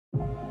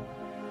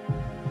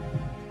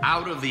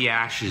Out of the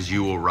ashes,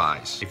 you will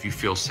rise. If you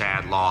feel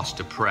sad, lost,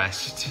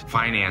 depressed,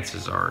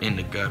 finances are in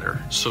the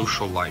gutter,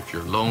 social life,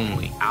 you're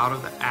lonely, out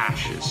of the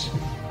ashes,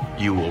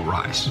 you will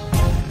rise.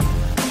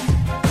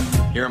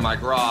 Here in my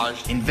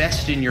garage,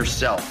 invest in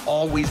yourself.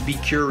 Always be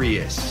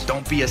curious.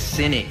 Don't be a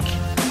cynic.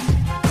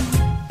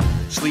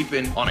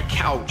 Sleeping on a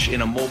couch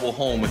in a mobile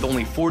home with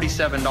only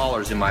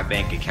 $47 in my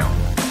bank account.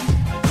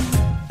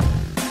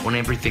 When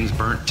everything's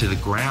burnt to the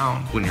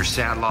ground, when you're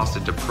sad, lost,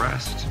 and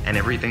depressed, and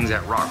everything's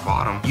at rock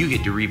bottom, you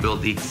get to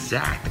rebuild the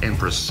exact and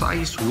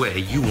precise way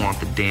you want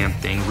the damn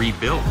thing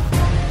rebuilt.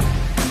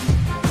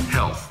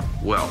 Health,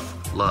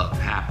 wealth, love,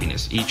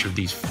 happiness, each of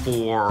these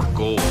 4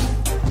 goals.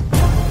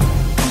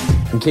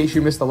 In case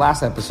you missed the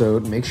last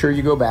episode, make sure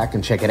you go back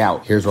and check it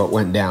out. Here's what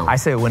went down. I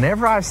say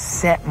whenever I've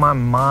set my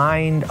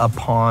mind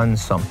upon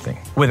something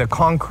with a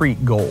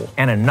concrete goal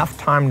and enough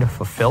time to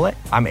fulfill it,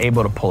 I'm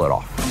able to pull it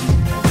off.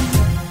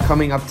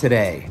 Coming up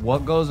today.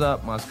 What goes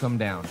up must come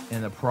down.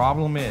 And the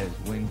problem is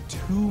when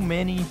too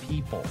many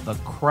people, the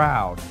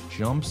crowd,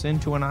 jumps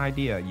into an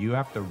idea, you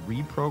have to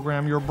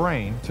reprogram your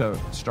brain to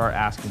start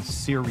asking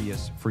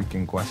serious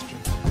freaking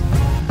questions.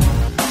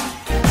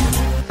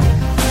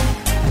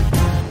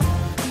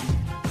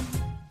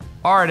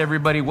 All right,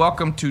 everybody,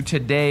 welcome to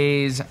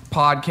today's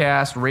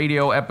podcast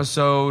radio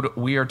episode.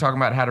 We are talking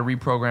about how to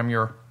reprogram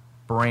your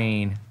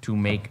brain to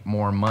make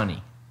more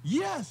money.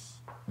 Yes.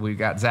 We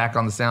got Zach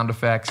on the sound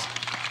effects.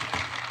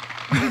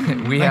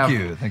 Thank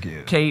you.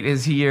 Kate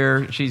is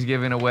here. She's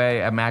giving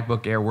away a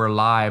MacBook Air. We're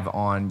live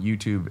on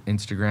YouTube,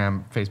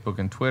 Instagram, Facebook,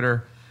 and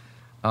Twitter.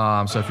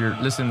 So if you're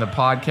listening to the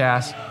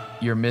podcast,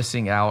 you're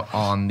missing out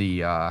on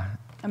the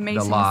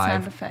amazing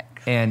live sound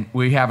effects. And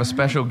we have a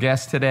special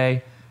guest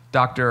today,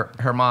 Dr.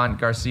 Germán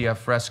Garcia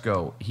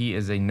Fresco. He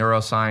is a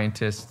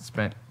neuroscientist,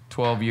 spent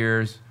 12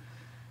 years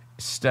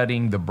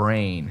studying the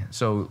brain.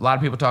 So a lot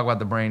of people talk about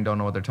the brain, don't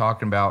know what they're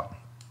talking about.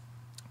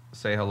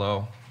 Say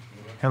hello.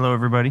 Hello,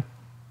 everybody.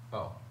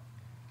 Oh,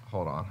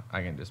 hold on.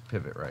 I can just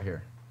pivot right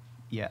here.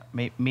 Yeah,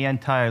 me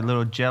and Ty are a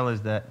little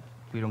jealous that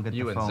we don't get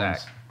You the and phones.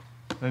 Zach.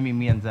 I mean,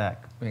 me and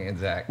Zach. Me and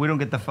Zach. We don't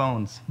get the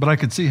phones. But I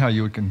could see how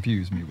you would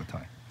confuse me with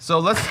Ty. So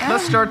let's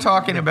start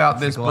talking about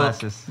this book,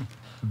 Glasses.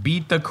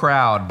 Beat the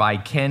Crowd by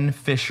Ken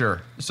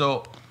Fisher.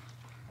 So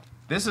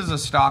this is a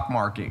stock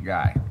market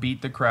guy.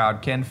 Beat the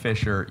Crowd, Ken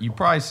Fisher. You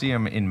probably see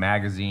him in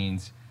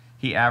magazines.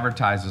 He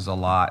advertises a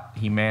lot.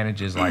 He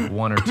manages like $1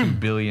 or $2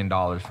 billion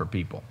for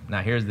people.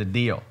 Now here's the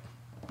deal.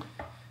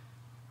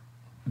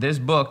 This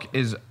book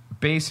is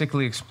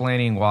basically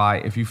explaining why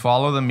if you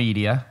follow the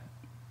media,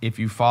 if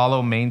you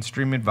follow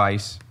mainstream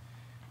advice,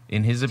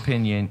 in his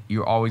opinion,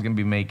 you're always going to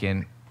be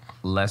making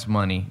less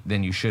money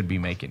than you should be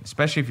making,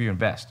 especially if you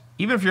invest.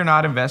 Even if you're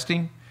not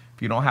investing,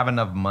 if you don't have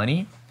enough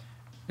money,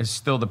 it's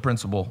still the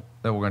principle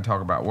that we're going to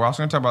talk about. We're also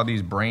going to talk about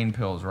these brain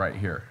pills right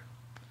here.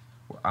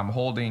 I'm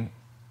holding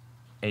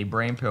a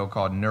brain pill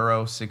called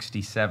Neuro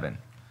 67.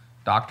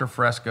 Dr.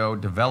 Fresco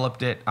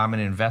developed it. I'm an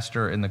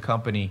investor in the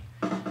company.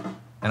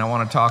 And I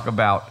want to talk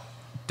about,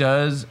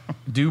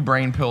 do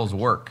brain pills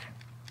work?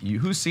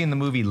 Who's seen the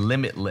movie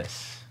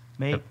Limitless?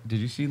 Mate. Did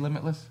you see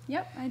Limitless?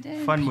 Yep, I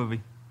did. Fun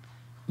movie.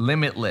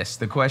 Limitless.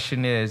 The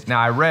question is, now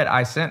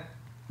I sent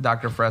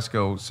Dr.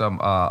 Fresco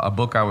a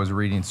book I was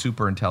reading,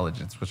 Super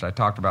Intelligence, which I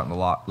talked about in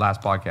the last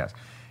podcast.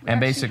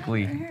 And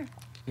basically, right here.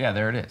 yeah,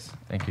 there it is.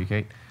 Thank you,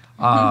 Kate.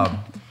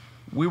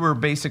 We were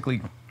basically,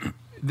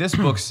 this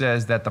book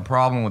says that the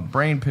problem with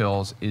brain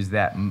pills is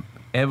that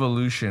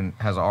evolution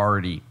has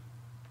already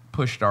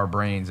pushed our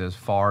brains as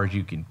far as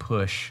you can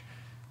push.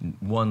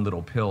 One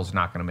little pill is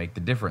not going to make the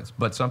difference.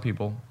 But some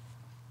people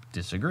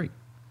disagree.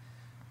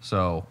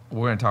 So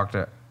we're going to talk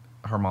to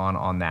Germán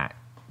on that.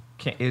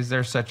 Is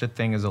there such a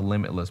thing as a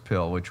limitless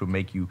pill, which would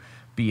make you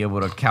be able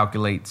to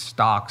calculate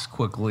stocks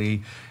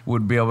quickly,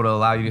 would be able to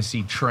allow you to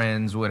see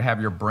trends, would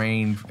have your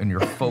brain and your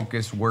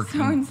focus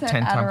working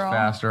 10 times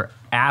faster?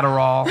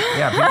 Adderall.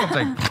 Yeah, people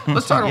take.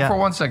 Let's talk for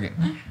 1 second.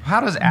 How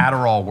does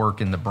Adderall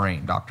work in the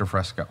brain, Dr.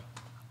 Fresco?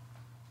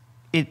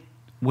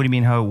 What do you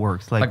mean how it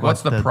works? Like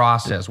what's the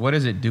process? What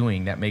is it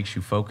doing that makes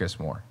you focus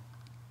more?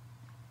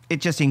 It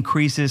just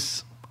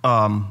increases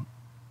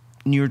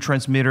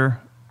neurotransmitter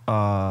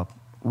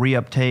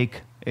reuptake.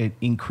 It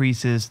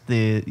increases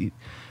the...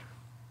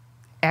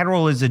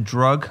 Adderall is a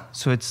drug,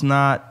 so it's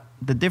not...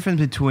 The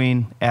difference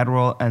between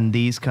Adderall and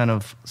these kind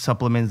of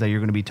supplements that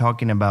you're going to be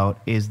talking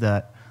about is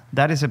that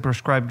is a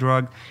prescribed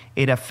drug.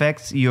 It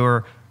affects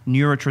your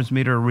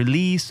neurotransmitter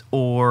release,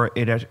 or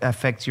it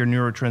affects your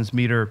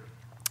neurotransmitter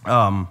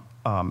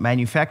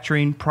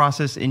manufacturing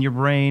process in your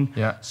brain.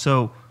 Yeah.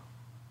 So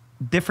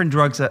different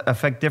drugs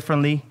affect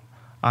differently.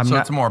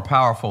 It's more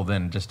powerful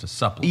than just a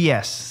supplement.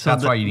 Yes. So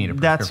that's why you need a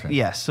prescription.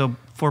 Yes. So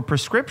for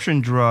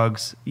prescription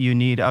drugs, you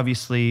need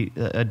obviously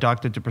a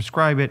doctor to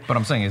prescribe it. But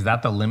I'm saying, is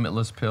that the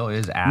limitless pill?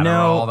 Is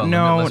Adderall the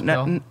limitless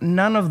pill?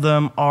 None of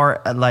them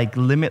are like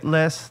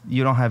limitless.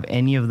 You don't have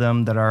any of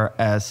them that are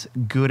as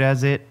good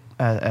as it,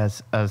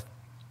 as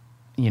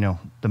you know,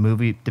 the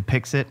movie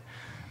depicts it.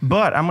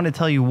 But I'm going to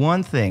tell you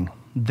one thing.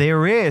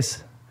 There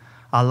is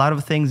a lot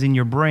of things in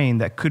your brain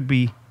that could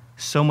be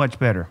so much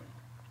better.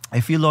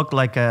 if you look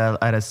like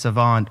at a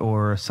savant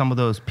or some of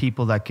those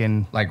people that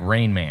can Like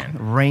Rain Man.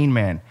 Rain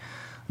Man,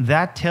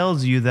 that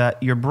tells you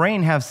that your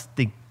brain has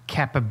the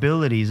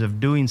capabilities of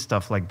doing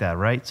stuff like that,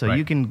 right? So Right.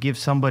 you can give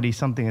somebody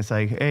something that's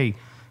like, hey,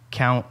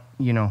 count,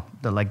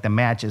 the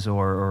matches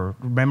or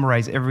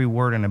memorize every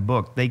word in a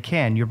book. They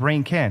can. Your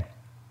brain can.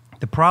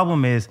 The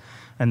problem is,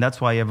 and that's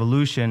why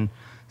evolution,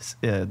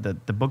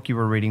 the book you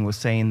were reading was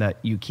saying that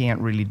you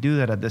can't really do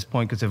that at this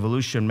point because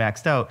evolution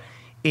maxed out.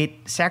 It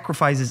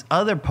sacrifices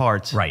other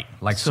parts. Right.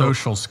 Like So,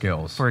 social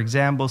skills. for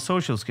example,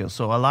 social skills.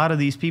 So a lot of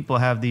these people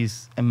have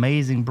these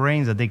amazing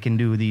brains that they can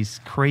do these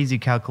crazy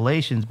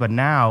calculations, but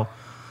now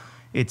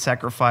it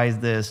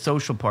sacrificed the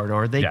social part,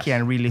 or they Yes.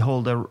 can't really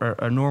hold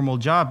a normal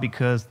job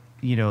because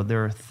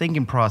their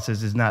thinking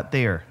process is not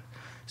there.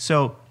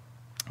 So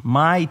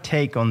my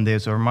take on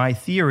this, or my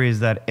theory, is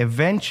that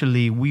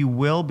eventually we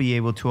will be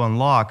able to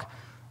unlock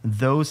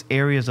those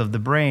areas of the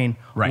brain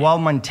Right. while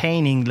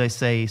maintaining, let's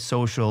say,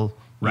 social,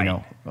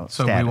 so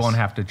status. we won't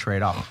have to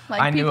trade off.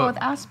 Like people with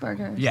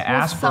Asperger's.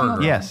 Yeah, With some of Asperger's.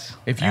 them. Yes.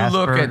 If you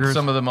look at Asperger's.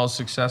 some of the most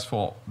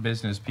successful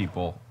business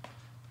people,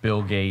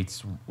 Bill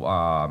Gates,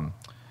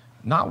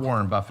 not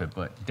Warren Buffett,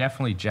 but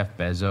definitely Jeff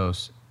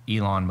Bezos,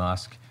 Elon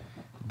Musk.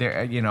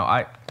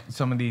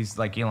 Some of these,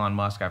 like Elon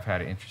Musk, I've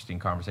had an interesting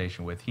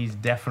conversation with. I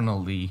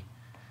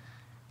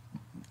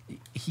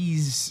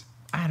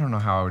don't know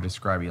how I would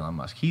describe Elon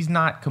Musk. He's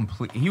not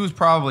complete. He was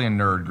probably a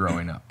nerd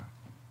growing up.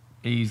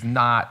 He's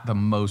not the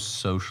most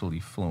socially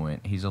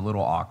fluent. He's a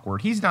little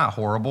awkward. He's not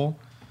horrible.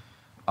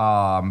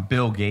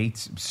 Bill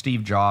Gates,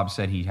 Steve Jobs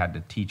said he had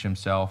to teach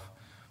himself.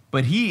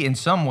 But he, in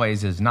some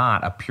ways, is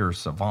not a pure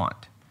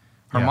savant.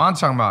 Herman's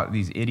talking about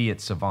these idiot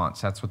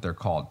savants. That's what they're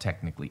called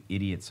technically,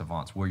 idiot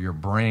savants, where your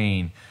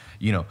brain,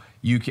 I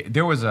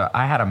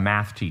had a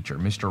math teacher,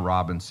 Mr.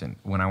 Robinson,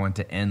 when I went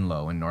to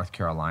Enloe in North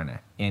Carolina.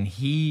 And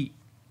he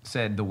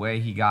said the way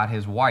he got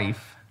his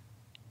wife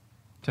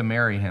to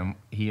marry him,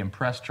 he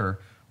impressed her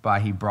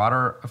he brought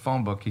her a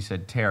phone book. He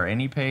said, tear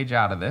any page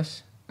out of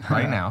this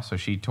right now. So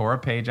she tore a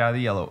page out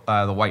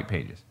of the white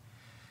pages.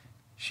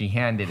 She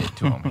handed it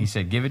to him. He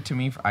said, give it to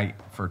me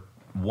for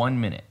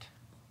 1 minute.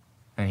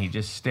 And he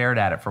just stared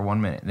at it for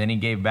 1 minute. Then he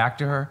gave back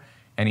to her,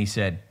 and he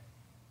said,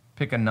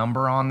 pick a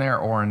number on there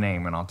or a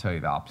name, and I'll tell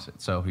you the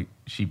opposite. So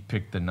she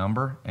picked the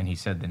number, and he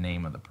said the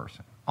name of the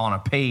person. On a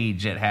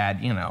page that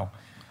had,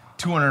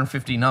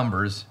 250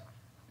 numbers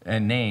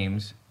and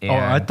names. And,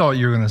 I thought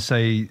you were going to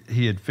say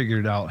he had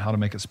figured out how to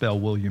make it spell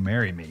 "Will you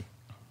marry me?"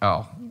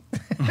 Oh.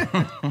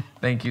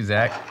 Thank you,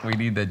 Zach. We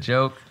need the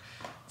joke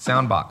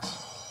sound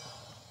box.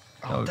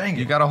 Oh, dang it.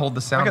 You got to hold the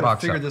I sound got to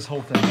box figure up. this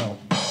whole thing out.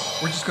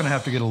 We're just going to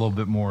have to get a little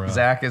bit more.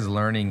 Zach is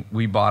learning.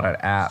 We bought an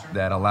app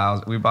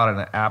we bought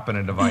an app and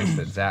a device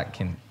that Zach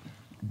can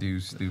do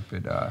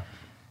stupid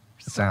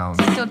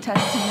sounds. Still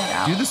testing it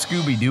out. Do the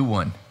Scooby-Doo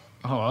one.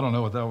 Oh, I don't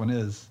know what that one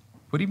is.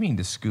 What do you mean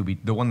the Scooby?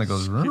 The one that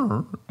goes. I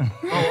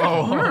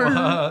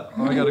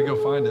got to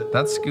go find it.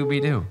 That's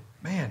Scooby-Doo.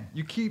 Man,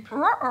 you keep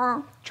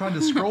Uh-uh. trying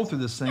to scroll through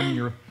this thing,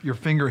 and your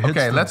finger hits.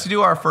 Okay, let's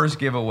do our first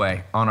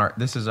giveaway.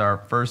 This is our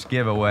first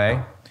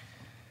giveaway.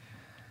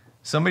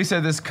 Somebody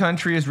said this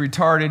country is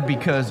retarded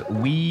because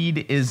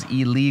weed is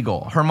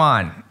illegal.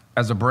 Herman,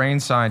 as a brain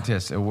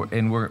scientist, and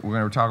we're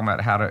going to be talking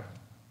about how to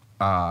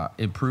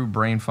improve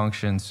brain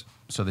functions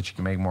so that you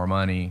can make more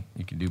money,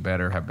 you can do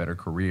better, have better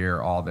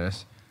career, all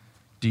this.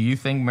 Do you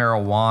think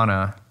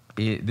marijuana?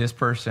 This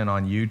person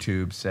on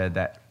YouTube said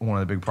that one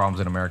of the big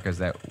problems in America is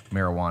that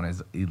marijuana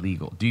is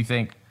illegal. Do you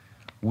think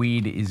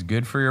weed is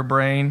good for your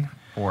brain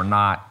or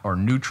not, or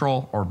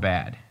neutral or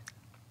bad?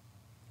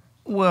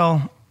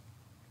 Well,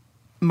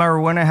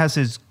 marijuana has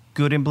its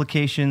good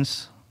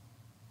implications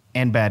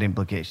and bad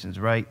implications,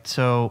 right?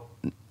 So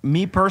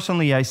me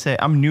personally, I say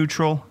I'm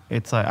neutral.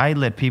 It's like I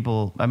let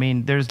people,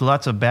 there's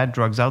lots of bad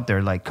drugs out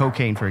there, like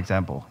cocaine, for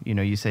example.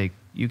 You say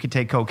you could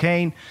take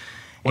cocaine.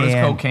 What does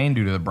cocaine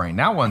do to the brain?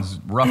 That one's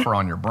rougher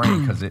on your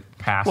brain because it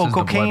passes Well, the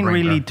cocaine blood-brain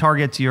really barrier.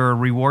 targets your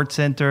reward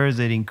centers.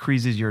 It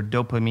increases your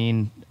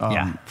dopamine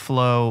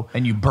flow.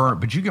 And you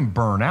can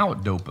burn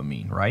out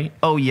dopamine, right?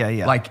 Oh,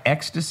 yeah. Like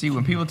ecstasy,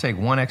 when people take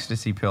one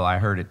ecstasy pill, I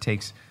heard it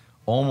takes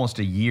almost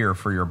a year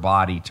for your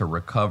body to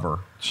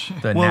recover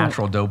the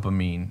natural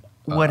dopamine.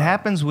 What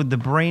happens with the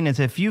brain is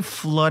if you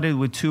flood it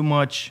with too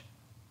much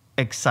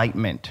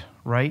excitement,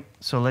 right?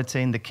 So let's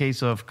say in the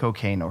case of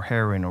cocaine or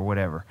heroin or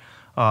whatever,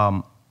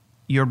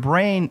 your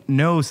brain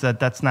knows that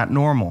that's not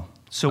normal.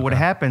 So what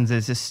happens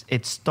is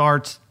it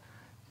starts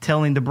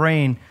telling the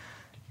brain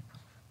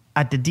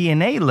at the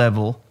DNA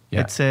level,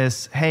 it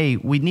says, hey,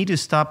 we need to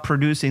stop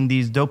producing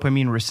these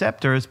dopamine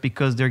receptors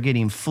because they're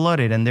getting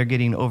flooded and they're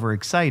getting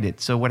overexcited.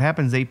 So what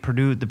happens, the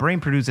brain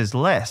produces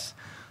less.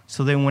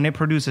 So then when it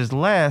produces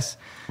less,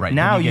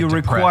 now you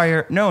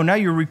require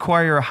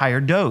a higher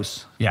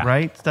dose,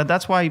 right?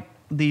 That's why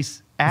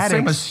these addicts...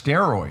 Same as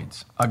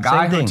steroids. A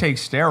guy who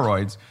takes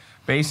steroids,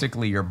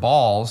 basically your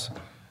balls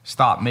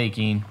stop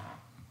making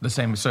the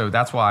same. So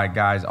that's why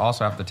guys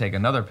also have to take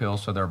another pill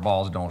so their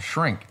balls don't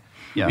shrink.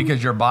 Yeah.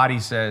 Because your body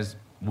says,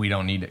 we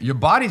don't need it. Your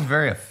body's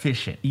very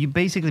efficient. You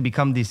basically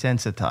become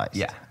desensitized.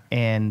 Yeah.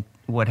 And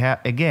what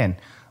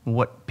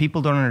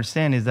people don't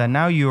understand is that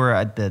now you're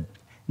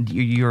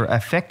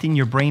affecting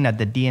your brain at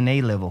the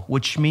DNA level,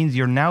 which means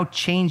you're now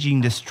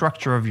changing the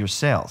structure of your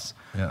cells.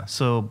 Yeah.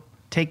 So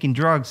taking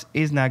drugs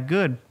is not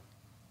good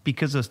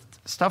because of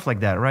stuff like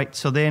that, right?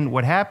 So then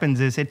what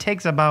happens is it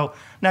takes now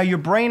your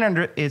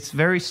brain it's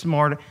very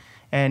smart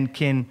and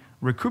can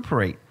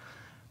recuperate.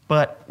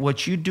 But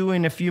what you do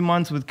in a few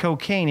months with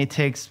cocaine, it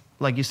takes,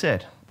 like you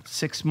said,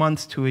 6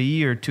 months to a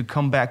year to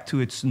come back to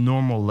its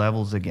normal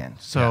levels again.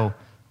 So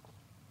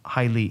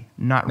highly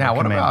not Now,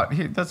 recommend. what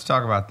about, let's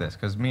talk about this,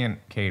 because me and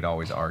Kate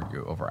always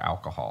argue over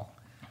alcohol.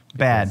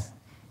 Bad.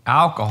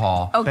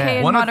 Alcohol. Okay,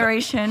 in One of the-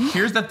 moderation.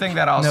 Here's the thing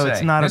that I'll No, say.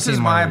 it's not This okay is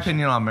in my moderation.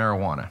 opinion on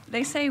marijuana.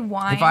 They say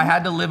wine. If I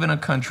had to live in a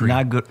country,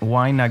 Not good.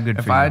 Wine, not good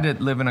if for I you. had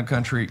to live in a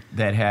country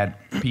that had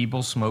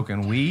people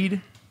smoking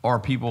weed or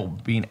people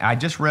being, I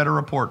just read a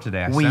report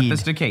today. I sent Weed.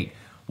 this to Kate.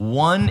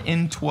 1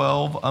 in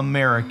 12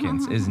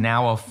 Americans is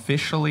now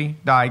officially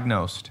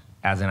diagnosed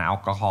as an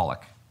alcoholic.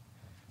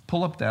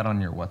 Pull up that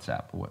on your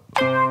WhatsApp.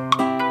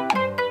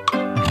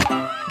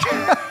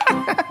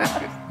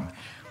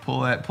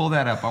 Pull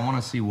that up. I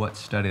want to see what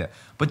study that.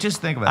 But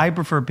just think about it. I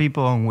prefer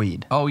people on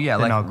weed. Oh yeah,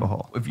 than like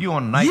alcohol. If you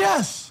own night,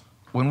 Yes.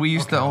 When we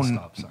used to I'll own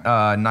stop,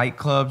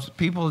 nightclubs,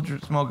 people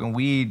smoking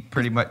weed.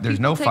 Pretty much, there's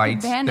People no take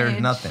fights. There's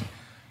advantage nothing.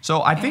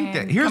 So I think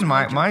that and here's come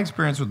my to my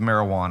experience with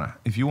marijuana.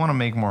 If you want to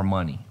make more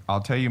money,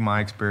 I'll tell you my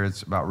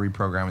experience about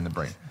reprogramming the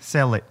brain.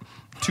 Sell it.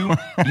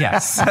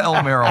 Sell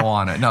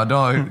marijuana. No,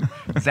 don't.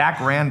 Zach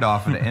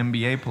Randolph, an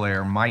NBA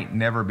player, might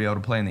never be able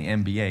to play in the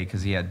NBA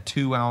because he had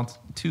 2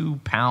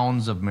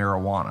 pounds of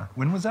marijuana.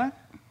 When was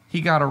that?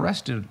 He got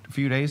arrested a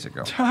few days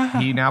ago.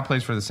 He now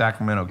plays for the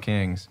Sacramento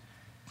Kings.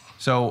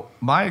 So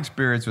my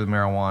experience with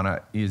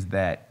marijuana is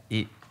that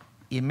it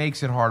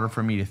makes it harder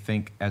for me to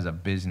think as a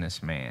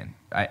businessman.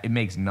 It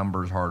makes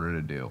numbers harder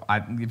to do.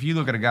 If you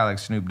look at a guy like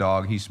Snoop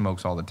Dogg, he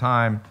smokes all the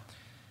time.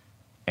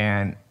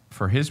 And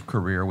for his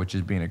career, which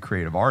is being a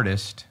creative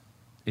artist,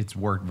 it's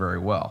worked very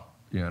well.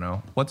 You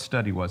know, what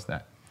study was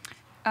that?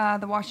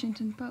 The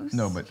Washington Post.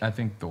 No, but I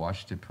think the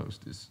Washington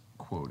Post is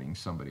quoting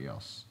somebody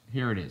else.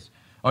 Here it is.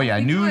 Oh yeah, a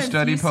think it new was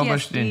study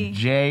published in UCSD.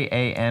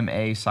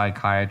 JAMA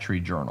Psychiatry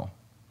Journal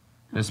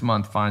this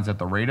month finds that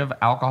the rate of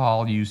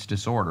alcohol use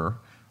disorder,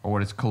 or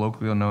what is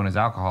colloquially known as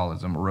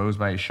alcoholism, rose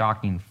by a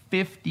shocking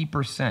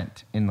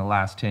 50% in the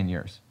last 10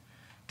 years.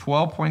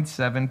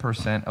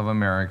 12.7% of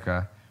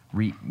America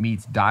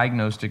meets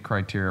diagnostic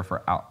criteria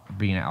for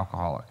being an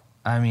alcoholic.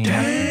 I mean,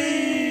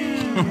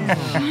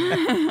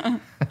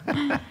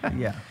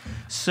 Yeah.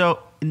 So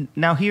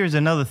now here's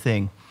another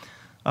thing.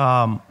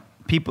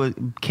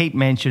 Kate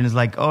mentioned is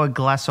like, a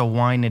glass of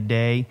wine a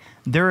day.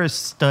 There are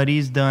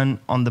studies done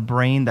on the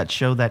brain that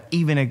show that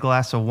even a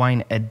glass of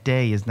wine a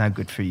day is not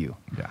good for you.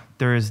 Yeah.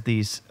 There's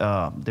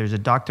a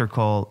doctor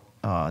called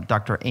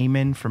Dr.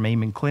 Amen from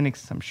Amen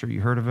Clinics. I'm sure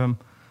you heard of him.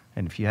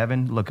 And if you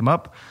haven't, look him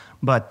up.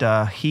 But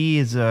he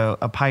is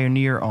a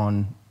pioneer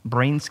on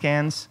brain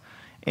scans.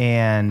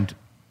 And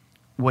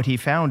what he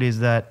found is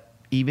that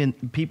even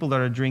people that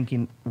are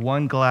drinking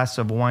 1 glass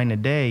of wine a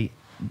day,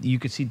 you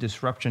could see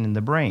disruption in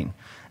the brain.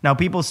 Now,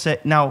 people say,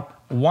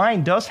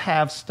 wine does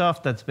have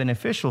stuff that's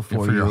beneficial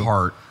for you. your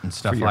heart and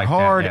stuff for your like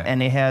heart, that. Yeah.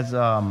 and it has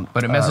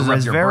But it messes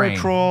up your brain.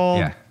 resveratrol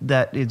Yeah.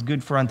 that is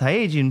good for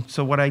anti-aging.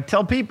 So what I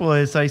tell people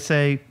is I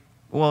say,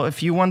 well,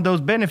 if you want those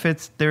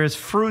benefits, there's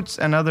fruits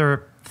and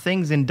other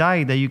things in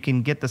diet that you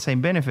can get the same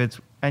benefits,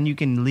 and you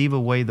can leave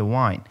away the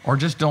wine. Or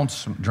just don't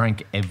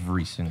drink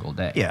every single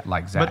day, Yeah.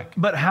 like Zach.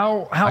 But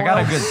how I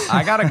else,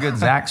 got a good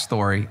Zach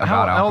story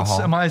how about else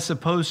alcohol. am I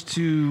supposed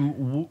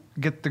to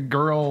get the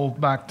girl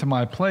back to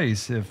my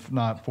place if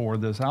not for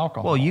this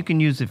alcohol? Well, you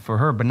can use it for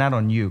her, but not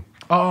on you.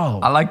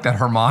 Oh, I like that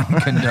Herman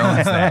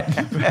condones that.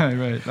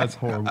 right. That's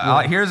horrible.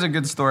 Here's a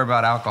good story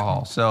about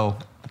alcohol. So,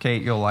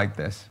 Kate, you'll like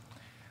this.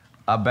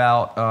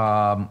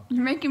 About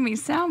You're making me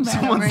sound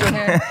bad over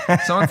here.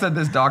 someone said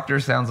this doctor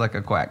sounds like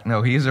a quack.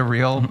 No, he's a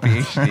real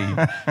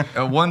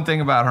PhD. One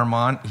thing about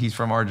Herman, he's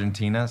from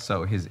Argentina,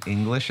 so his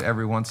English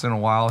every once in a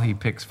while he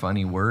picks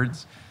funny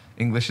words.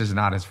 English is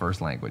not his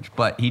first language,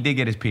 but he did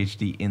get his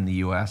PhD in the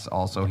U.S.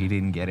 Also, he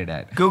didn't get it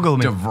at Google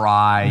me.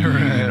 DeVry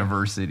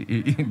University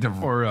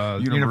Or,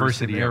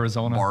 University of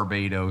Arizona.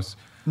 Barbados.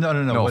 No.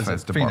 No What is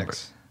offense it? to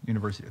Phoenix.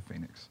 University of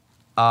Phoenix.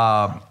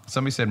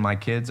 Somebody said my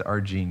kids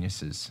are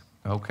geniuses.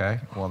 Okay,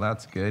 well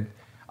that's good.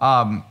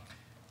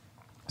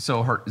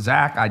 So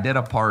Zach, I did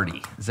a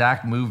party.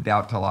 Zach moved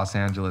out to Los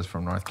Angeles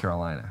from North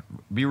Carolina.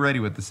 Be ready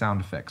with the sound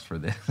effects for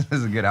this. This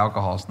is a good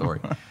alcohol story.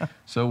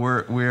 So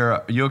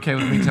we're you okay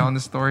with me telling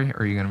this story,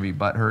 or are you gonna be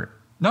butthurt?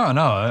 No.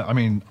 I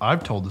mean,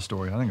 I've told the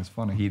story. I think it's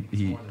funny.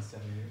 He.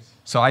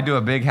 So I do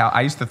a big house.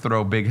 I used to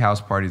throw big house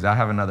parties. I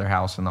have another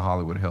house in the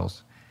Hollywood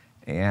Hills,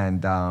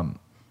 and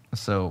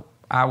so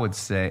I would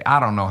say I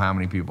don't know how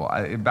many people.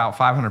 About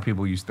 500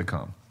 people used to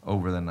come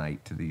over the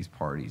night to these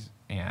parties,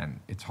 and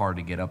it's hard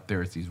to get up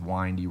there. It's these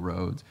windy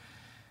roads.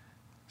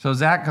 So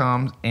Zach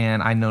comes,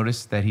 and I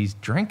noticed that he's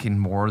drinking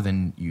more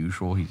than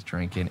usual. He's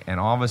drinking, and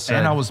all of a sudden...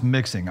 And I was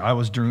mixing. I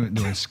was doing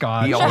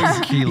scotch,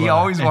 tequila, he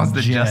always and wants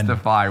to gin.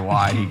 justify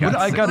why he got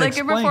But I sick. gotta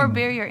Liquor before explain.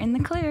 beer, you're in the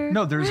clear.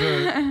 No, there's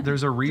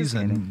a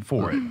reason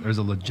for it. There's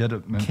a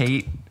legitimate...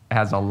 Kate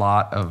has a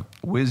lot of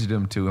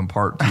wisdom to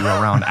impart to you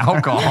around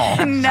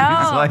alcohol.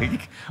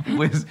 No.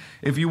 She's like,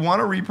 if you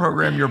want to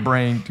reprogram your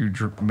brain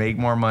to make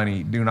more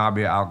money, do not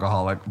be an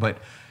alcoholic. But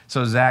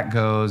so Zach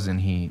goes and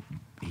he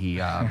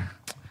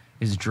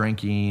is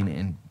drinking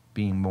and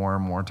being more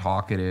and more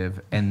talkative,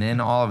 and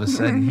then all of a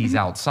sudden he's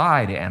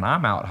outside and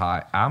I'm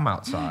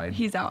outside.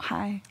 He's out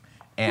high.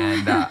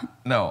 And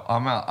no,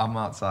 I'm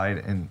outside,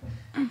 and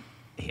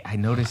I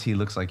notice he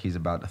looks like he's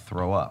about to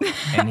throw up.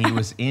 And he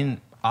was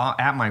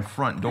at my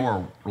front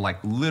door, like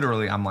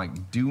literally, I'm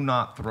like, do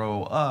not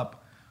throw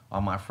up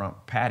on my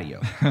front patio.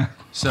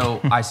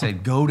 So I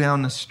said, go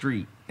down the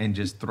street and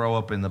just throw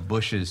up in the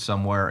bushes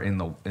somewhere in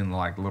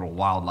like little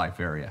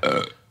wildlife area.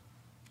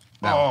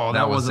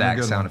 That was wasn't a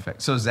Zach's good sound one.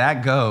 effect. So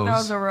Zach goes. That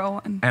was a real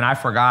one. And I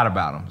forgot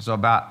about him. So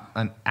about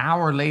an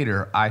hour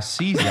later, I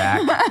see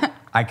Zach.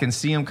 I can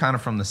see him kind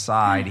of from the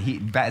side.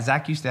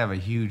 Zach used to have a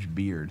huge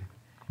beard.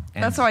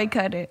 And That's why he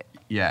cut it.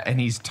 Yeah, and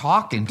he's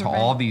talking to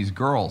Prevent. all these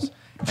girls.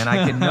 And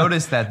I could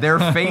notice that their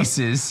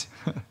faces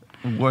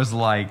was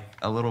like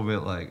a little bit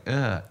like,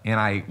 ugh. And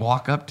I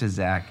walk up to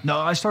Zach. No,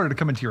 I started to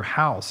come into your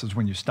house is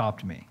when you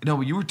stopped me. No,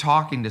 but you were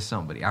talking to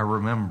somebody, I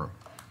remember.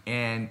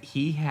 And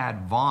he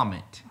had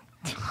vomit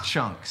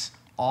chunks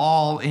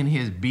all in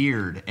his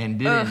beard and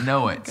didn't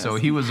know it. So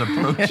he was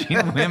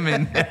approaching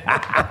women.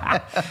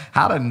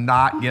 How to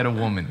not get a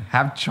woman.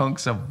 Have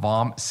chunks of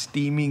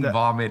steaming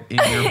vomit in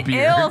your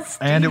beard. Ew,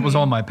 And it was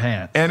steamy. on my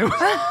pants. And it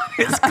was on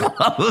his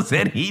clothes,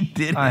 and he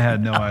didn't. I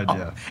had no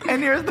idea.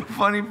 And here's the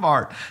funny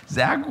part.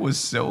 Zach was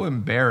so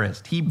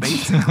embarrassed. He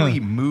basically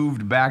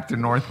moved back to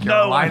North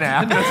Carolina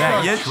after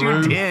that. Yes,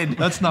 you did.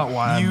 That's not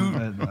why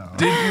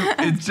Did you?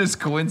 It's just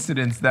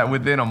coincidence that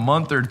within a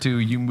month or two,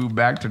 you moved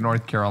back to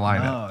North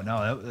Carolina.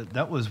 No,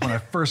 that was when I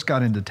first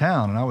got into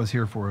town, and I was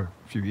here for a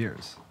few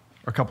years,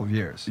 or a couple of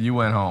years. You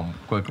went home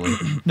quickly.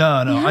 No,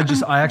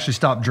 I actually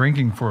stopped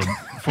drinking for a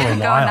Going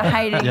while. to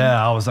hiding.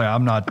 Yeah, I was like,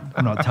 I'm not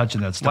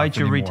touching that stuff Why'd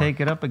you anymore. retake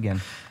it up again?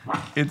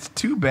 It's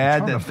too bad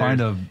trying that to find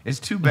there's- It's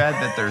too bad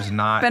that there's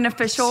not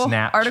Beneficial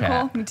Snapchat.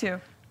 article. Me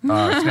too.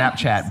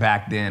 Snapchat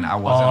back then. I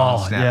wasn't on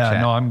Oh, Snapchat.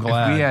 yeah, no, I'm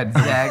glad. If we had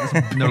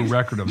Zach's No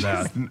record of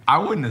that. I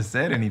wouldn't have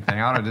said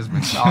anything. I would have just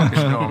been talking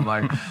to him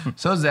like,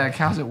 so Zach,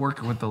 how's it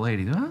working with the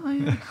ladies? Well,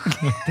 yeah,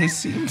 they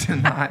seem to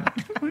not.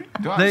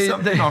 Do I have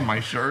something on my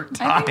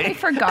shirt? I think they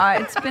forgot.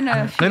 It's been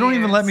a few They don't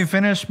even years. let me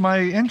finish my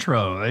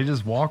intro. They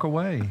just walk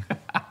away.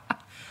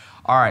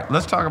 All right,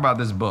 let's talk about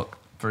this book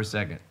for a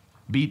second.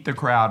 Beat the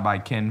Crowd by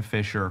Ken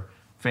Fisher,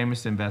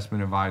 famous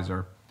investment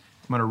advisor.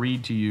 I'm going to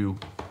read to you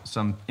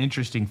some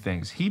interesting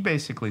things. He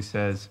basically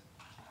says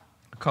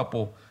a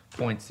couple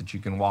points that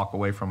you can walk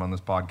away from on this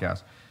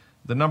podcast.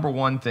 The number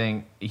one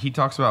thing, he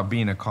talks about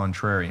being a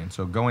contrarian,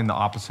 so going the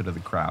opposite of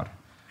the crowd.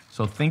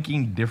 So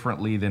thinking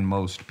differently than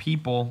most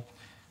people,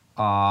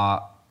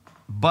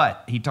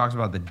 but he talks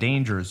about the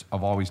dangers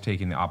of always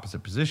taking the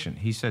opposite position.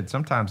 He said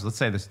sometimes, let's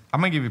say this,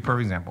 I'm going to give you a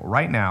perfect example.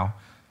 Right now,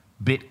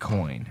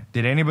 Bitcoin.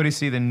 Did anybody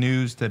see the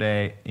news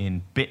today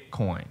in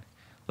Bitcoin?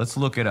 Let's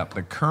look it up.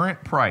 The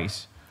current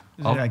price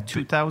Is it of like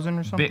 2,000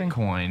 or something?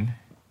 Bitcoin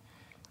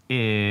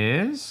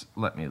is,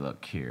 let me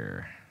look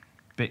here.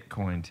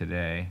 Bitcoin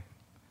today.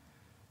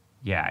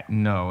 Yeah,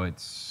 no,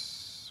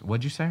 it's,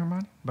 what'd you say,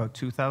 Herman? About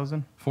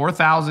 2,000?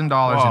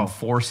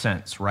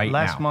 $4,000.04 right now.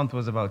 Last month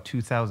was about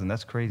 2,000.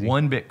 That's crazy.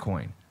 One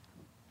Bitcoin.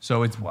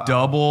 So it's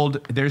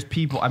doubled. There's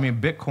people, I mean,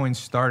 Bitcoin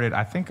started,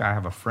 I think I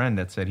have a friend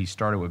that said he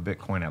started with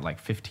Bitcoin at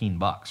like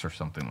 $15 or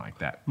something like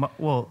that.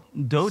 Well,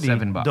 Doty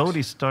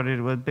 $7. started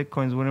with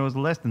Bitcoins when it was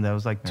less than that. It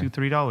was like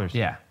 $2-3.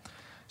 Yeah.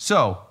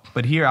 So,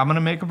 but here, I'm going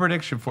to make a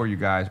prediction for you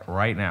guys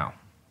right now.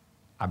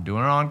 I'm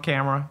doing it on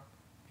camera.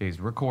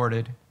 It's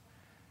recorded.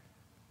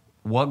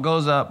 What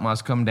goes up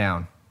must come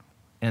down.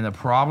 And the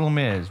problem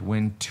is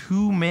when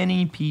too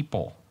many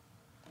people,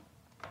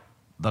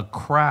 the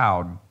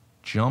crowd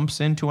jumps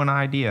into an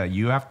idea,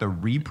 you have to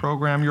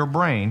reprogram your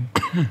brain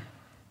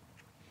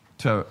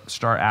to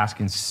start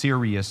asking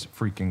serious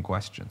freaking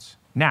questions.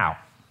 Now,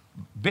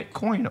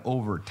 Bitcoin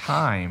over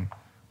time,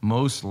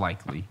 most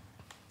likely,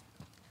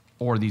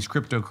 or these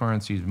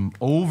cryptocurrencies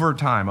over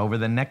time, over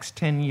the next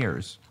 10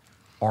 years,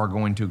 are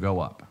going to go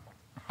up,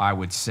 I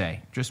would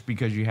say, just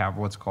because you have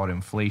what's called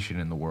inflation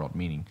in the world,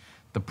 meaning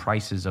the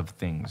prices of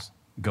things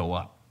go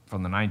up.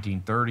 From the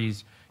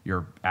 1930s,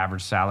 your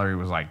average salary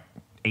was like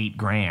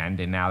 $8,000,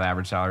 and now the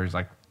average salary is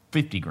like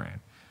 $50,000.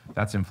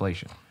 That's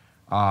inflation.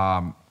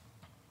 But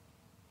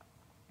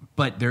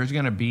there's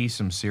going to be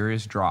some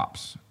serious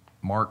drops.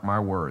 Mark my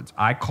words.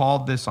 I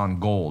called this on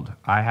gold.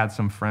 I had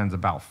some friends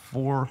about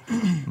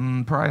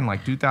probably in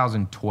like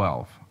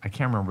 2012. I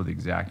can't remember the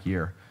exact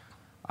year.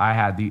 I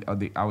had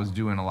I was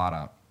doing a lot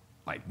of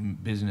like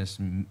business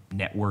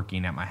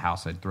networking at my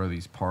house. I'd throw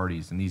these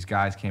parties, and these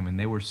guys came and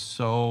they were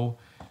so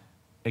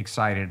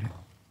excited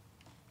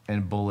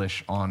and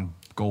bullish on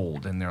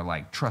gold. And they're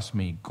like, trust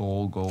me,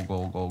 gold, gold,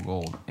 gold, gold,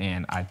 gold.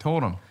 And I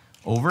told them,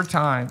 over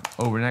time,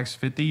 over the next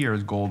 50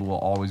 years, gold will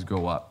always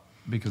go up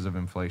because of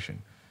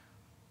inflation.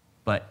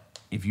 But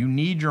if you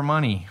need your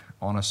money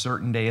on a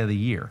certain day of the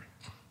year,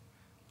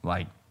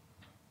 like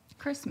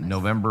Christmas.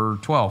 November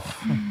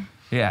 12th,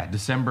 yeah,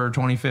 December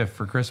 25th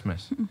for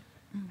Christmas,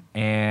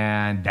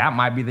 and that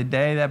might be the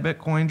day that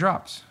Bitcoin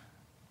drops.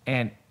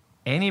 And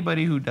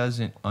anybody who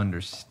doesn't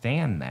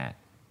understand that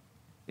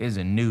is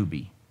a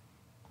newbie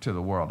to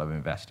the world of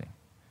investing.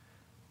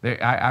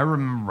 I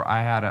remember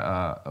I had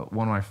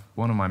one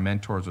of my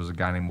mentors was a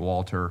guy named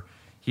Walter.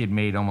 He had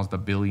made almost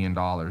 $1 billion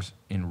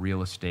in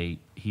real estate.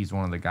 He's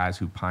one of the guys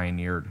who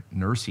pioneered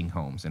nursing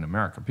homes in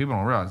America. People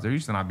don't realize there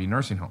used to not be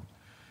nursing homes.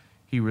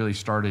 He really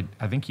started,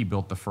 I think he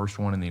built the first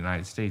one in the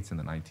United States in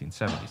the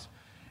 1970s.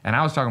 And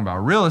I was talking about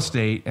real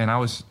estate, and I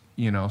was,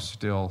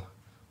 still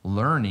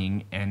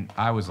learning, and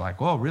I was like,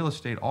 well, real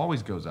estate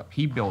always goes up.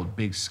 He built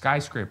big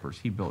skyscrapers.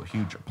 He built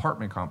huge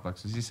apartment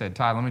complexes. He said,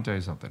 Ty, let me tell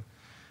you something.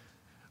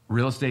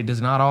 Real estate does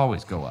not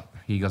always go up.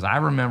 He goes, I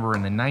remember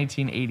in the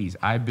 1980s,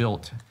 I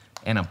built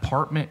an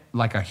apartment,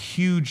 like a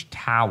huge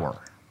tower.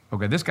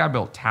 Okay, this guy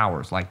built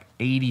towers, like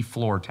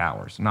 80-floor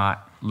towers,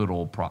 not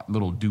little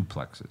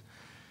duplexes.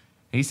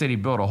 He said he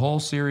built a whole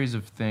series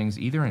of things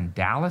either in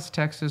Dallas,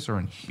 Texas, or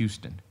in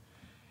Houston.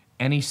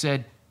 And he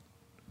said,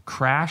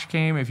 crash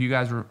came, if you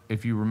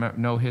remember,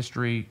 know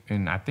history,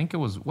 and I think it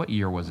was, what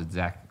year was it,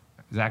 Zach?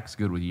 Zach's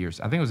good with years.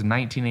 I think it was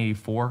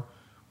 1984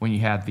 when you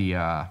had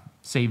the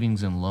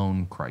savings and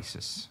loan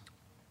crisis.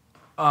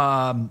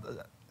 Can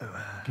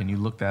you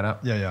look that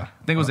up? Yeah.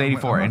 I think it was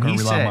 84. I'm And not he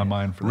gonna rely on said my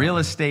mind for that real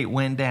one. estate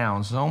went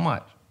down so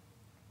much.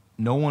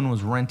 No one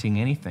was renting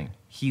anything.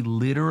 He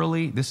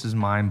literally, this is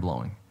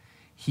mind-blowing,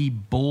 he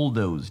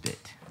bulldozed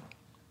it.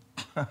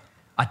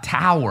 A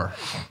tower.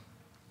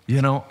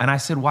 And I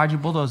said, why'd you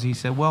bulldoze it? He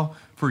said, well,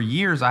 for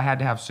years I had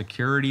to have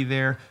security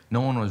there. No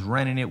one was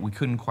renting it. We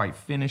couldn't quite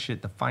finish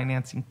it. The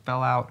financing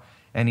fell out.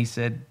 And he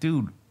said,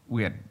 dude,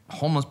 we had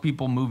homeless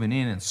people moving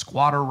in and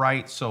squatter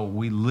rights. So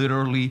we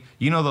literally,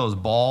 those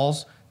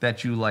balls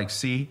that you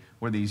see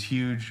where these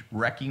huge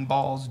wrecking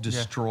balls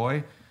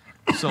destroy?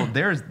 Yeah. So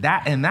there's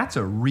that, and that's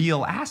a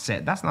real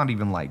asset. That's not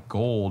even like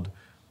gold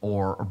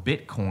or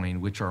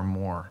Bitcoin, which are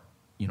more,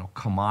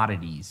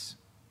 commodities,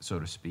 so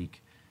to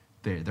speak.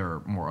 They're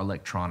more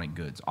electronic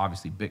goods.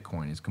 Obviously,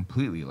 Bitcoin is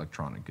completely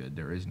electronic good.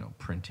 There is no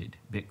printed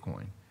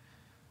Bitcoin.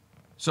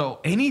 So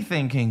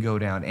anything can go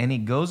down, and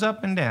it goes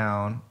up and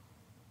down.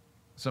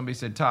 Somebody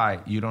said,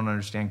 Ty, you don't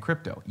understand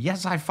crypto.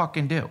 Yes, I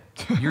fucking do.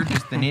 You're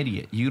just an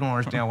idiot. You don't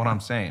understand what I'm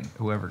saying.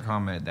 Whoever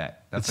commented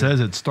that. It says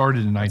it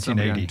started in that's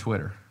somebody 1980. on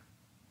Twitter.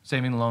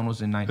 Saving the loan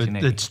was in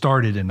 1980. It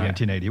started in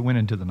 1980. It went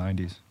into the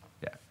 90s.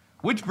 Yeah.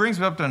 Which brings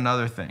me up to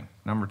another thing.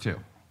 Number 2.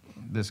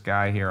 This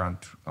guy here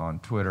on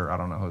Twitter, I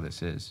don't know who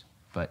this is,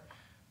 but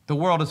the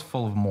world is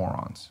full of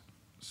morons,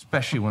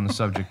 especially when the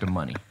subject of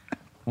money.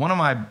 One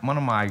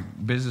of my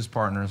business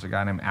partners, a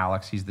guy named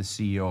Alex, he's the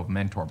CEO of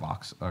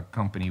MentorBox, a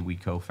company we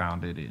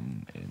co-founded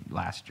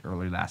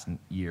early last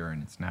year,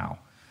 and it's now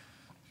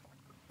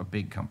a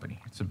big company.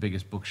 It's the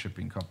biggest book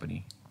shipping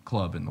company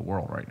club in the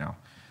world right now.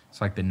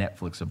 It's like the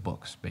Netflix of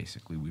books,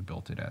 basically. We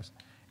built it as.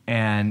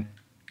 And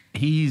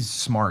he's a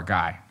smart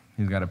guy.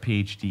 He's got a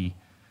PhD.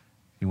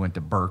 He went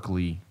to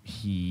Berkeley.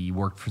 He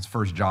worked, his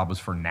first job was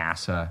for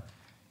NASA.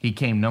 He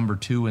came number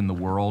 2 in the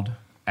world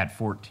at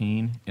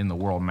 14 in the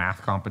world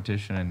math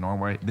competition in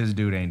Norway. This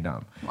dude ain't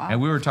dumb. Wow.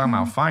 And we were talking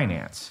about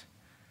finance.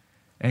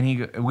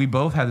 And we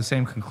both had the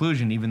same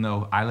conclusion, even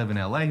though I live in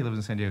LA, he lives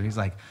in San Diego. He's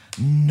like,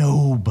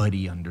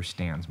 nobody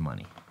understands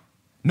money.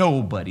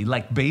 Nobody.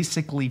 Like,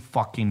 basically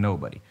fucking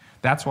nobody.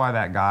 That's why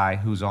that guy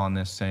who's on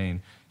this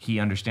saying he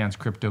understands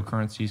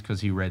cryptocurrencies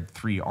because he read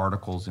 3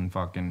 articles in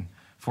fucking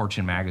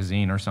Fortune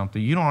magazine or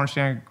something. You don't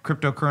understand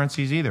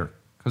cryptocurrencies either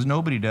because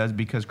nobody does,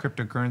 because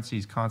cryptocurrency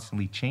is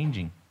constantly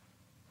changing.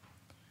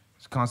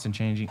 It's constant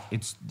changing.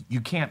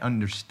 You can't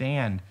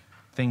understand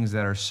things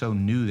that are so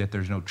new that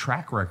there's no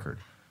track record.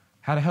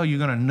 How the hell are you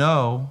going to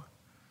know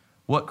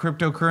what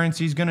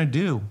cryptocurrency is going to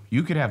do?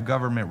 You could have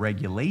government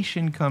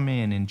regulation come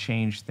in and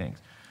change things.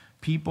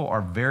 People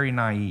are very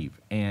naive,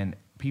 and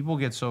people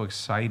get so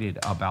excited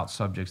about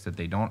subjects that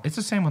they don't. It's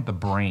the same with the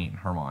brain,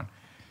 Herman.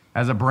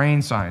 As a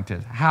brain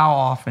scientist, how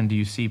often do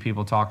you see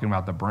people talking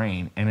about the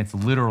brain, and it's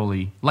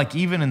literally, like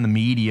even in the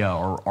media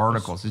or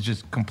articles, it's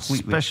just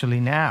completely... Especially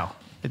now.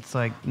 It's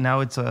like, now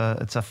it's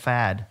a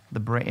fad.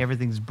 The brain,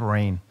 everything's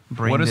brain.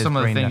 What are some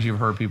of the things that you've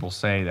heard people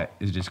say that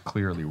is just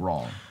clearly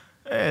wrong?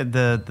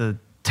 The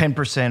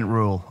 10%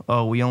 rule.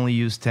 Oh, we only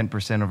use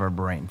 10% of our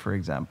brain, for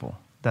example.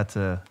 That's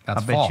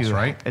false,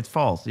 right? It's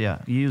false, yeah.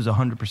 You use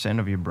 100%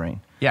 of your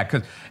brain. Yeah,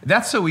 because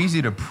that's so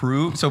easy to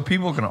prove. So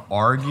people can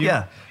argue.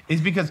 Yeah.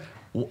 Is because,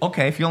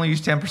 okay, if you only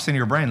use 10% of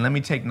your brain, let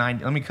me cut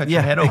Yeah,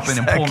 your head open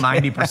and pull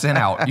exactly. 90%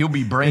 out. You'll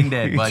be brain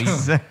dead, buddy.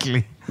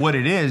 Exactly. What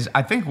it is,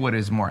 I think what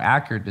is more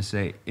accurate to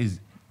say is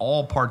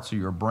all parts of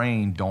your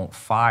brain don't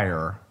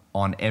fire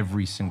on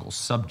every single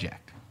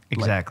subject.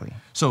 Exactly.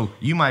 So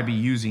you might be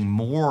using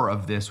more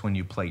of this when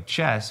you play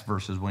chess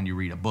versus when you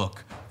read a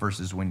book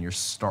versus when you're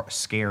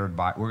scared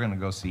by. We're gonna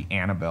go see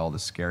Annabelle, the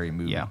scary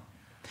movie. Yeah.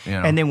 You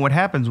know? And then what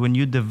happens when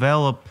you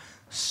develop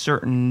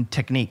certain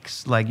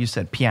techniques, like you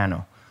said,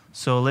 piano.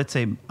 So let's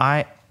say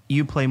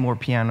you play more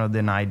piano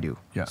than I do.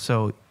 Yeah.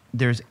 So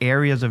there's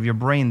areas of your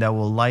brain that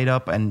will light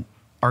up and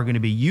are going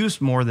to be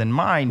used more than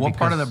mine. What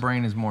part of the because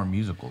brain is more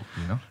musical?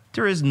 You know.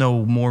 There is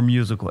no more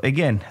musical.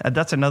 Again,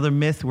 that's another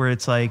myth where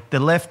it's like the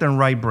left and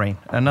right brain.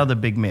 Another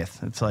big myth.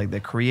 It's like the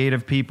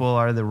creative people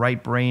are the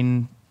right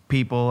brain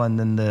people, and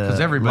then the Because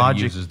everybody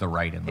logic uses the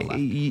right and the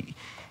left.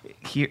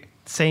 Here,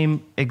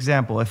 same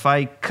example. If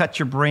I cut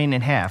your brain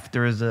in half,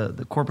 there is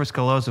the corpus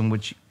callosum,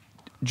 which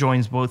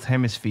joins both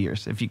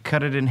hemispheres. If you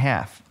cut it in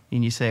half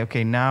and you say,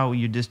 okay, now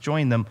you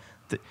disjoin them,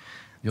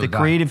 You'll the die.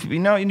 creative,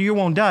 you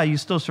won't die. You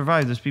still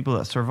survive. There's people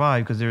that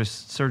survive because there's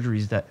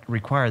surgeries that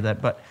require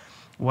that. But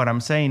what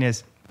I'm saying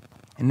is,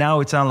 now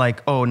it's not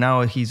like, oh,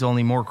 now he's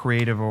only more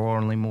creative or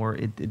only more.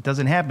 It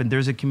doesn't happen.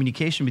 There's a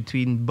communication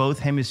between both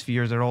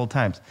hemispheres at all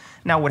times.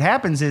 Now, what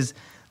happens is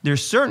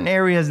there's certain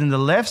areas in the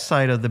left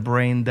side of the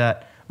brain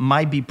that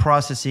might be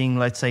processing,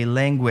 let's say,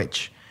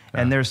 language.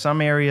 And there's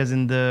some areas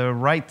in the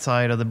right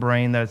side of the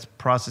brain that's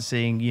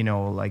processing,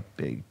 like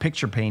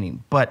picture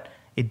painting. But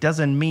it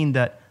doesn't mean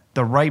that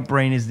the right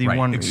brain is the Right,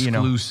 one,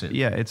 exclusive.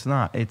 Yeah, it's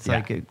not. It's Yeah.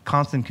 like a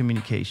constant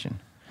communication.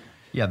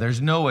 Yeah,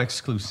 there's no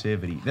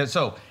exclusivity.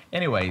 So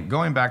anyway,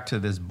 going back to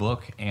this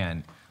book,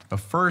 and the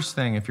first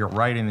thing, if you're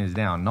writing this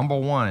down, number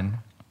one,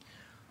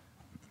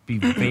 be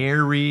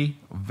very,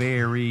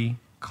 very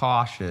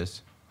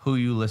cautious who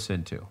you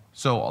listen to.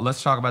 So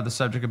let's talk about the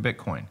subject of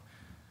Bitcoin.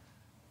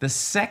 The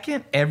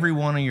second every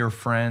one of your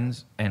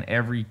friends and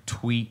every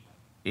tweet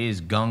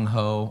is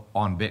gung-ho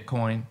on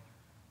Bitcoin,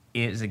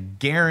 is a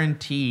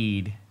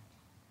guaranteed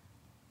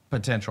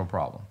potential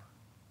problem.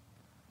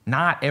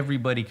 Not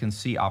everybody can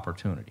see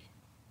opportunity.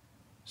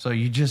 So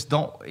you just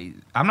don't.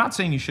 I'm not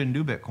saying you shouldn't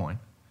do Bitcoin.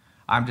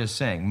 I'm just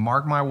saying,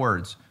 mark my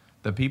words,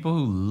 the people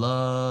who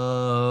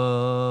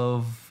love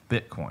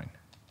Bitcoin,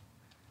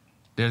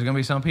 there's going to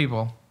be some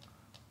people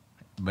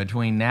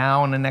between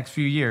now and the next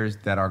few years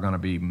that are going to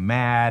be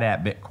mad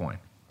at Bitcoin.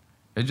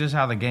 It's just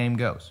how the game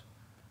goes,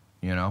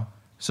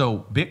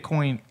 So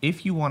Bitcoin,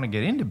 if you want to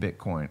get into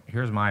Bitcoin,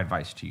 here's my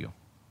advice to you.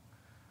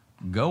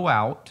 Go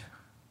out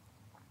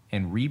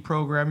and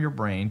reprogram your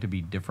brain to be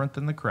different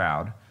than the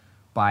crowd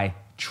by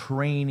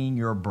training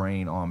your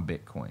brain on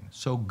Bitcoin.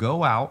 So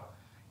go out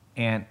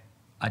and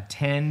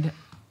attend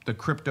the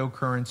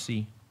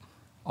cryptocurrency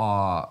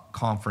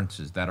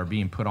conferences that are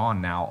being put on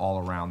now all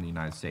around the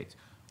United States.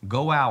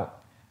 Go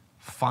out,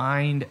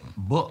 find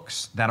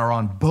books that are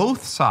on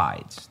both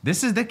sides.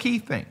 This is the key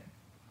thing.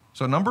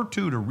 So number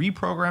two, to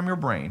reprogram your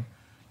brain,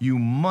 you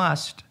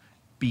must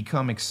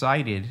become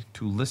excited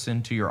to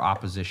listen to your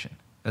opposition.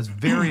 That's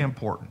very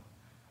important.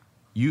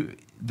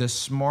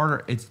 It's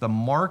the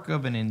mark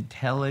of an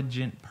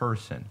intelligent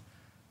person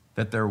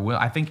that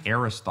I think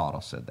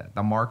Aristotle said that.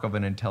 The mark of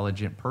an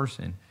intelligent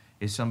person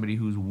is somebody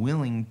who's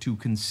willing to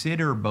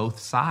consider both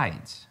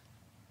sides.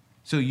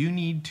 So you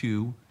need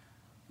to,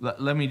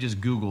 let me just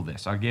Google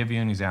this. I'll give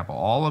you an example.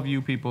 All of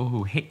you people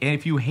who hate,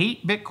 if you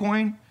hate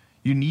Bitcoin,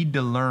 you need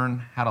to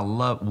learn how to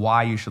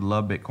why you should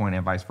love Bitcoin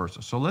and vice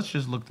versa. So let's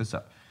just look this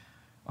up.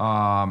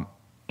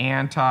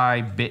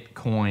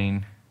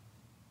 Anti-Bitcoin.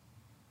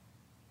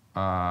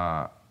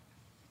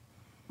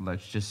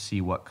 Let's just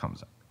see what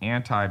comes up.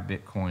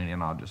 Anti-Bitcoin,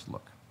 and I'll just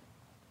look.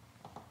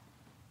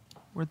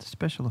 Where are the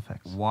special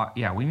effects? Why?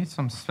 Yeah, we need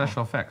some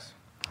special effects.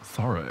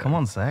 Sorry. Come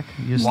on, Zach.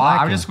 You're Why?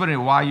 slacking. I'm just putting it.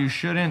 Why you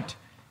shouldn't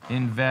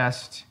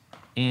invest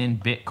in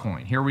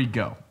Bitcoin. Here we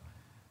go.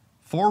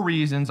 4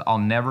 reasons I'll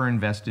never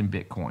invest in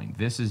Bitcoin.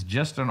 This is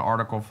just an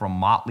article from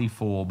Motley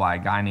Fool by a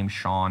guy named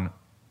Sean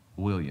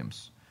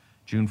Williams,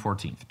 June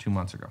 14th, 2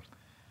 months ago.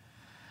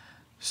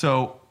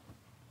 So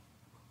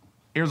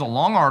here's a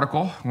long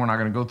article. We're not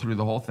going to go through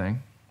the whole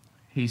thing.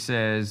 He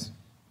says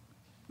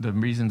the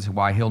reasons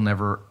why he'll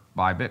never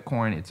buy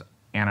Bitcoin. It's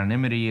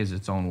anonymity is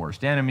its own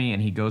worst enemy,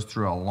 and he goes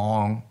through a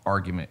long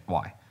argument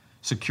why.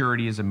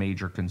 Security is a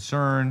major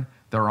concern.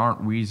 There aren't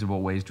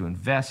reasonable ways to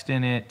invest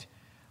in it.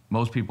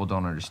 Most people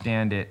don't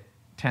understand it.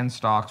 10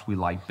 stocks we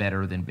like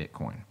better than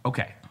Bitcoin.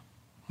 Okay,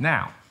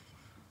 now,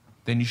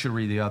 then you should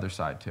read the other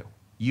side too.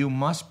 You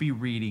must be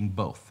reading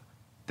both.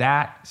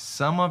 That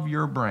some of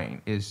your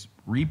brain is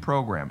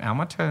reprogrammed. I'm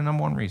going to tell you the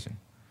number one reason.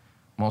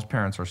 Most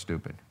parents are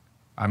stupid.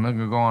 I'm going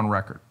to go on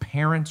record.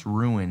 Parents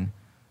ruin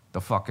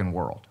the fucking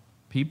world.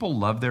 People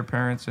love their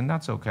parents, and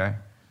that's okay.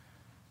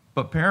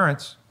 But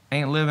parents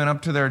ain't living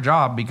up to their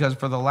job because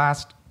for the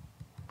last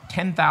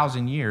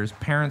 10,000 years,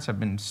 parents have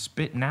been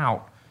spitting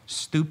out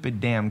stupid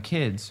damn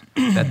kids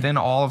that then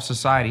all of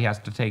society has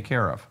to take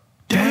care of.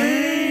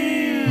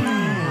 Damn!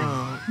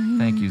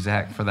 Thank you,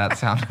 Zach, for that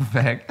sound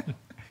effect.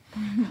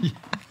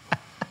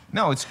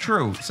 No, it's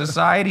true.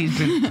 Society's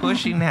been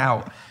pushing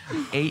out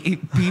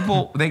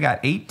people. They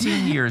got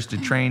 18 years to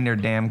train their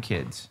damn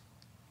kids.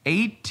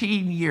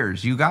 18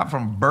 years. You got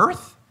from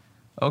birth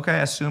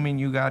Okay, assuming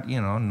you got,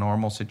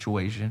 normal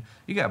situation.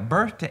 You got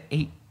birth to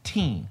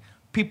 18.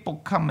 People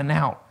coming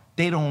out,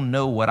 they don't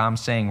know what I'm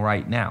saying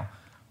right now.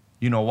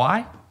 You know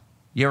why?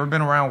 You ever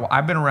been around?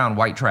 I've been around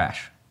white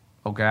trash.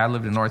 Okay, I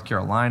lived in North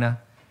Carolina.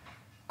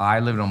 I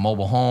lived in a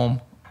mobile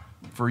home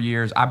for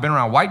years. I've been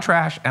around white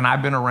trash and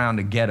I've been around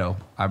the ghetto.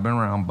 I've been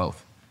around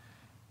both.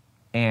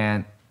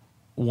 And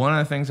one of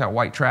the things that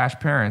white trash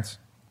parents,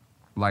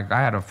 like I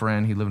had a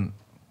friend,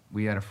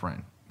 we had a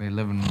friend. They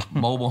live in a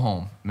mobile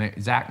home.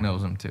 Zach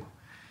knows him too.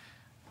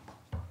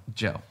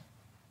 Joe.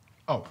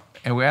 Oh.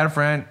 And we had a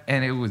friend,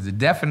 and it was the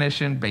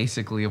definition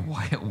basically of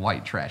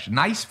white trash.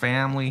 Nice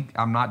family.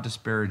 I'm not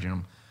disparaging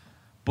them.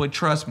 But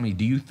trust me,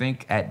 do you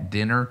think at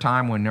dinner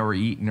time when they were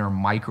eating their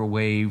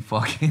microwave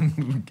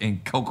fucking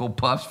and Cocoa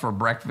Puffs for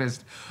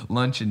breakfast,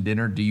 lunch, and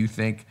dinner, do you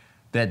think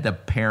that the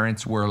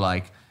parents were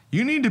like,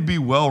 you need to be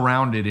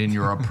well-rounded in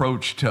your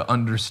approach to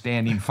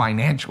understanding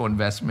financial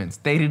investments?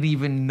 They didn't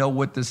even know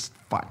what this...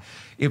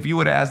 If you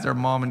would ask their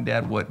mom and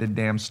dad what the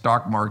damn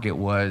stock market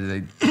was,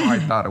 they probably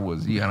thought it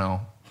was,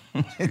 Lego.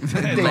 Up at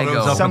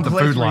the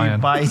Food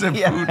Lion. Is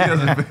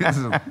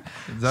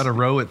that a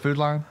row at Food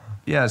Lion?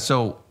 Yeah,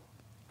 so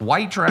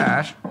white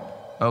trash,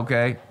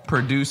 okay,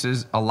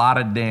 produces a lot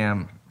of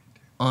damn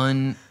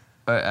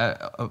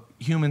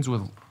humans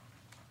with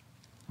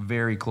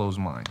very closed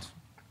minds.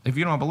 If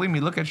you don't believe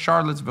me, look at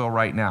Charlottesville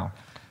right now.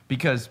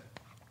 Because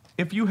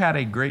if you had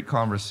a great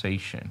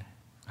conversation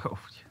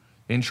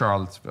in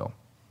Charlottesville,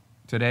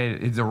 today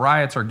the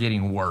riots are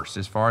getting worse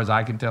as far as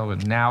I can tell,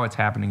 but now it's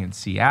happening in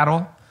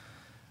Seattle.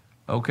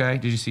 Okay,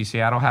 did you see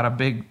Seattle had a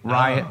big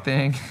riot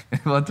thing?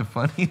 But the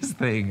funniest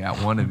thing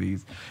at one of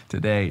these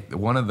today,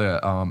 one of the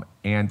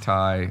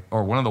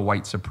one of the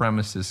white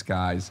supremacist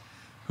guys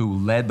who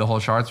led the whole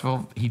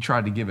Charlottesville, he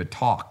tried to give a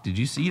talk. Did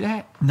you see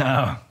that?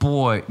 No.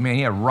 Boy, man,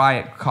 he had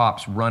riot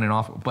cops running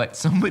off, but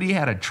somebody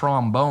had a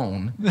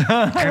trombone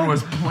and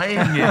was playing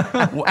it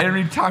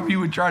every time he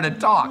would try to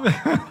talk.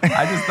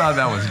 I just thought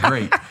that was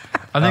great.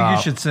 I think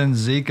you should send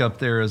Zeke up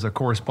there as a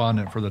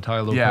correspondent for the Ty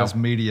Lopez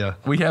Media.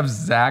 We have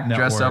Zach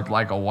dress Network. up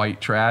like a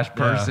white trash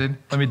person. Yeah.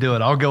 Let me do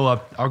it. I'll go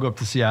up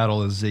to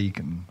Seattle as Zeke.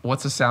 And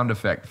What's the sound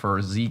effect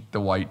for Zeke the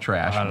white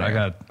trash man? I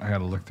got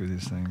to look through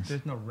these things.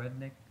 There's no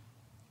redneck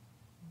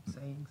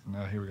sayings.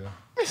 No, here we go.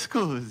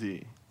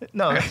 Scusi.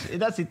 No,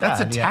 that's Italian.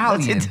 That's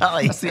Italian. That's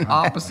Italian. That's the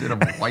opposite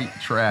of white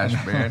trash,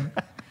 man.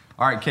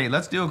 All right, Kate,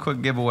 let's do a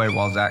quick giveaway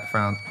while Zach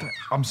found.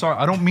 I'm sorry.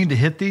 I don't mean to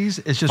hit these.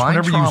 It's just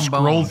whenever you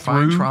scroll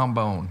through,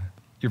 trombone.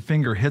 your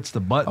finger hits the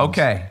button.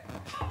 Okay,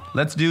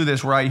 let's do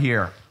this right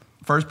here.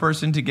 First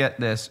person to get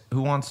this,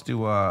 who wants to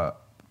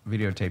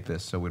videotape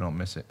this so we don't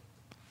miss it?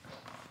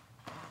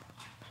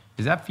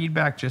 Is that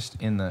feedback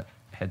just in the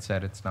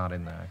headset? It's not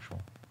in the actual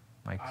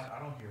mic? I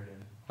don't hear it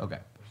in. Okay.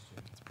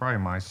 It's probably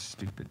my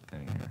stupid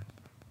thing here.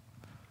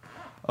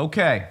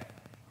 Okay.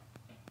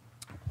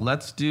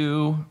 Let's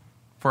do,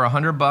 for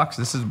 $100,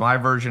 this is my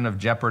version of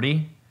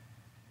Jeopardy.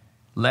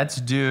 Let's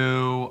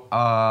do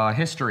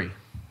history.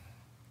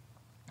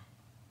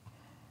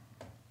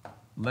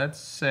 Let's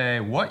say,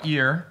 what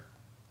year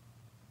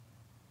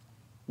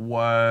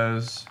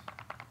was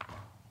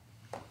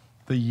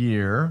the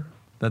year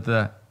that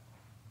the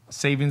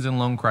savings and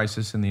loan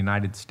crisis in the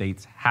United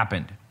States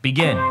happened?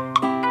 Begin.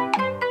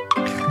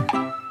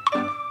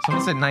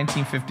 Someone said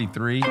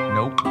 1953.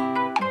 Nope.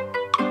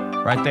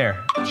 Right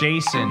there.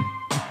 Jason.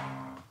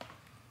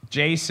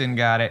 Jason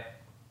got it.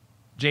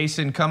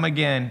 Jason, come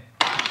again.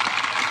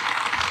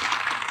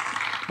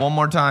 One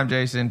more time,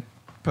 Jason.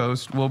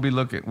 Post. We'll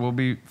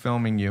be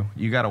filming you.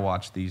 You got to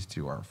watch. These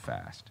two are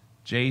fast.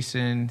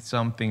 Jason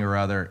something or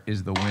other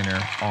is the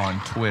winner on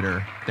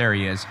Twitter. There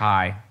he is.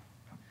 Hi.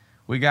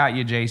 We got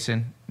you,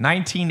 Jason.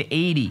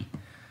 1980.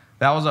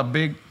 That was a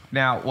big...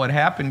 Now, what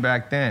happened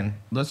back then,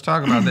 let's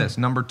talk about this.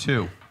 Number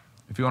 2.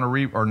 If you want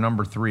to or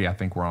number 3, I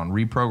think we're on.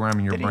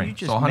 Reprogramming your brain. You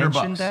just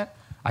mention that?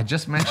 I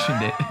just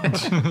mentioned it.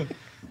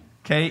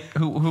 Kate,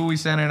 who we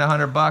sent in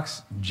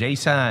 $100?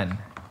 Jason.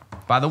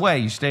 By the way,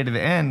 you stay to the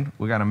end.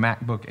 We got a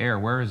MacBook Air.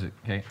 Where is it,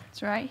 Kate?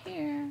 It's right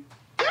here.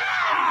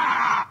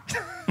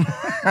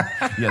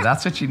 Yeah,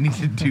 that's what you need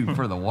to do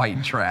for the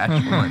white trash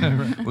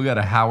one. We got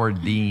a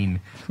Howard Dean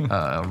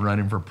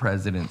running for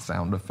president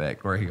sound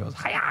effect where he goes,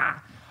 hi-ya!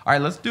 All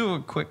right, let's do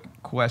a quick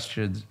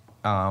questions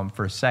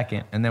for a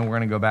second, and then we're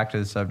going to go back to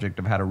the subject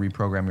of how to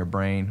reprogram your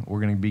brain.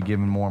 We're going to be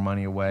giving more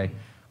money away.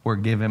 We're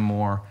giving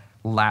more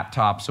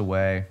laptops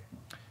away.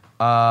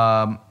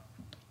 Someone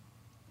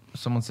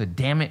said,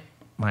 damn it,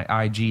 my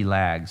IG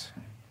lags.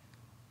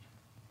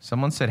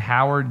 Someone said,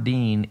 Howard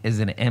Dean is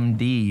an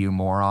MD, you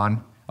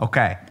moron.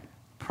 Okay,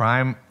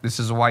 this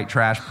is a white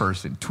trash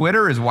person.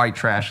 Twitter is white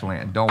trash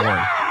land, don't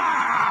worry.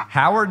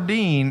 Howard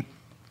Dean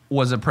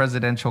was a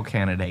presidential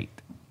candidate.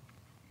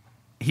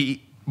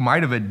 He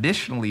might have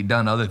additionally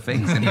done other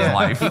things in his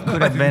life. He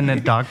could have been a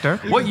doctor.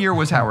 What year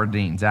was Howard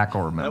Dean? Zach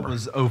will remember.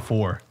 That was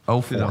 04.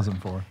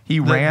 2004.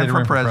 He ran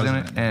for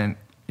president, and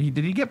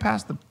did he get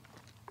past the...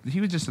 He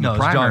was just in the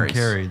primaries. No, it was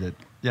John Kerry.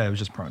 It was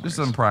just primaries. Just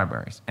in the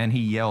primaries. And he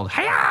yelled,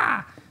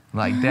 hi-ya!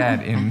 Like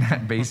that, and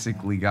that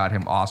basically got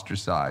him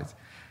ostracized.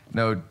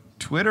 No,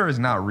 Twitter is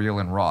not real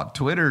and raw.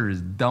 Twitter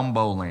is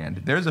Dumbo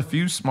land. There's a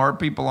few smart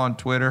people on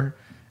Twitter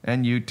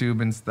and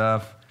YouTube and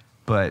stuff,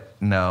 but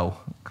no,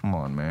 come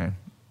on, man.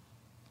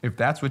 If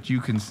that's what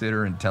you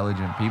consider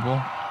intelligent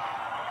people,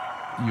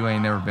 you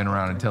ain't never been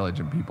around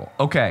intelligent people.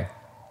 Okay,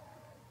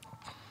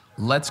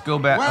 let's go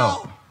back.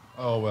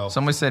 Oh well.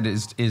 Somebody said,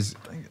 is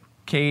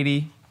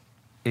Katie,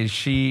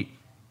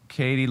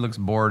 Katie looks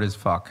bored as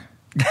fuck.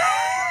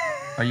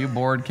 Are you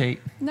bored, Kate?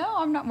 No,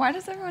 I'm not. Why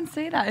does everyone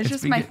say that? It's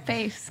just my because-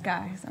 face,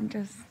 guys. I'm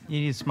just. You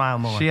need to smile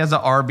more. She has a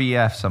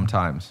RBF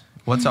sometimes.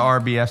 What's a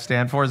RBF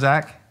stand for,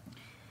 Zach?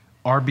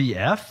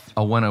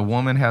 RBF? When a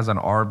woman has an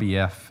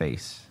RBF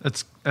face.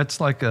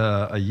 It's like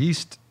a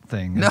yeast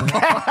thing. No.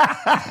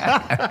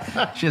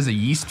 She has a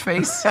yeast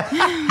face?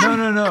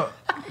 No.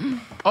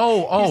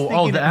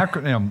 Oh, the thinking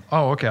acronym.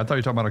 Oh, okay. I thought you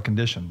were talking about a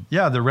condition.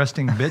 Yeah, the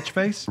resting bitch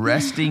face.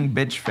 Resting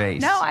bitch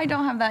face. No, I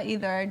don't have that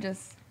either.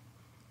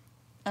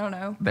 I don't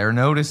know. They're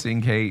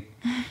noticing, Kate.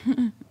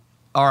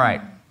 All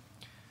right.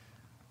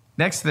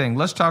 Next thing,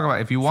 let's talk about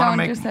if you want to Someone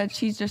make just said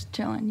she's just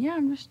chilling. Yeah,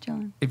 I'm just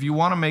chilling. if you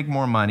want to make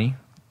more money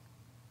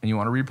and you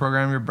want to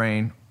reprogram your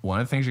brain,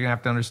 one of the things you're going to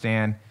have to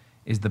understand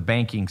is the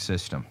banking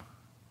system.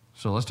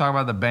 So let's talk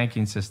about the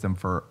banking system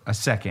for a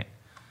second.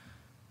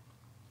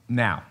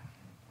 Now,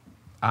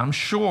 I'm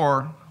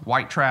sure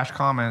white trash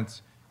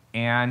comments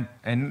and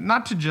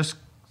not to just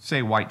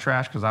say white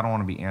trash because I don't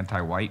want to be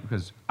anti-white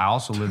because I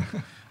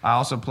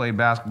also played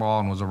basketball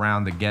and was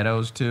around the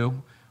ghettos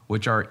too,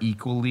 which are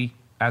equally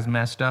as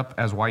messed up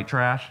as white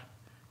trash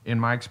in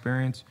my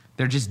experience.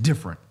 They're just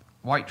different.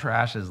 White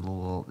trash is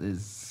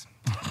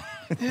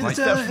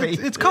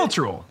It's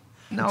cultural.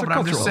 no, It's a but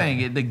I'm just cultural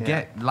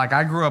saying like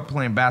I grew up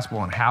playing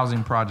basketball in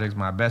housing projects.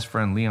 My best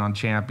friend Leon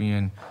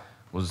Champion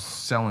was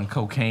selling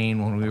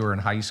cocaine when we were in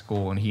high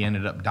school, and he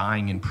ended up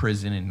dying in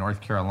prison in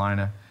North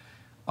Carolina.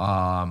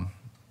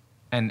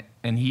 And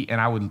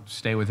I would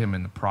stay with him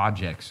in the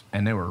projects,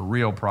 and they were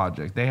real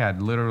projects. They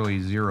had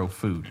literally zero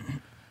food.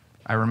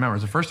 I remember it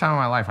was the first time in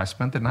my life I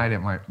spent the night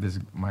at one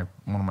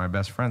of my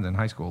best friends in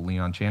high school,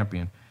 Leon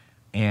Champion,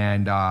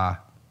 and I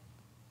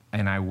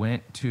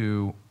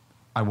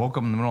woke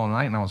up in the middle of the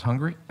night and I was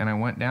hungry, and I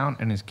went down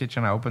in his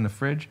kitchen. I opened the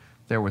fridge.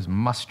 There was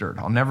mustard.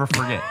 I'll never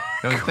forget.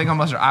 There was a thing on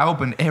mustard. I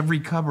opened every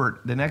cupboard.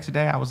 The next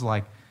day I was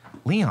like,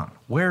 Leon,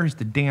 where is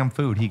the damn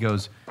food? He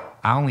goes,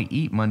 I only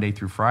eat Monday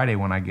through Friday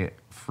when I get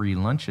free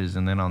lunches,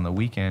 and then on the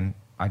weekend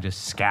I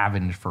just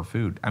scavenge for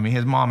food. I mean,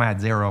 his mom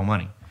had zero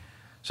money.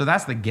 So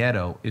that's the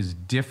ghetto, is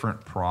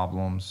different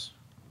problems.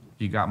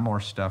 You got more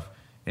stuff,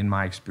 in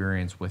my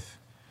experience, with,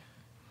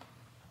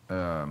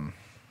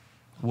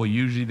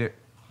 usually the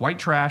white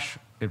trash,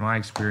 in my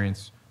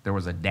experience, there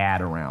was a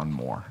dad around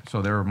more.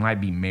 So there might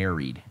be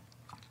married.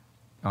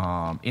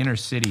 Inner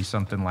city,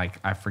 something like,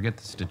 I forget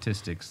the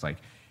statistics, like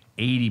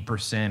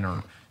 80%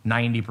 or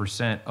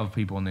 90% of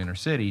people in the inner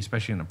city,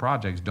 especially in the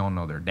projects, don't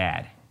know their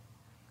dad.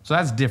 So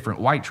that's different.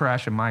 White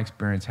trash, in my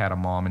experience, had a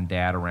mom and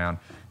dad around.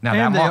 Now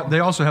And they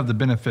also have the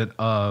benefit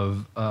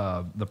of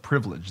the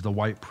privilege, the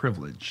white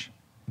privilege.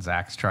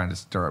 Zach's trying to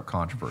stir up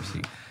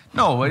controversy.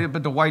 No,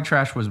 but the white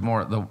trash was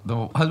more, the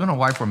husband and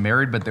wife were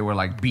married, but they were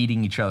like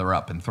beating each other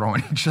up and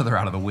throwing each other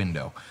out of the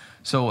window.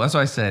 So that's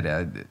why I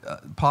said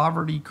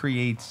poverty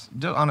creates,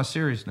 on a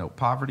serious note,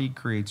 poverty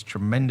creates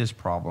tremendous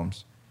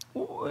problems.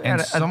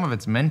 And some of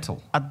it's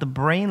mental. At the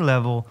brain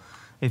level,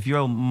 if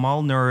you're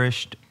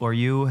malnourished or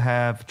you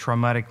have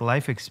traumatic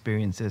life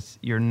experiences,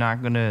 you're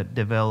not going to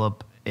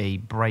develop a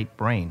bright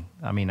brain.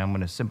 I mean, I'm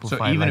going to simplify.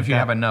 So even like if you that.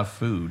 have enough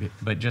food,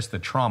 but just the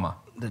trauma.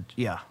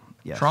 Yes.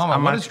 Trauma.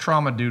 I'm What not- does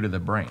trauma do to the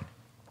brain?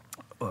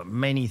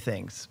 Many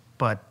things,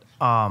 but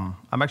I'm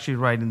actually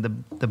writing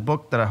the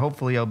book that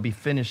hopefully I'll be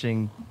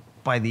finishing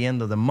by the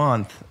end of the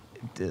month.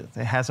 It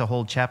has a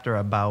whole chapter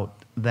about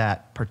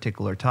that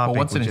particular topic.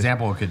 Well, what's an which is-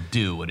 example it could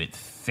do? Would it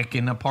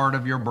thicken a part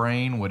of your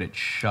brain? Would it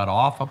shut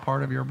off a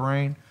part of your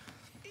brain?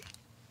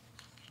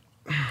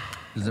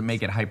 Does it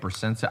make it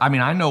hypersensitive? I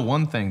mean, I know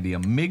one thing. The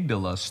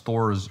amygdala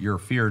stores your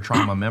fear,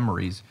 trauma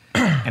memories,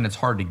 and it's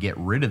hard to get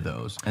rid of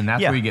those. And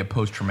that's Yeah. where you get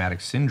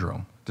post-traumatic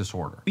syndrome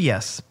disorder.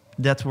 Yes,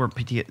 that's where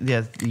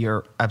yes,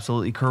 you're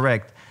absolutely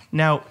correct.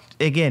 Now,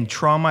 again,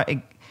 trauma.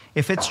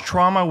 If it's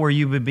trauma where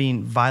you've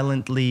been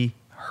violently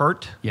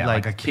hurt, Yeah,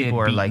 like a kid people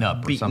are beaten like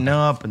up or beaten something.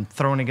 up and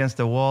thrown against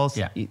the walls.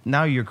 Yeah.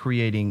 Now you're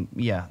creating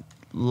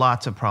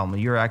lots of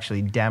problems. You're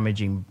actually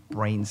damaging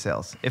brain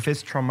cells. If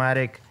it's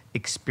traumatic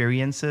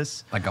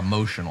experiences. Like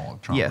emotional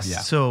trauma. Yes. Yeah.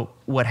 So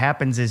what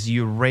happens is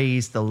you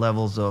raise the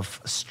levels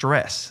of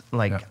stress,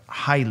 like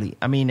highly.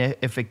 I mean,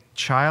 if a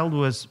child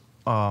was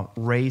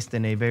raised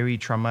in a very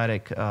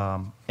traumatic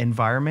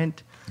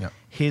environment,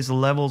 his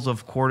levels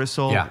of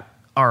cortisol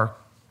are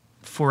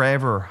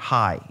forever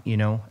high,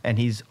 and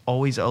he's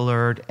always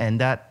alert, and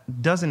that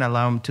doesn't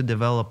allow him to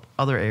develop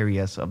other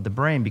areas of the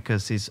brain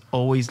because he's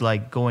always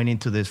like going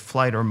into this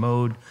fight or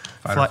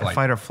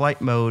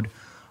flight mode.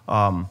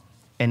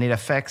 And it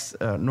affects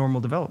normal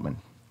development.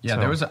 Yeah,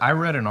 I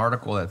read an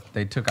article that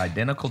they took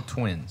identical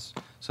twins,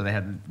 so they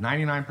had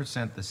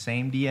 99% the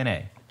same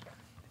DNA,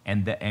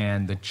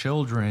 and the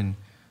children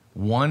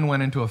One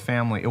went into a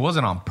family. It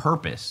wasn't on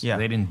purpose. Yeah.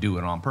 They didn't do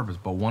it on purpose.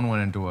 But one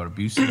went into an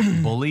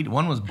abusive, bullied.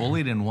 One was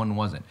bullied and one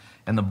wasn't.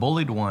 And the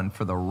bullied one,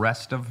 for the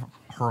rest of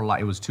her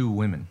life, it was two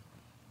women.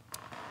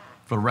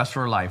 For the rest of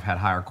her life, had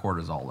higher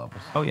cortisol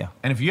levels. Oh, yeah.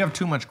 And if you have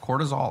too much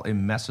cortisol, it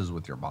messes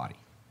with your body.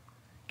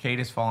 Kate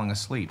is falling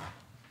asleep.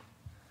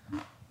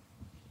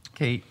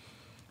 Kate,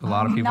 a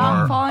lot of people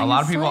not are. falling A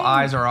lot of people's asleep.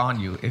 eyes are on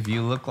you. If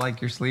you look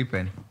like you're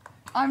sleeping,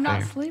 I'm not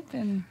There.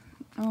 sleeping.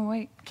 Oh,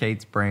 wait.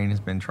 Kate's brain has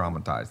been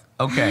traumatized.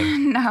 Okay.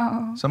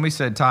 No. Somebody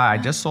said, Ty, I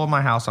just sold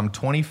my house. I'm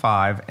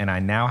 25 and I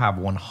now have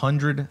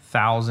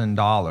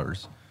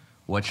 $100,000.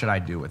 What should I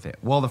do with it?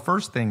 Well, the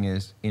first thing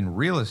is in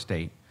real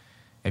estate,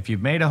 if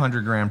you've made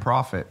 $100,000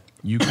 profit,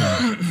 you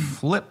can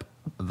flip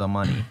the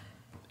money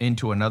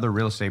into another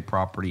real estate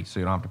property so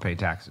you don't have to pay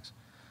taxes.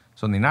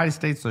 So in the United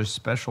States, there's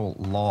special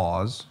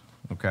laws,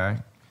 okay?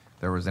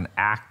 There was an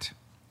act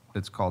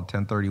that's called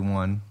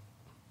 1031.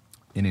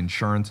 In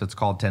insurance, it's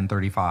called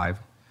 1035.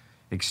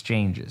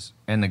 Exchanges.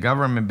 And the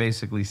government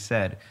basically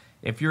said,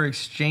 if you're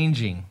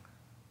exchanging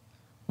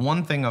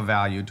one thing of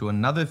value to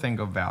another thing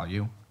of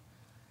value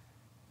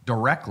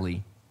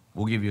directly,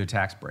 we'll give you a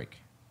tax break.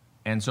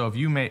 And so if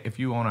you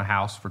own a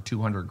house for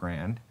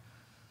 $200,000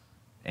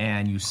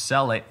 and you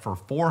sell it for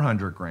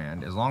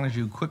 $400,000, as long as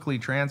you quickly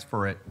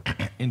transfer it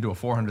into a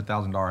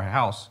 $400,000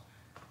 house,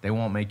 they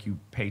won't make you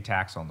pay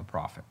tax on the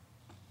profit,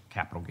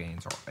 capital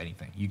gains or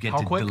anything. You get How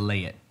to quick?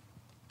 delay it.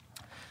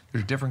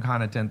 There's different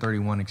kind of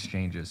 1031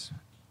 exchanges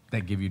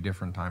that give you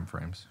different time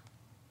frames,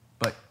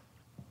 but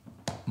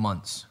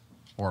months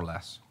or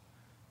less,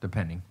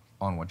 depending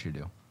on what you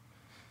do.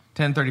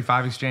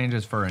 1035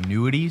 exchanges for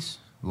annuities,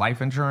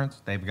 life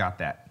insurance, they've got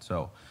that.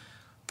 So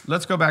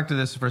let's go back to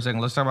this for a second.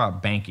 Let's talk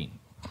about banking.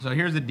 So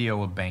here's the deal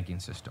with banking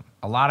system.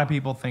 A lot of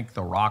people think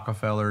the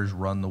Rockefellers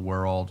run the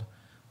world.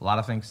 A lot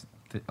of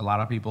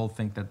people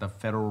think that the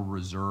Federal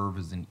Reserve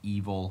is an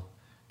evil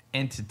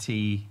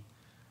entity.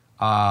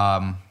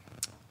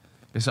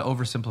 It's an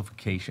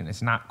oversimplification.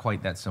 It's not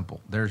quite that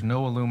simple. There's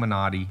no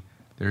Illuminati.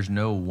 There's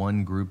no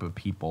one group of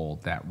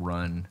people that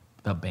run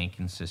the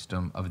banking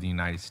system of the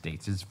United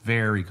States. It's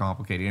very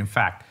complicated. In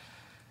fact,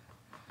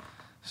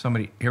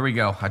 here we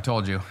go. I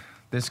told you.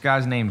 This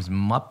guy's name's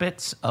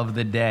Muppets of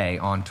the Day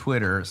on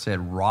Twitter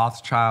said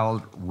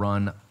Rothschild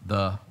run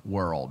the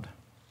world.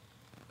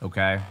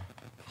 Okay?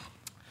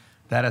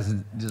 That is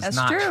just That's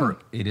not true. true.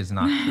 It is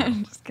not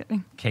true. Just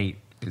kidding. Kate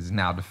is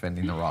now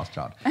defending the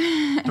Rothschild.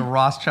 The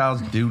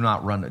Rothschilds do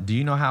not run it. Do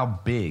you know how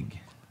big,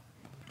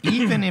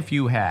 even if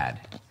you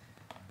had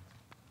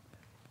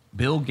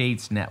Bill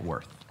Gates' net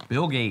worth,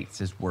 Bill Gates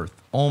is worth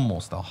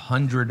almost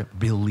 $100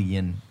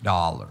 billion.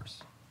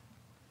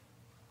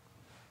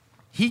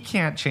 He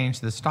can't change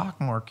the stock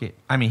market.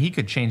 I mean, he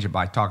could change it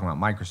by talking about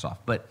Microsoft,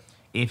 but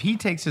if he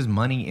takes his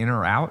money in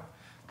or out,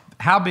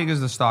 how big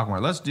is the stock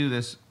market? Let's do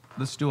this.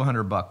 Let's do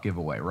 $100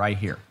 giveaway right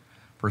here.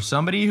 For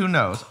somebody who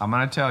knows, I'm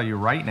going to tell you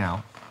right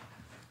now,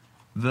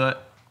 the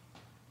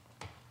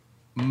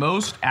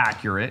most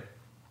accurate,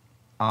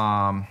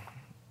 let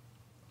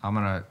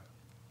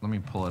me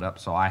pull it up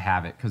so I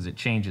have it because it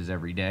changes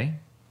every day.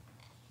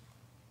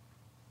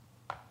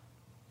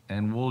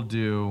 And we'll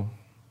do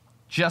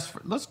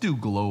let's do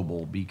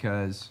global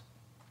because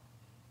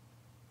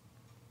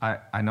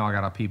I know I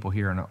got people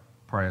here in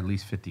probably at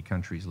least 50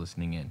 countries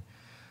listening in.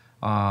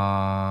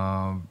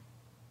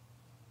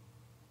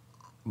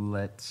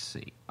 Let's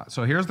see.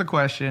 So here's the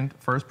question.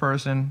 First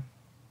person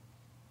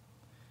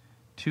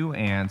to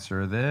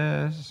answer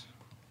this.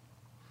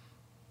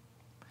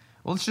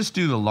 Well, let's just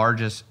do the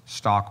largest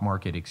stock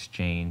market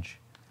exchange.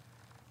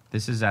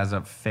 This is as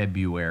of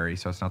February,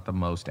 so it's not the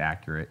most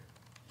accurate.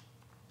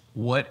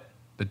 What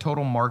the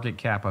total market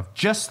cap of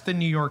just the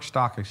New York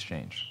Stock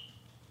Exchange?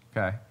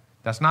 Okay.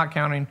 That's not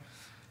counting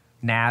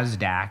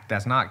NASDAQ.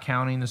 That's not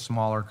counting the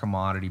smaller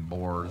commodity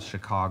boards,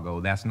 Chicago.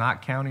 That's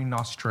not counting the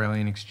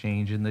Australian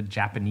exchange and the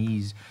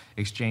Japanese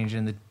exchange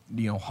and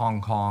the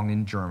Hong Kong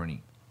and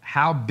Germany.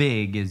 How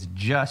big is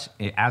just,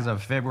 as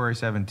of February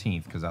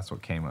 17th, because that's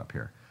what came up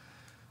here,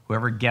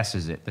 whoever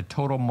guesses it, the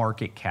total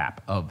market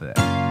cap of that?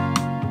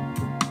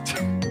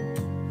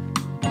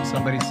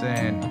 Somebody's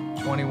saying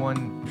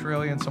 21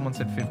 trillion. Someone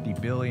said 50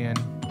 billion.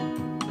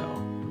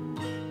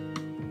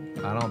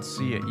 No. I don't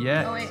see it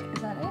yet. Oh, wait.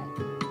 Is that it?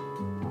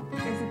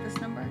 Is it this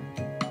number?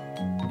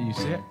 Do you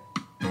see it?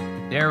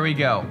 There we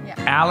go. Yeah.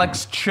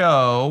 Alex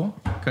Cho,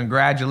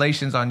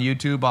 congratulations on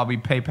YouTube. I'll be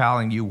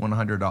PayPaling you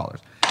 $100.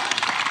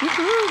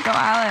 Woohoo! Go,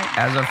 Alex.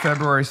 As of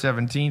February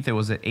 17th, it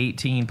was at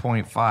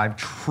 18.5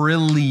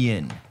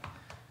 trillion.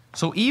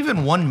 So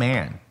even one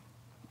man,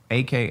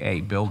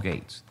 AKA Bill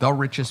Gates, the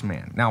richest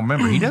man. Now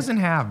remember, he doesn't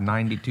have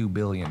 $92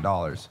 billion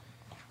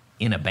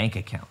in a bank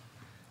account.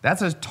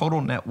 That's his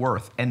total net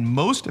worth. And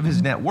most of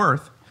his net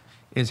worth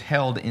is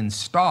held in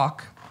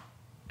stock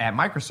at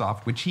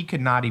Microsoft, which he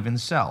could not even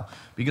sell.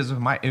 Because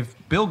if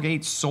Bill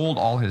Gates sold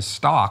all his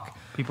stock,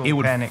 People it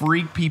would panic.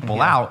 freak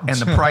people out and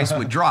the price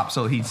would drop.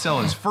 So he'd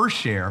sell his first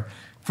share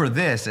for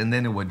this and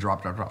then it would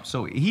drop.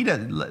 So he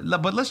does,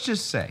 but let's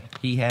just say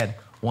he had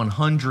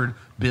 100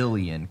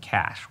 billion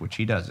cash, which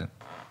he doesn't.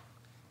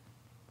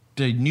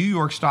 The New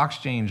York Stock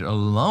Exchange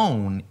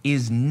alone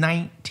is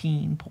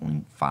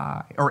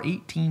 19.5 or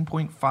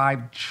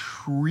 18.5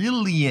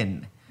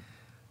 trillion.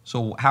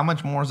 So how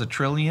much more is a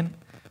trillion?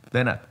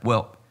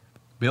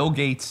 Bill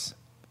Gates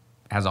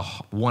has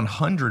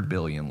 100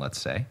 billion, let's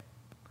say.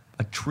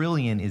 A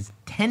trillion is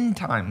 10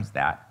 times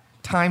that,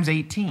 times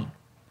 18.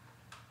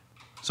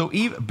 So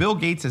Bill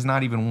Gates is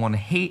not even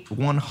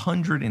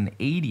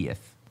 180th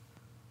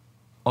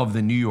of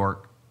the New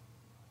York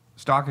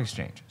Stock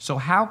Exchange. So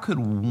how could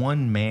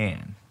one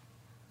man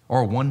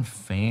or one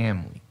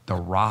family, the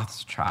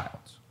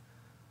Rothschilds,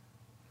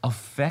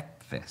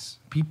 affect this?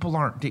 People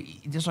aren't,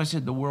 just like I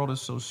said, the world is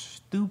so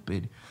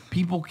stupid.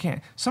 People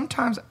can't,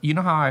 sometimes, you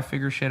know how I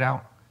figure shit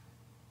out?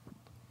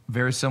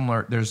 Very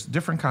similar, there's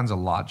different kinds of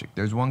logic.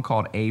 There's one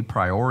called a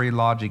priori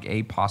logic,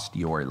 a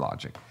posteriori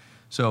logic.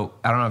 So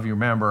I don't know if you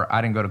remember,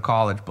 I didn't go to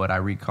college, but I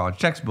read college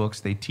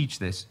textbooks. They teach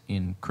this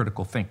in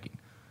critical thinking.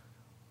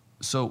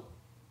 So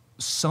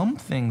some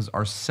things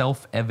are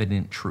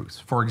self-evident truths.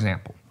 For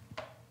example,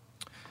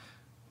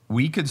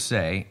 we could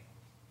say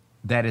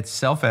that it's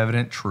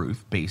self-evident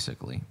truth,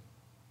 basically,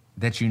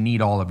 that you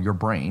need all of your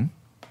brain,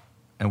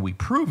 and we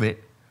prove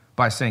it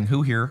by saying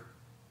who's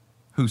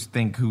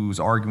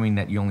arguing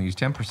that you only use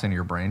 10% of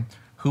your brain,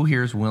 who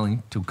here is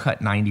willing to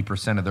cut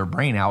 90% of their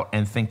brain out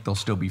and think they'll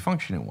still be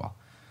functioning well?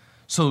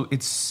 So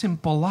it's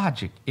simple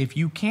logic. If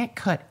you take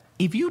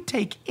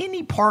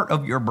any part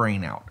of your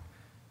brain out,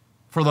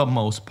 for the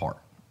most part,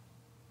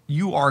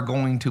 you are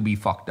going to be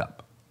fucked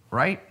up,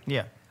 right?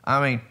 Yeah.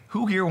 I mean,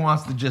 who here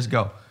wants to just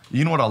go,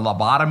 you know what a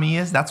lobotomy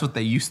is? That's what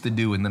they used to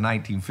do in the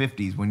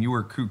 1950s. When you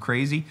were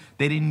crazy,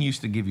 they didn't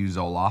used to give you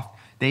Zoloft.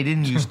 They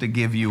didn't used to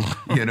give you,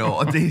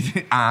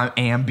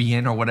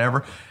 Ambien or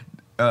whatever.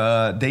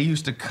 They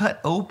used to cut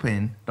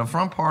open the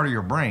front part of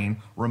your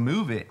brain,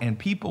 remove it, and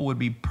people would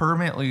be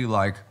permanently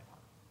like,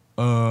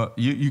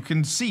 you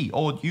can see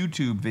old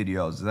YouTube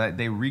videos that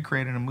they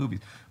recreated in movies,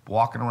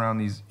 walking around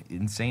these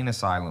insane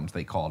asylums,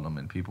 they called them,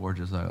 and people were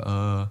just like,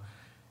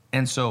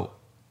 And so,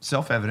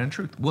 self-evident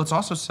truth. Well, it's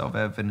also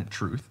self-evident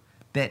truth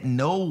that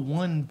no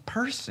one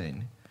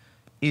person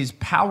is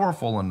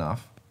powerful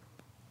enough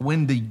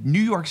when the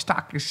New York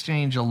Stock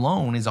Exchange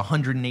alone is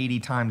 180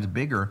 times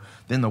bigger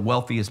than the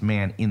wealthiest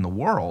man in the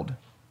world,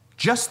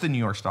 just the New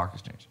York Stock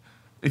Exchange.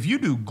 If you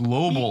do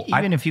global...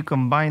 Even if you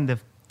combine the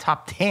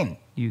top 10,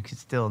 you could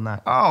still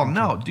not... Oh,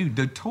 no, dude.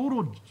 The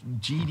total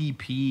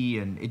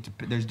GDP, and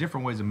there's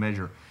different ways to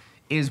measure,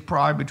 is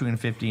probably between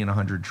 50 and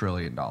 100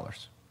 trillion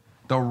dollars.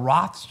 The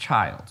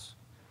Rothschilds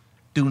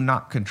do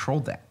not control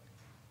that.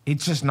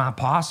 It's just not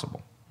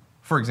possible.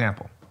 For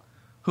example,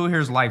 who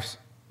here's life's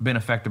been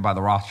affected by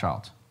the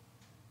Rothschilds?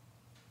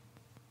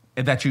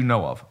 That you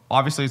know of.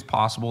 Obviously, it's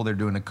possible. They're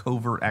doing a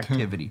covert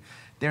activity.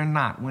 They're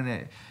not.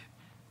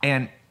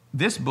 And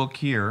this book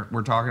here,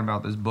 we're talking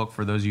about this book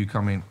for those of you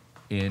coming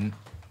in.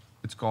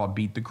 It's called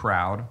Beat the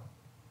Crowd.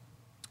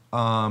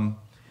 One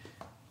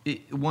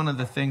of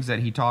the things that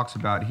he talks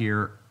about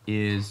here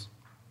is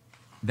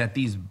that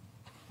these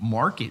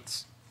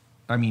markets,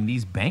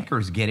 these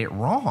bankers get it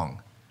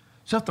wrong.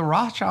 So if the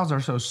Rothschilds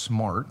are so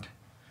smart,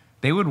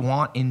 they would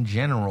want, in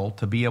general,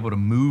 to be able to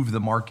move the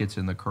markets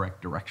in the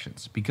correct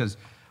directions. Because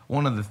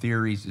one of the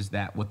theories is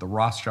that what the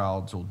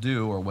Rothschilds will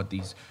do, or what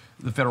the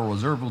Federal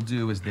Reserve will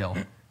do, is they'll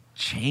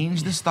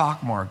change the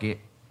stock market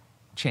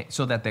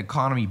so that the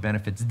economy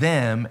benefits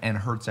them and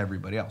hurts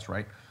everybody else,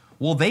 right?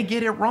 Well, they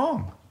get it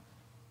wrong.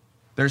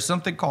 There's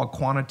something called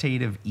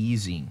quantitative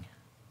easing.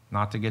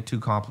 Not to get too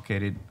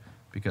complicated,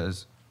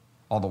 because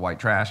all the white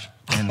trash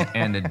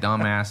and the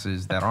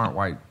dumbasses that aren't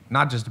white,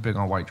 not just to pick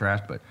on white trash,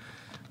 but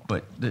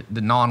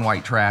the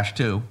non-white trash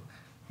too,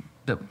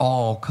 the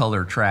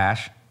all-color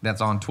trash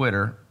that's on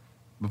Twitter.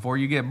 Before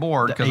you get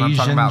bored, because I'm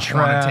talking about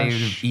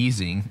quantitative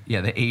easing. Yeah,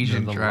 the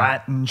Asian the trash.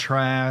 Latin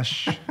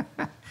trash.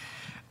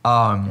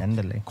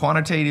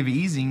 Quantitative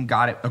easing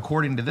got it,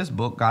 according to this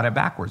book, got it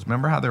backwards.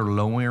 Remember how they're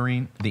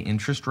lowering the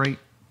interest rate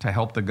to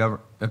help the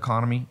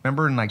economy?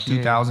 Remember in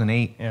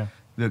 2008,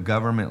 the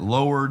government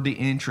lowered the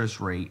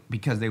interest rate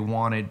because they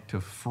wanted to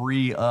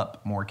free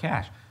up more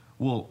cash.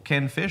 Well,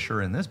 Ken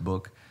Fisher in this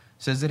book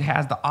says it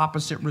has the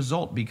opposite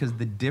result, because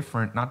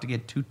not to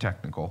get too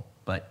technical,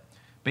 but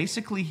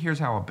basically here's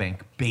how a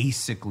bank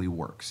basically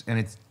works. And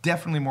it's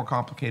definitely more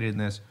complicated than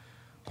this,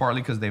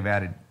 partly because they've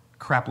added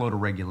crap load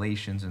of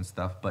regulations and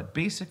stuff. But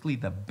basically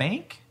the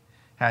bank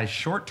has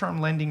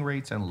short-term lending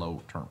rates and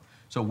low-term.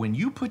 So when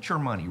you put your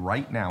money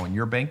right now in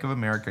your Bank of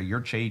America, your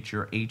Chase,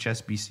 your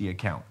HSBC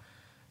account,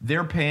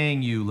 they're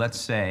paying you, let's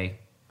say,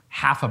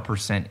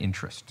 0.5%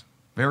 interest.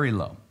 Very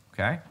low,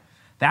 okay?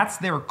 That's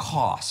their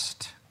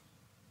cost.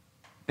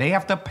 They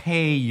have to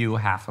pay you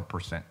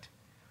 0.5%.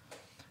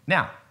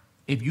 Now,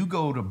 if you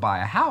go to buy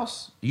a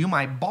house, you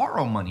might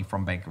borrow money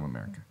from Bank of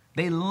America.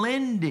 They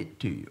lend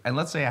it to you. And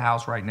let's say a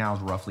house right now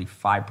is roughly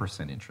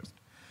 5% interest.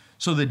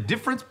 So the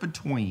difference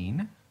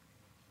between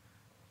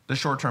the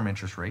short-term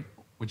interest rate,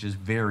 which is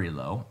very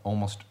low,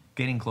 almost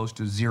getting close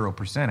to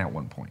 0% at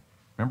one point.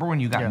 Remember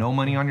when you got no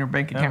money on your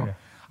bank account?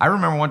 I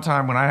remember one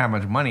time when I had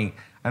much money,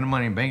 I had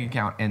money in a bank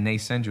account, and they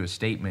send you a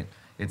statement.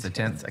 It's a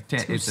 10. It's like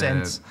 10 2 it's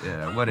cents.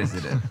 What is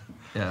it?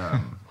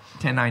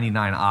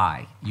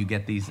 1099-I. You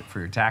get these for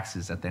your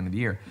taxes at the end of the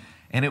year,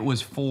 and it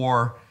was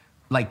for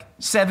like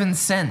 7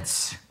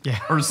 cents,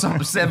 or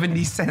some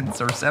 70 cents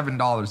or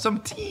 $7, some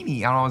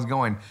teeny. And I was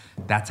going,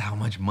 that's how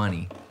much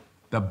money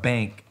the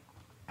bank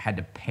had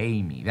to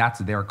pay me. That's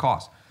their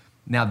cost.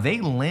 Now they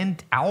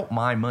lend out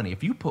my money.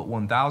 If you put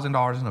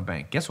 $1,000 in a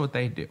bank, guess what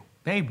they do?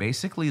 They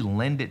basically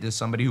lend it to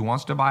somebody who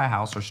wants to buy a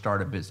house or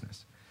start a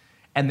business,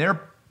 and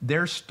they're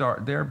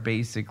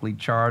basically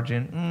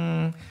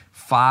charging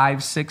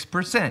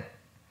 5-6%.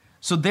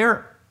 So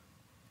they're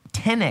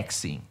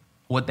 10xing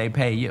what they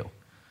pay you.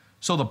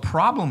 So the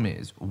problem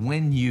is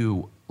when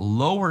you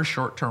lower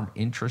short-term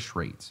interest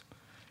rates,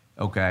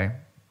 okay,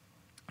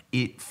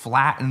 it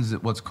flattens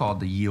what's called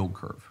the yield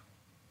curve.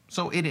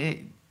 So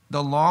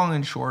the long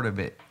and short of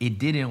it, it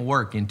didn't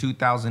work. In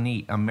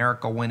 2008,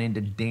 America went into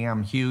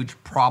damn huge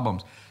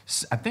problems.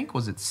 I think,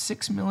 was it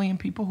 6 million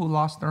people who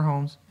lost their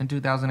homes in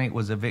 2008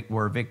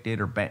 were evicted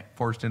or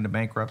forced into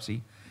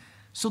bankruptcy?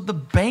 So the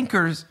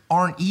bankers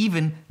aren't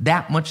even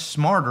that much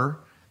smarter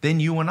than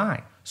you and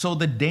I. So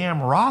the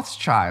damn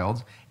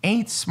Rothschilds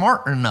ain't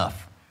smart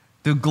enough.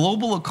 The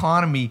global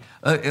economy,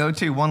 I'll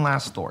tell you one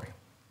last story.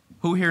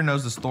 Who here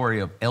knows the story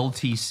of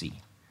LTC?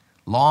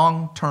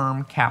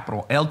 Long-term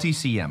capital,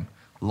 LTCM,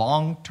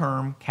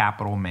 long-term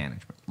capital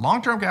management.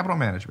 Long-term capital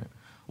management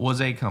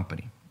was a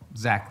company.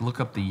 Zach, look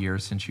up the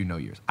years since you know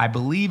years. I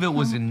believe it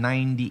was in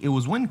 90, it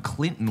was when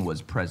Clinton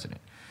was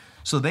president.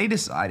 So they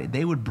decided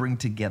they would bring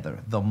together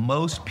the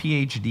most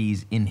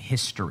PhDs in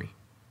history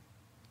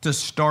to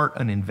start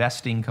an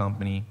investing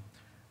company.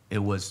 It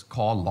was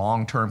called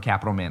Long-Term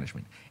Capital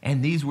Management.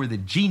 And these were the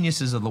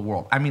geniuses of the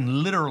world. I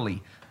mean,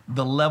 literally,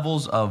 the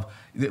levels of,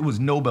 it was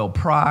Nobel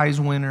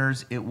Prize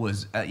winners. It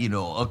was,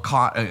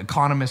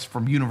 economists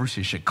from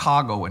University of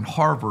Chicago and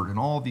Harvard and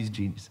all these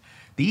geniuses.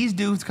 These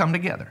dudes come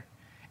together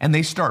and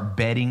they start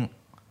betting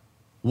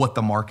what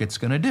the market's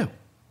going to do.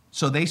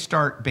 So they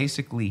start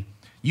basically,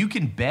 you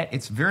can bet.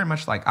 It's very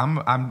much like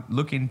I'm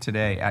looking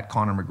today at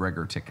Conor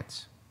McGregor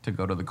tickets to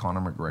go to the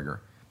Conor McGregor.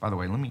 By the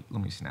way, let me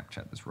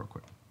Snapchat this real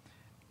quick.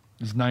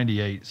 It's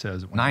 98,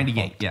 says it.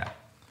 98, yeah.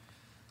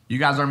 You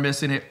guys are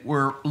missing it.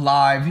 We're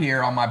live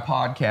here on my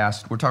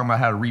podcast. We're talking about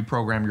how to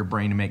reprogram your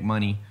brain to make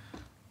money.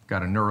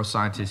 Got a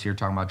neuroscientist here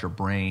talking about your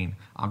brain.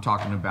 I'm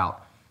talking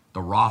about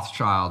the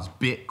Rothschilds,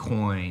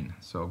 Bitcoin.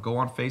 So go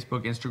on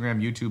Facebook,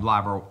 Instagram, YouTube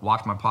Live, or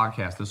watch my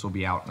podcast. This will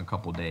be out in a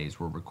couple days.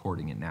 We're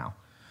recording it now.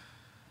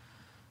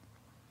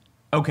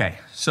 Okay,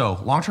 so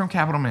long-term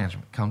capital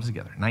management comes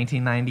together.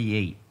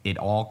 1998, it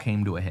all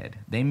came to a head.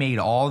 They made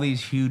all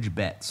these huge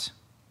bets,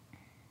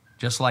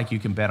 just like you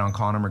can bet on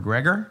Conor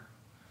McGregor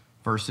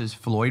versus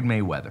Floyd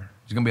Mayweather.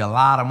 There's going to be a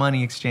lot of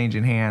money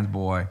exchanging hands,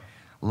 boy.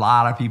 A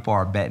lot of people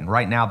are betting.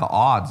 Right now, the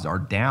odds are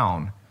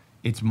down.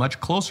 It's much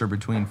closer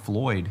between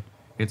Floyd.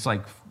 It's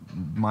like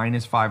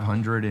minus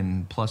 500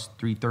 and plus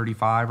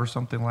 335 or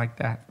something like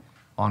that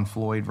on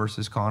Floyd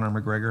versus Conor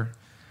McGregor.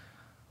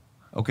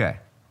 Okay.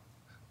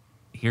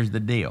 Here's the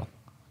deal.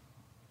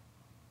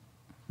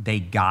 They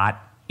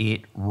got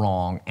it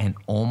wrong and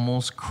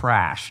almost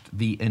crashed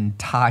the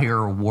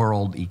entire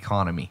world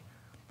economy.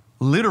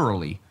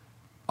 Literally,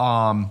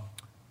 the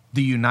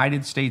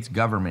United States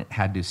government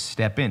had to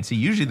step in. See,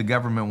 usually the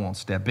government won't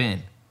step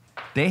in.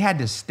 They had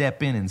to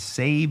step in and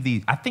save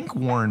these. I think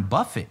Warren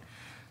Buffett,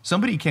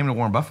 somebody came to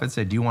Warren Buffett and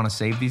said, do you want to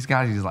save these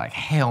guys? He's like,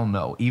 hell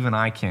no, even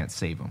I can't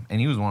save them. And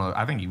he was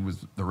I think he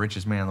was the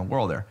richest man in the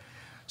world there.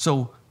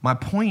 So my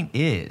point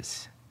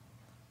is,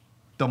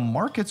 the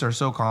markets are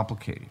so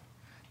complicated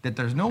that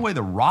there's no way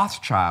the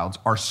Rothschilds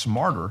are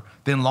smarter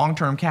than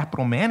long-term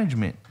capital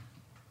management,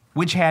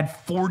 which had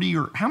 40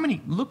 or how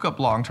many, look up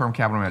long-term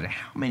capital management,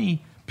 how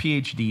many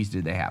PhDs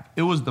did they have?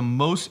 It was the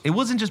most, it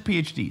wasn't just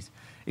PhDs,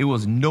 it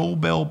was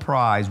Nobel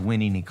Prize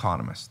winning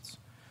economists.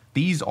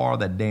 These are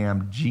the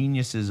damn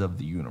geniuses of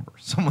the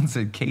universe. Someone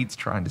said Kate's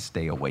trying to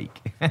stay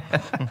awake.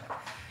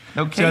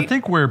 No, Kate, see, I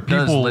think where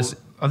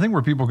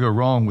people go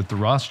wrong with the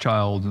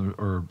Rothschilds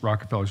or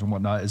Rockefellers and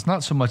whatnot, it's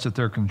not so much that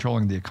they're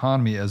controlling the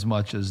economy as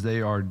much as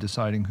they are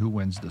deciding who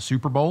wins the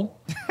Super Bowl,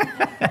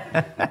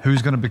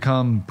 who's going to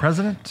become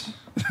president.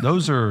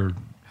 Those are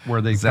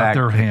where they got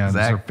their hands,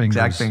 their fingers.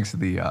 Zach thinks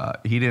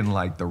he didn't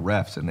like the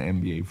refs in the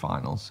NBA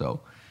Finals,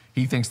 so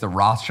he thinks the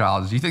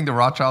Rothschilds. Do you think the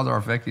Rothschilds are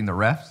affecting the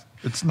refs?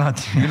 It's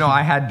not.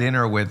 I had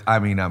dinner with,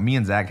 me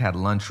and Zach had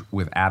lunch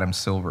with Adam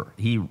Silver.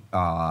 You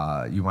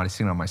might have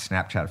seen it on my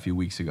Snapchat a few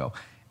weeks ago.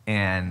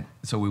 And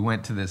so we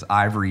went to this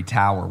ivory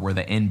tower where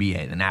the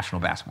NBA, the National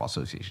Basketball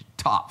Association,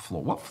 top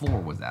floor. What floor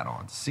was that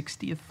on?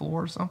 60th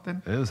floor or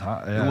something? It was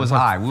high. Yeah, it was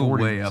high. We were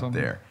way up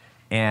there.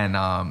 And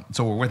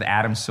so we're with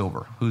Adam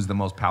Silver, who's the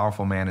most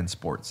powerful man in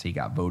sports. He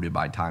got voted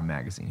by Time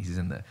Magazine. He's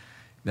in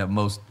the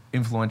most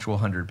influential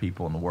 100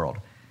 people in the world.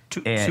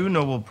 Two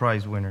Nobel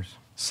Prize winners.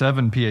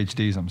 7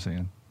 PhDs, I'm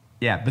seeing.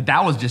 Yeah, but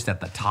that was just at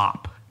the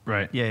top.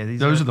 Right. Yeah,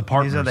 those are the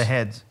partners. These are the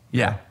heads.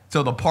 Yeah.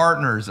 So the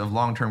partners of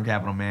long-term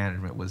capital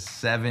management was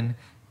 7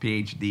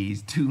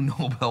 PhDs, 2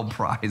 Nobel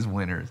Prize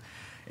winners.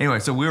 Anyway,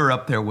 so we were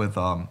up there with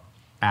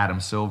Adam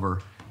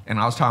Silver, And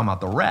I was talking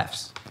about the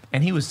refs.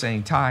 And he was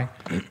saying, Ty,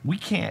 we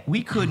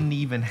couldn't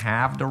even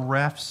have the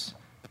refs.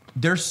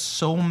 There's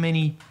so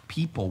many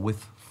people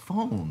with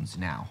phones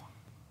now.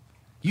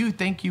 You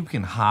think you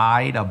can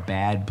hide a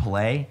bad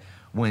play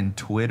when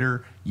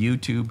Twitter,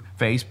 YouTube,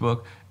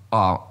 Facebook,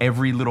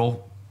 every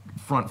little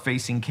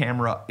front-facing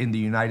camera in the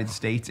United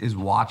States is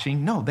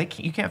watching? No, they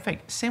can't. You can't fake.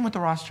 Same with the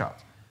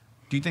Rothschilds.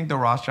 Do you think the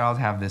Rothschilds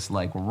have this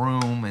like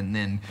room, and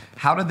then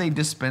how do they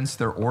dispense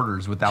their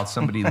orders without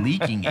somebody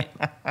leaking it?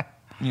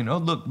 You know,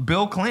 look,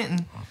 Bill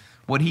Clinton,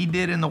 what he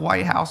did in the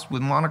White House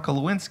with Monica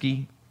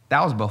Lewinsky,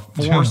 that was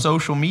before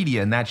social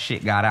media, and that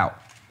shit got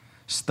out.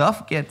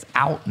 Stuff gets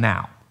out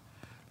now.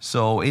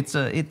 So it's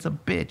a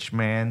bitch,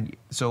 man.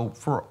 So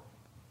for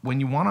when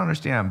you want to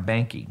understand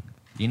banking,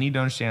 you need to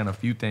understand a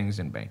few things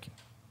in banking.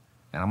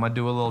 And I'm going to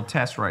do a little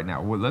test right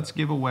now. Well, let's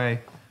give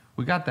away,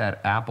 we got that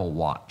Apple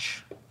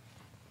Watch.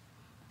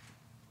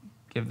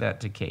 Give that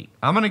to Kate.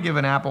 I'm going to give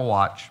an Apple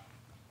Watch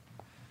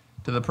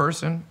to the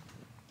person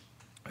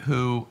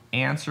who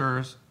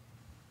answers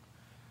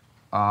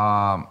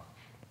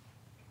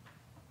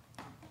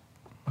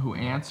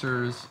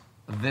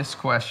this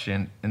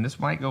question, and this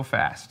might go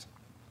fast.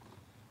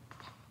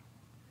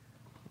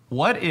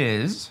 What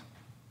is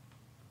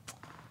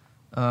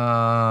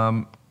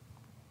the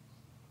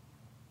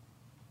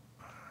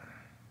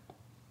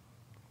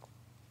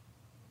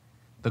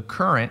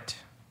current,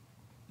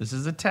 this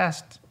is a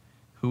test,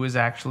 who is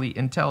actually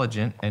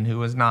intelligent and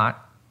who is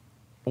not,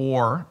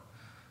 or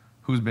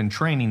who's been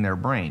training their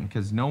brain,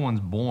 because no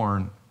one's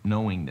born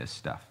knowing this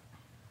stuff.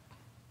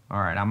 All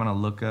right, I'm going to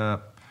look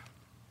up,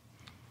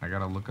 I got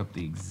to look up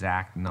the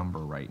exact number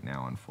right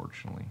now,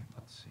 unfortunately.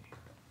 Let's see.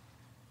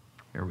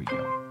 Here we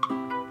go.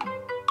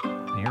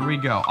 Here we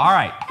go. All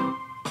right.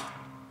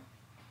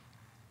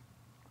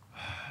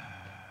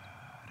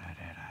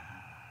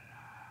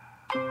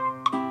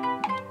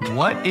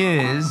 What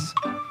is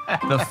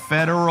the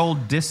federal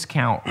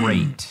discount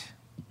rate?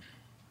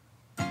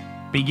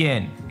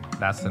 Begin.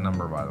 That's the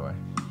number, by the way.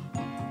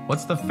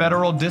 What's the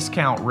federal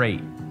discount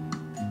rate?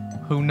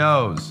 Who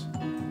knows?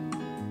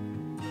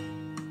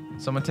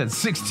 Someone said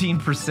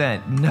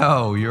 16%.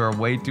 No, you're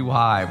way too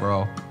high,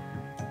 bro.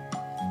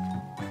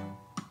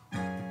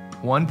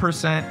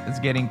 1% is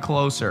getting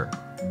closer.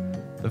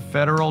 The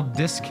federal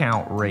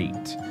discount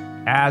rate,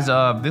 as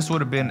of, this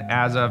would have been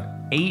as of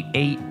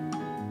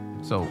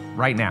 8/8, so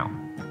right now.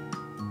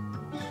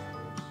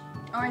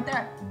 Oh, right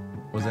there.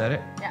 Was that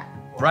it? Yeah.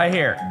 Right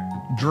here.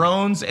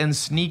 Drones and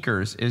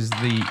Sneakers is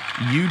the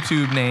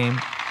YouTube name.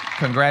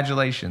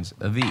 Congratulations.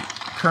 The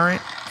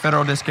current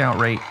federal discount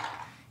rate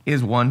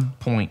is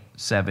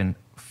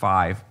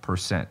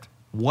 1.75%.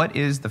 What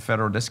is the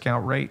federal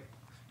discount rate?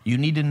 You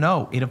need to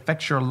know. It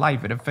affects your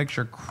life. It affects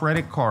your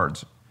credit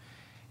cards.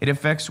 It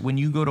affects when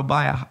you go to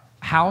buy a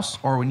house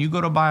or when you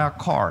go to buy a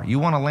car. You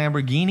want a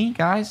Lamborghini,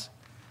 guys?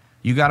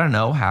 You got to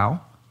know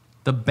how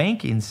the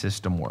banking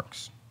system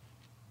works.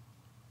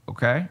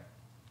 Okay?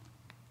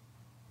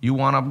 You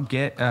want to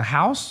get a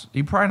house?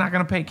 You're probably not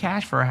going to pay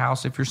cash for a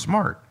house if you're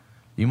smart.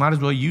 You might as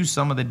well use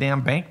some of the damn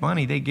bank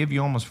money. They give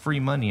you almost free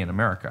money in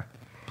America.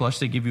 Plus,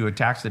 they give you a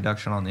tax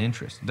deduction on the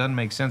interest. It doesn't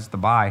make sense to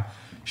buy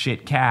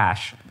shit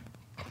cash,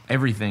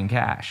 everything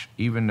cash,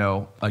 even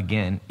though,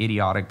 again,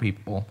 idiotic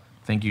people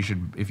think you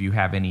should, if you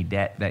have any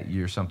debt, that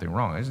you're something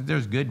wrong.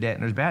 There's good debt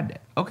and there's bad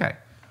debt. Okay,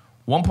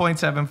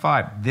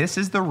 1.75. This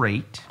is the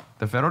rate.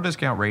 The federal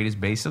discount rate is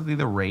basically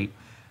the rate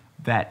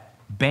that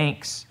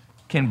banks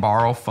can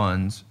borrow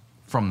funds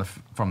from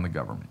the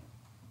government.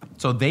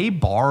 So they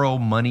borrow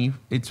money.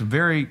 It's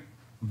very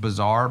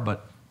bizarre,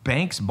 but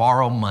banks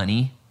borrow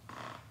money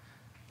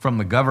from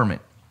the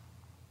government.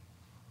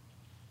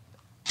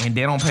 And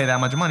they don't pay that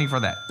much money for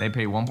that. They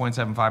pay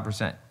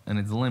 1.75%, and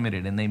it's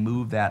limited, and they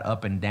move that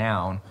up and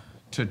down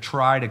to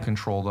try to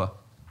control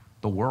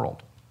the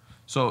world.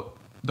 So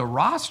the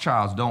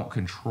Rothschilds don't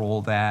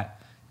control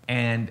that,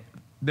 and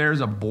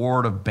there's a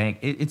board of bank.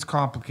 It's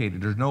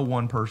complicated. There's no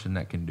one person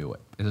that can do it.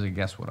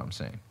 Guess what I'm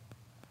saying.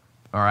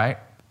 All right?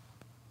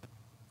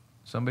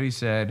 Somebody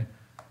said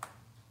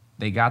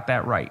they got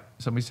that right.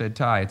 Somebody said,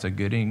 Ty, it's a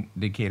good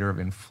indicator of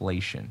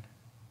inflation.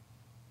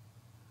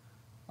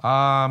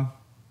 Yeah,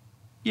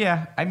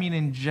 I mean,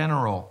 in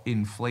general,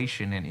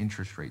 inflation and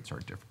interest rates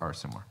are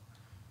similar.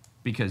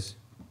 Because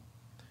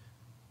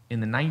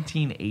in the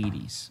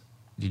 1980s,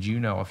 did you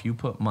know if you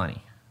put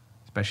money,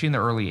 especially in the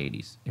early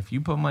 80s, if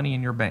you put money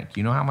in your bank,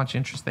 you know how much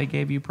interest they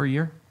gave you per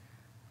year?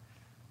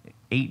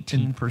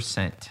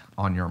 18%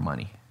 on your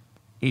money.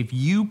 If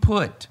you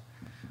put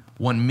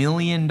 $1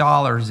 million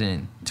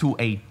into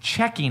a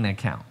checking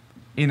account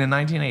in the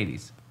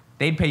 1980s,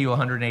 they'd pay you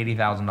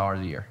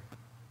 $180,000 a year.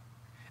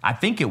 I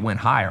think it went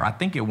higher. I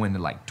think it went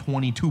to like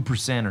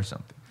 22% or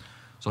something.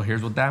 So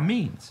here's what that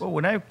means. Well,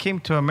 when I came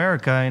to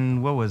America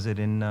in, what was it,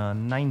 in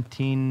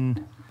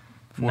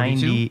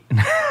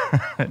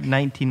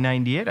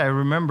 1998, I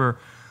remember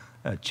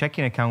a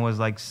checking account was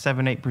like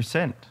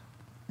 7-8%.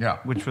 Yeah.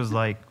 Which was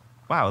like,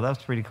 wow,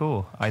 that's pretty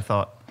cool, I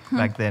thought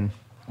back then.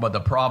 But the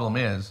problem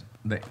is,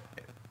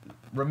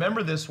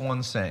 remember this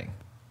one saying.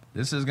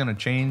 This is going to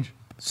change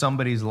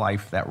somebody's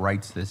life that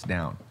writes this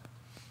down.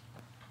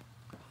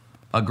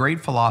 A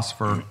great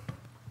philosopher,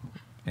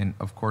 and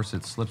of course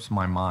it slips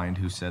my mind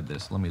who said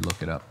this. Let me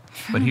look it up.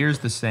 But here's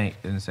the saying.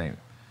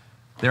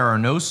 There are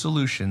no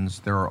solutions,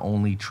 there are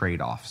only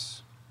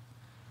trade-offs.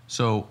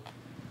 So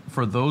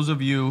for those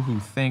of you who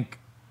think,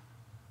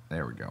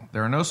 there we go.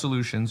 There are no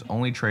solutions,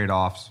 only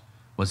trade-offs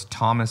was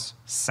Thomas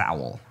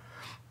Sowell.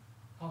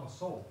 Thomas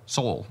Sowell.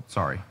 Sowell,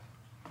 sorry.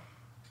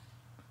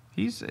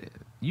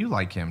 You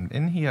like him.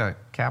 Isn't he a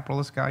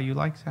capitalist guy you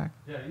like, Zach?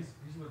 Yeah, he's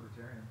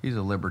libertarian. He's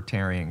a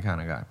libertarian kind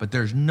of guy. But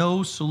there's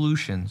no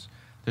solutions.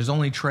 There's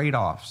only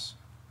trade-offs.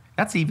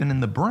 That's even in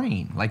the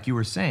brain, like you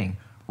were saying.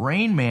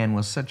 Rain Man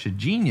was such a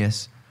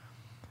genius,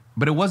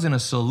 but it wasn't a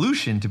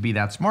solution to be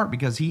that smart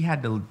because he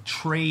had to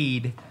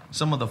trade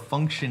some of the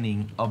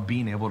functioning of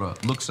being able to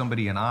look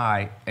somebody in the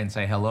eye and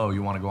say, hello,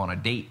 you want to go on a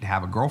date to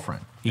have a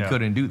girlfriend. He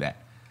couldn't do that.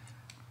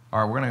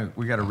 All right,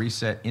 we got to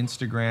reset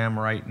Instagram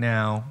right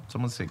now.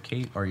 Someone said,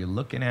 Kate, are you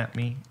looking at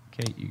me?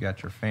 Kate, you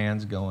got your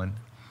fans going.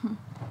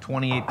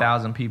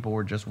 28,000 people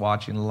were just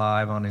watching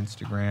live on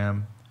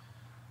Instagram.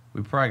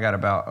 We probably got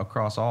about,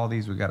 across all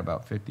these, we got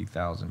about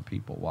 50,000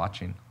 people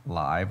watching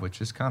live, which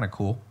is kind of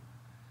cool.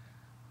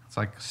 It's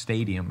like a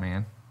stadium,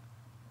 man.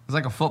 It's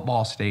like a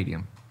football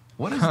stadium.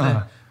 What is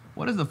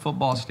the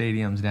football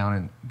stadiums down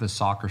in the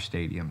soccer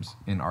stadiums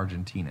in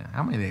Argentina?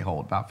 How many do they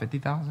hold? About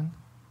 50,000?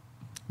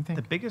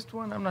 The biggest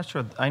one? I'm not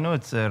sure. I know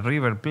it's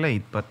River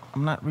Plate, but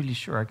I'm not really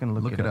sure. I can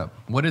look it up.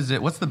 What is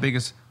it? What's the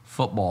biggest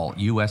football,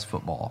 U.S.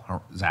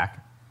 football,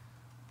 Zach?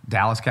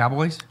 Dallas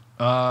Cowboys?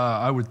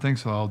 I would think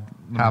so.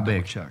 How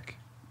big? Check.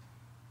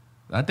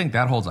 I think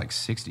that holds like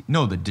 60.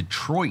 No, the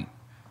Detroit.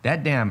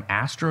 That damn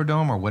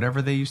Astrodome or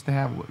whatever they used to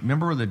have.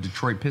 Remember where the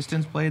Detroit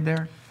Pistons played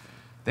there?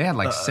 They had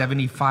like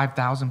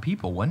 75,000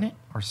 people, wasn't it?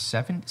 Or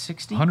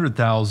 60?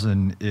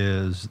 100,000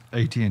 is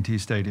AT&T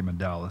Stadium in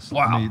Dallas.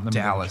 Wow, let me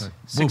Dallas.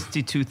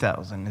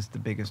 62,000 is the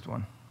biggest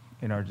one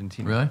in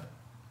Argentina. Really?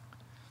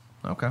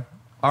 Okay.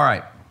 All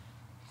right.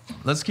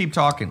 Let's keep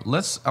talking.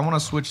 I want to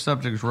switch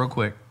subjects real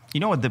quick. You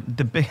know what?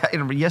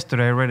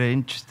 Yesterday I read an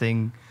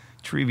interesting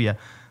trivia.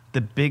 The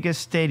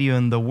biggest stadium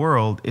in the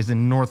world is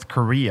in North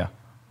Korea.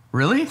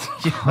 Really?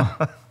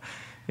 Yeah.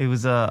 It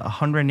was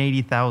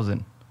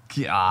 180,000.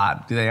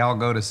 God, do they all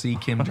go to see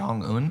Kim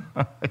Jong-un?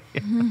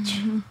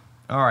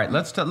 All right,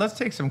 let's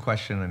take some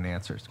question and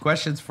answers.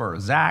 Questions for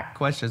Zach,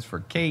 questions for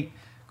Kate,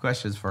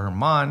 questions for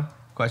Herman,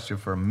 question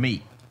for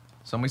me.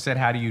 Somebody said,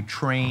 how do you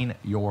train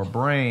your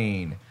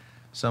brain?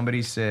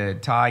 Somebody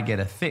said, Ty, get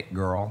a thick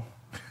girl.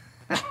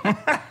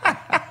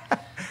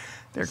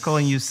 They're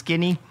calling you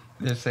skinny.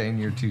 They're saying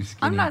you're too skinny.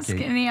 I'm not Kate.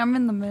 skinny. I'm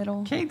in the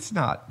middle. Kate's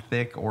not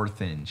thick or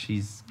thin.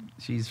 She's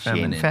She,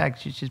 feminine. in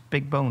fact, she's just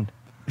big boned.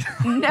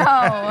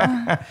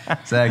 No.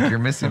 Zach, you're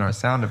missing our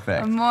sound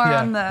effect. I'm more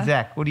on the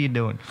Zach, what are you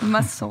doing?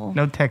 muscle.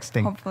 No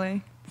texting.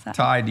 Hopefully.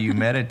 Ty, do you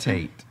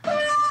meditate?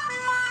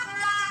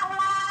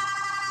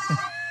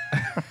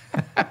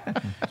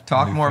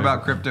 Talk more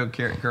about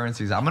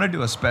cryptocurrencies. I'm going to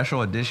do a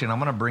special edition. I'm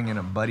going to bring in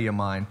a buddy of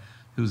mine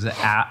who's an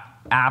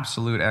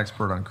absolute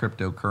expert on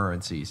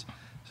cryptocurrencies.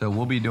 So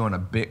we'll be doing a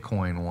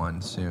Bitcoin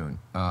one soon.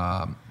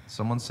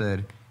 Someone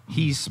said,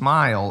 his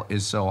smile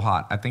is so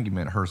hot. I think he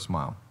meant her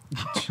smile.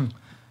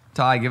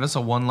 Ty, give us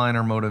a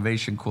one-liner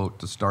motivation quote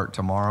to start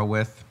tomorrow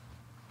with.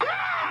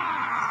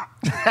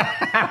 That's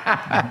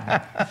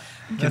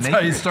how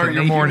you start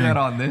your morning. Hear that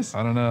on this?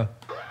 I don't know.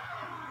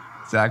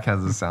 Zach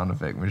has a sound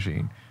effect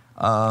machine.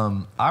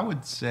 I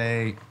would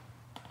say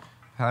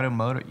how to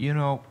motivate.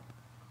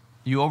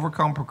 You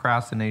overcome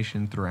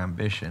procrastination through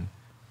ambition.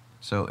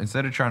 So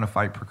instead of trying to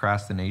fight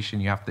procrastination,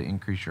 you have to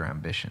increase your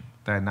ambition.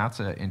 That's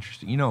an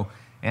interesting.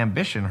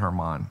 Ambition,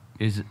 Herman,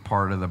 is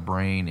part of the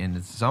brain,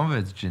 and some of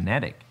it's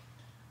genetic.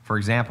 For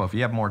example, if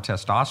you have more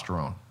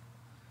testosterone,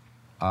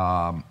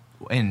 and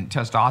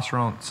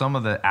testosterone, some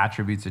of the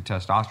attributes of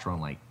testosterone,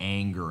 like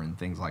anger and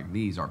things like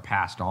these, are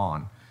passed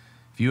on.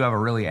 If you have a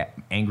really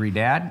angry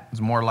dad,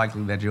 it's more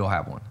likely that you'll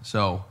have one.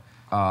 So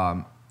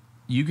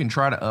you can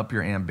try to up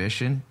your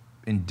ambition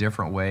in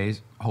different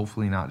ways,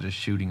 hopefully not just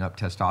shooting up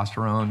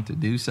testosterone to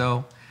do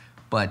so.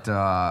 But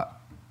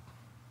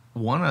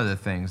one of the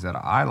things that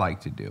I like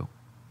to do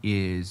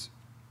is,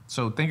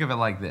 so think of it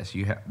like this.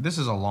 This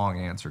is a long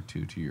answer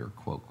to your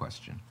quote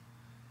question.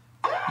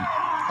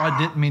 I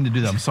didn't mean to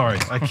do that. I'm sorry.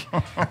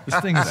 This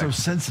thing is so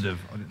sensitive.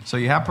 So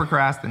you have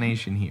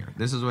procrastination here.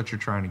 This is what you're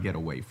trying to get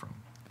away from.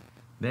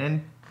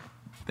 Then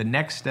the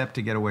next step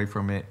to get away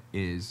from it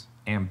is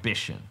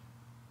ambition.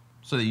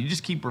 So that you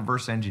just keep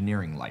reverse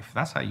engineering life.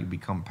 That's how you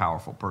become a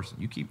powerful person.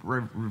 You keep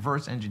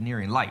reverse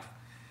engineering life.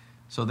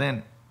 So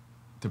then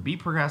to beat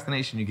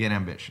procrastination, you get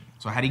ambition.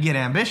 So how do you get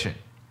ambition?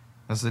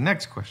 That's the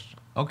next question.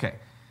 Okay.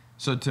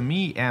 So to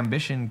me,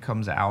 ambition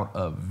comes out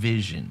of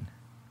vision.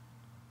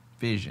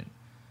 Vision.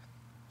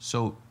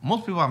 So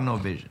most people have no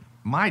vision.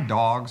 My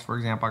dogs, for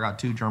example, I got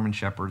 2 German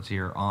Shepherds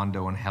here,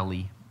 Ando and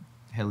Heli.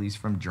 Heli's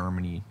from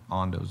Germany.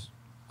 Ando's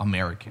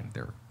American.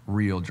 They're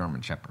real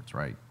German Shepherds,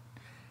 right?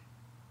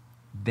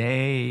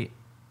 They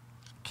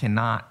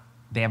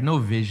have no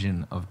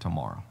vision of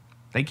tomorrow.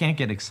 They can't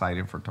get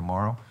excited for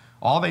tomorrow.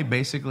 All they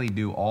basically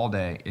do all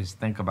day is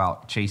think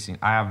about chasing.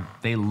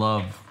 They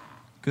love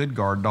good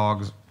guard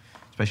dogs,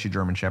 especially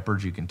German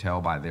Shepherds. You can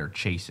tell by their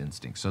chase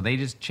instincts. So they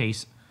just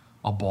chase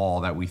a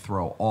ball that we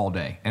throw all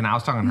day. And I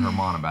was talking to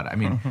Herman about it. I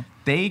mean,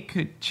 they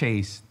could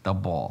chase the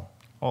ball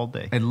all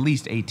day, at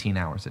least 18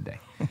 hours a day.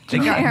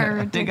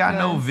 They got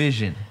no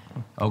vision.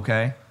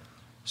 Okay,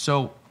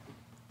 so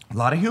a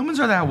lot of humans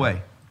are that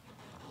way.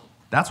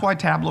 That's why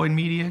tabloid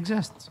media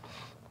exists.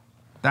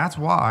 That's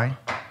why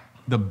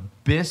the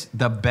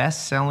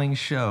best-selling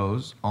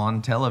shows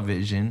on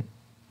television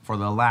for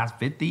the last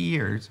 50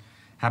 years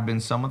have been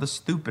some of the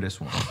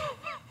stupidest ones.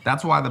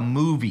 That's why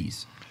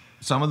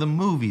some of the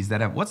movies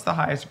that have, what's the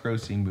highest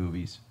grossing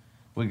movies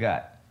we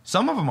got?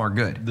 Some of them are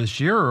good. This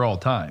year or all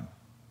time?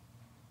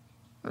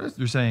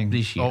 You're saying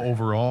this year.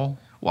 Overall?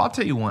 Well, I'll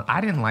tell you one.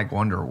 I didn't like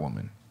Wonder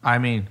Woman. I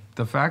mean,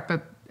 the fact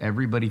that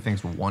everybody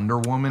thinks Wonder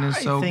Woman is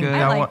so good.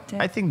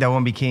 I think that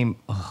one became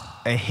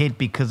a hit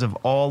because of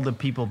all the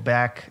people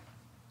back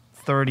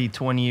 30,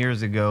 20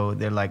 years ago.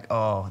 They're like,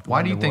 oh,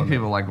 why do you think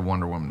people like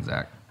Wonder Woman,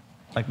 Zach?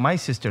 Like my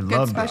sister Good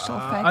loved special it.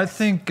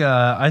 effects.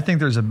 I think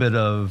there's a bit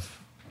of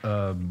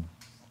an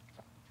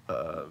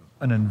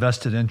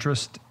invested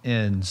interest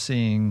in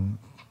seeing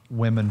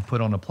women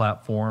put on a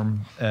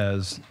platform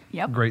as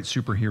great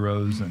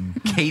superheroes,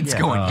 and Kate's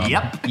going,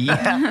 yep.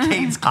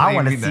 Kate's I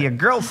want to claiming see a that.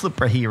 girl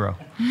superhero.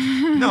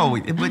 No,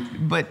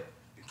 but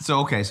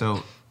so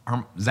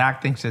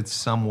Zach thinks it's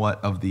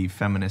somewhat of the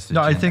feminist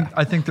no, agenda.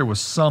 I think there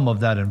was some of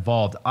that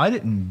involved. I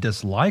didn't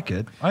dislike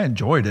it. I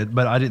enjoyed it,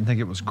 but I didn't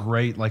think it was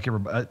great. Like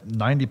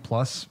 90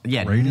 plus.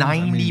 Yeah, ratings.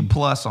 90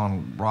 plus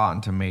on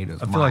Rotten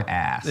Tomatoes. I feel like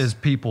is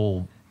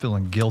people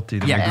feeling guilty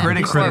to make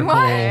critics critical.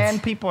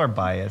 And people are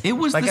biased. It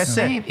was like the I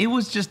said, same. It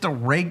was just a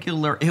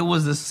regular. It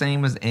was the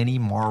same as any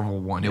Marvel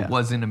one. Yeah. It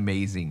wasn't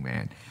amazing,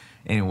 man.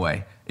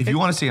 Anyway, if you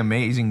want to see an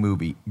amazing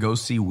movie, go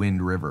see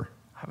Wind River.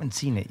 I haven't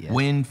seen it yet.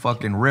 Wind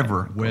fucking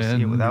River. Wind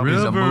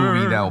Is a movie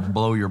River. that'll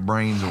blow your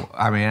brains.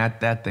 I mean,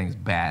 that thing's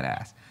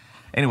badass.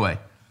 Anyway,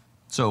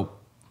 so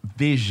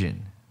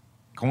vision.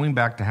 Going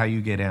back to how you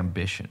get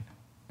ambition.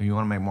 If you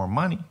want to make more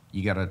money,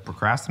 you got to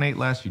procrastinate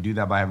less. You do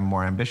that by having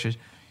more ambitious.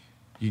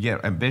 You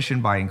get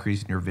ambition by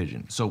increasing your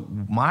vision. So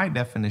my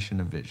definition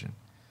of vision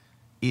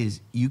is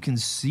you can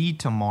see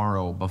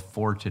tomorrow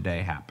before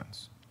today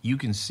happens. You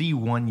can see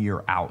 1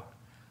 year out.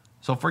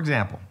 So for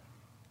example,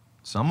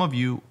 some of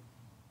you,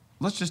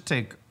 let's just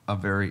take a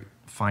very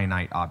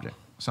finite object.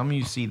 Some of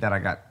you see that I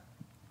got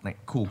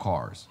like cool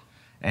cars,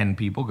 and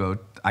people go,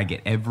 I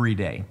get every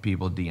day,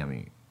 people DM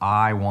me,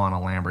 I want a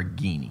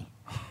Lamborghini.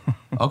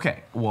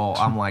 Okay, well,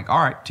 I'm like,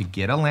 all right, to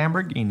get a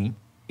Lamborghini,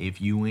 if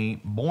you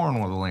ain't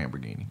born with a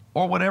Lamborghini,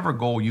 or whatever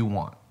goal you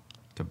want,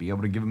 to be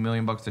able to give $1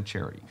 million to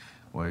charity,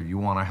 or you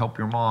want to help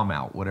your mom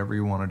out, whatever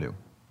you want to do.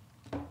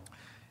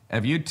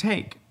 If you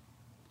take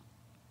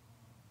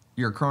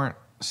your current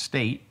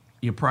state,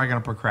 you're probably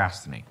going to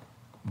procrastinate.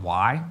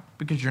 Why?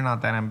 Because you're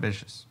not that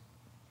ambitious.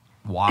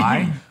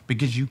 Why?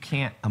 Because you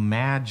can't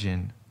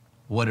imagine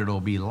what it'll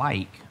be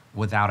like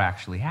without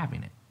actually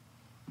having it.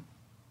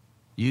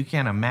 You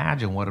can't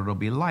imagine what it'll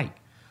be like.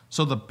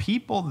 So the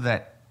people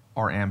that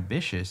are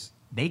ambitious,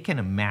 they can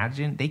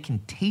imagine, they can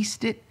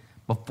taste it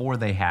before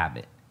they have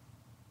it.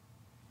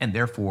 And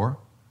therefore,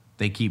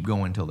 they keep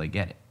going until they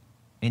get it.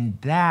 And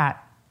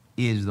that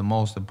is the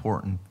most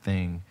important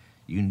thing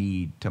you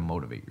need to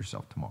motivate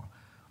yourself tomorrow.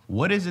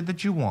 What is it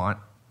that you want?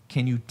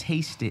 Can you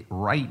taste it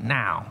right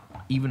now,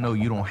 even though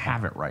you don't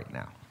have it right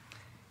now?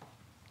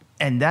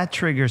 And that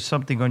triggers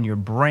something on your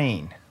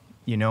brain.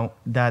 You know,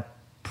 that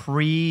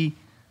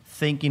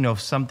pre-thinking of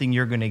something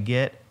you're going to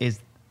get is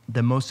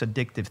the most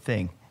addictive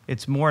thing.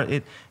 It's more,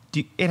 it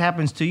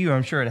happens to you.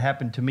 I'm sure it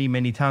happened to me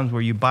many times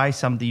where you buy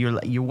something,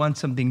 you want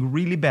something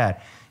really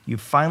bad. You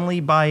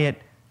finally buy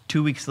it,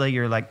 2 weeks later,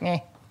 you're like,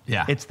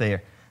 yeah, it's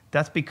there.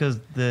 That's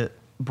because the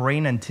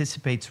brain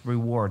anticipates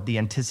reward. The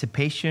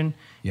anticipation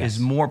is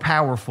more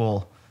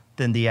powerful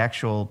than the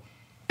actual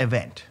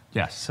event.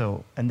 Yes.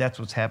 So, and that's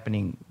what's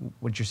happening,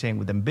 what you're saying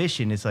with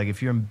ambition. It's like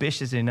if you're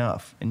ambitious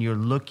enough and you're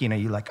looking at,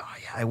 you're like, oh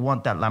yeah, I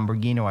want that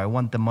Lamborghini, or I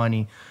want the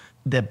money.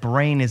 The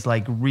brain is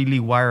like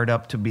really wired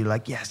up to be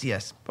like, yes,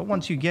 yes. But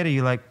once you get it,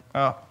 you're like,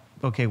 oh,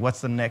 okay,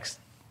 what's the next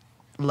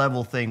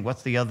level thing?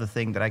 What's the other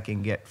thing that I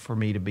can get for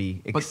me to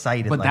be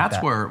excited But like that's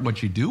that? where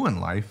what you do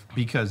in life,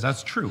 because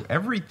that's true.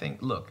 Everything,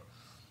 look,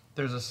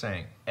 there's a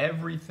saying,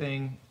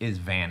 everything is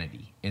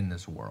vanity in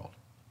this world.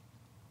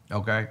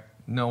 Okay?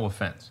 No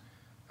offense.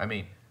 I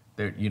mean,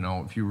 there, you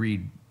know, if you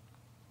read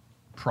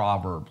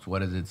Proverbs, what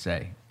does it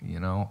say?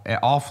 You know,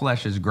 all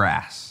flesh is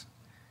grass.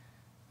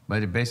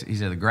 But it basically, he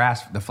said,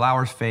 the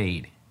flowers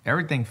fade.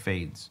 Everything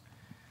fades.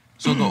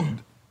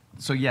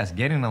 So yes,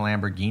 getting a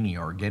Lamborghini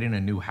or getting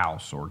a new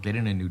house or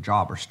getting a new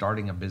job or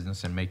starting a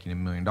business and making $1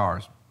 million,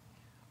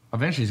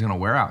 eventually it's going to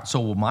wear out.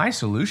 So my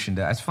solution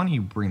to, it's funny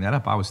you bring that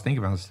up. I was thinking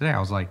about this today. I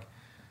was like,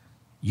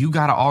 you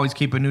got to always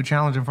keep a new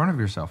challenge in front of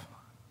yourself.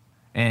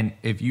 And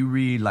if you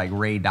read like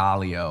Ray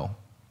Dalio,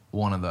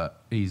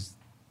 he's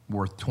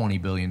worth $20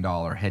 billion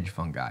hedge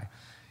fund guy.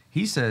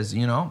 He says,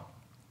 you know,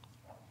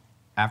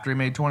 After he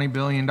made $20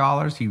 billion,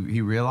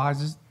 he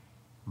realizes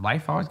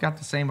life always got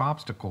the same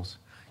obstacles.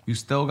 You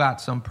still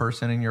got some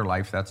person in your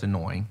life that's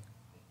annoying.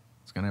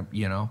 It's going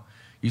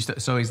to,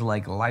 so he's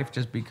like, life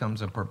just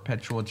becomes a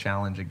perpetual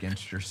challenge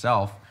against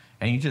yourself,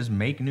 and you just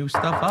make new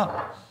stuff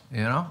up,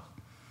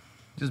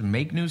 Just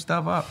make new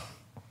stuff up.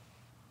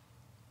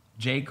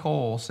 J.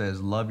 Cole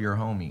says, love your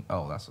homie.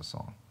 Oh, that's a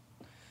song.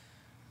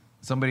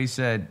 Somebody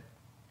said,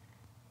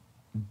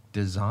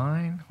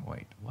 design?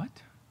 Wait,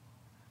 what?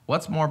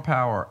 What's more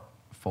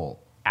powerful,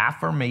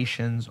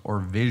 affirmations or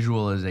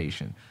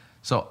visualization?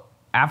 So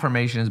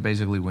affirmation is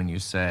basically when you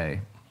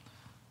say,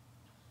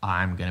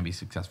 I'm going to be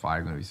successful,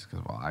 I'm going to be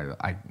successful.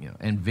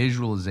 And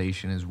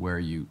visualization is where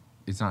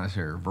it's not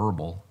necessarily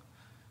verbal.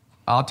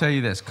 I'll tell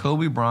you this,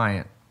 Kobe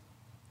Bryant,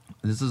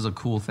 this is a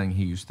cool thing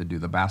he used to do,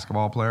 the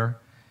basketball player.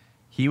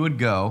 He would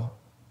go,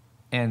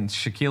 and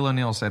Shaquille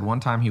O'Neal said one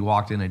time he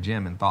walked in a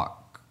gym and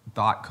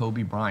thought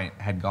Kobe Bryant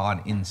had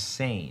gone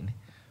insane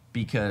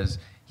because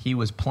he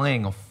was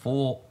playing a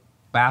full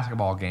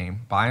basketball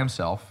game by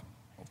himself,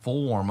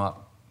 full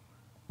warm-up,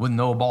 with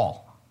no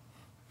ball.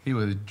 He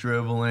was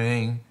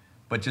dribbling,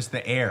 but just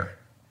the air.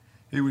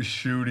 He was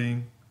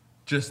shooting,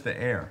 just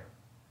the air.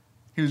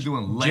 He was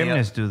doing layups.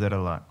 Gymnasts do that a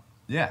lot.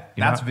 Yeah,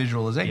 that's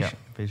visualization. Yeah,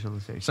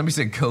 visualization. Somebody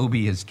said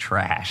Kobe is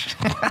trash.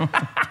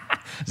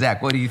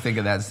 Zach, what do you think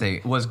of that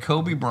statement? Was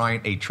Kobe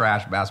Bryant a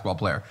trash basketball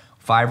player?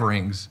 5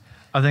 rings.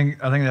 I think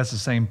that's the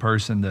same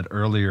person that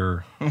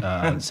earlier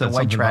said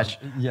white trash.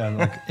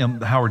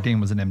 Howard Dean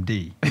was an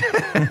MD.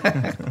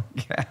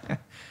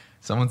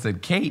 Someone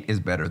said Kate is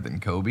better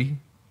than Kobe.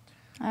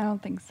 I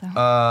don't think so.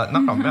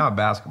 Not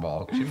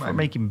basketball. She might For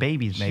making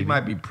babies, maybe. She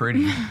might be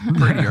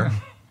prettier.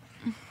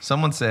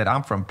 Someone said,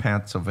 I'm from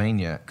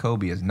Pennsylvania.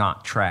 Kobe is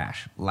not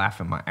trash.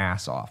 Laughing my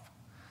ass off.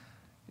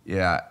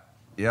 Yeah.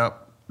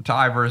 Yep.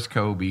 Ty versus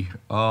Kobe.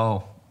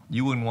 Oh,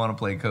 you wouldn't want to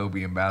play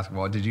Kobe in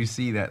basketball. Did you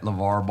see that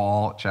LeVar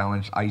Ball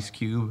challenged Ice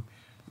Cube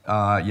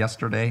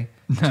yesterday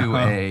to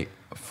a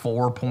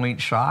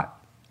 4-point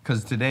shot?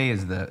 Because today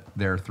is their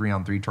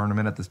 3-on-3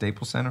 tournament at the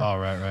Staples Center. Oh,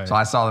 right. So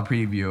I saw the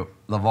preview.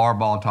 LeVar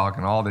Ball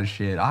talking all this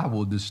shit. I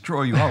will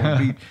destroy you. I will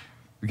beat.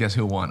 Guess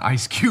who won?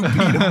 Ice Cube beat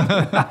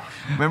him.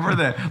 Remember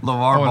that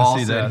LeVar Ball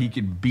said he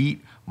could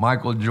beat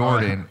Michael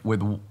Jordan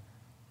with,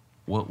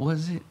 what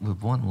was it?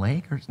 With one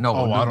leg?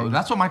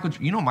 That's what Michael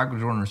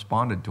Jordan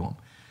responded to him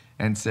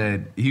and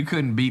said, you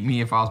couldn't beat me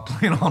if I was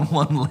playing on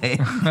one leg.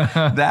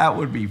 That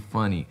would be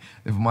funny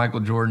if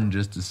Michael Jordan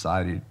just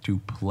decided to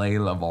play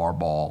LeVar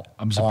Ball.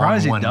 I'm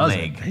surprised on one he doesn't.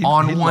 leg. He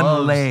one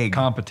loves leg.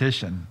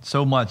 Competition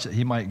so much that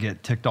he might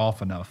get ticked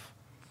off enough.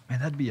 Man,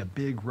 that'd be a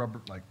big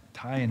rubber,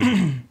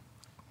 tying.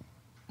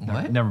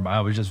 What? Never mind.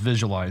 I was just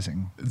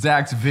visualizing.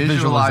 Zach's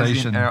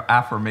visualizing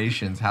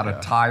affirmations, how to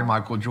tie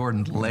Michael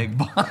Jordan's leg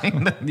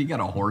behind. You got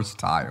a horse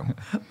tie him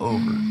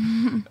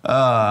over.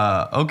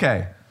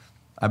 Okay.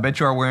 I bet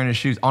you are wearing his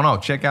shoes. Oh, no.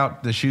 Check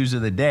out the shoes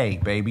of the day,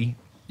 baby.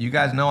 You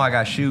guys know I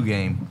got shoe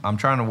game. I'm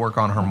trying to work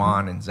on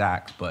Herman and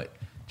Zach's, but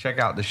check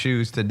out the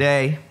shoes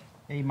today.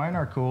 Hey, mine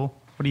are cool.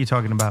 What are you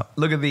talking about?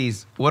 Look at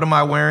these. What am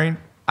I wearing?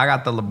 I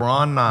got the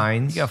LeBron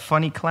 9s. You got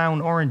funny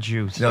clown orange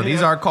juice. No,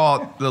 these are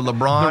called the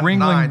LeBron 9s. The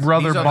Ringling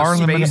Brother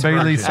Barnum and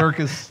Bailey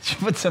Circus.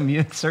 Put some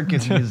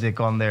circus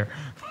music on there.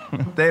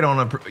 They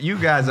don't. You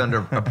guys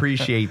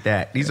appreciate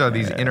that. These are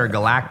these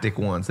intergalactic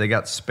ones. They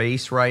got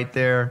space right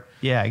there.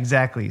 Yeah,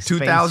 exactly.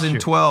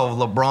 2012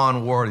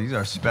 LeBron wore. These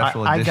are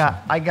special edition.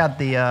 I got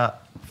the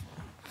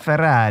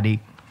Ferrari.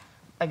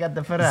 I got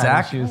the Ferrari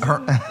Zach, shoes.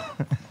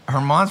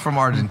 Herman's from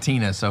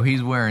Argentina, so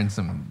he's wearing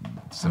some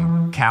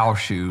cow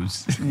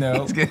shoes.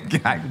 No,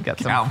 got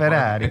some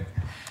Ferrari.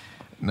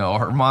 No,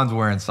 Herman's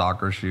wearing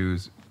soccer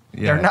shoes.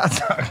 Yeah. They're not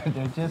soccer.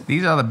 They're just.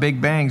 These are the Big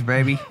Bangs,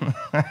 baby.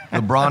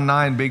 LeBron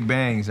 9 Big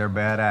Bangs. They're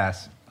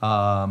badass.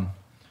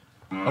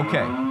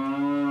 Okay.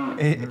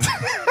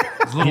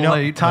 It's a little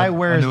late. Ty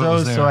wears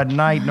those so at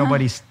night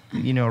nobody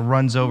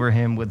runs over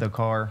him with a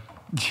car.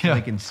 Yeah.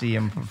 They can see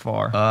him from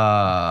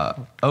far.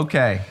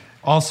 Okay.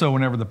 Also,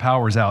 whenever the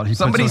power's out, he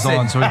puts those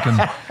on so he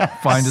can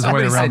find his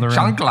way around the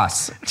ring.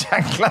 Chanclas.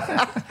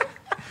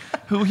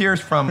 Who here's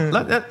from?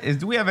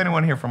 Do we have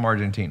anyone here from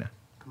Argentina?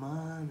 Come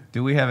on.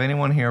 Do we have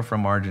anyone here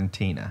from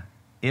Argentina?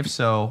 If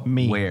so,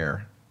 Me.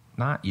 where?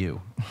 Not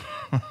you.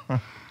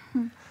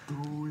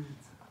 Do it.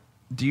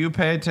 Do you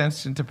pay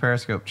attention to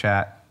Periscope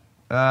chat?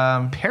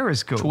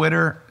 Periscope.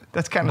 Twitter.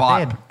 That's kind of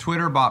bad.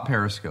 Twitter bought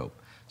Periscope.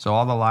 So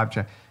all the live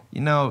chat.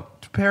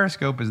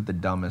 Periscope is the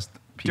dumbest.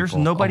 There's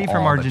nobody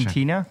from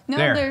Argentina? No,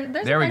 There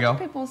there's we a bunch go. of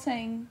people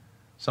saying.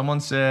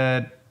 Someone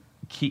said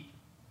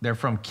they're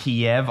from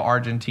Kiev,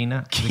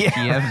 Argentina.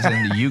 Kiev's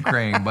in the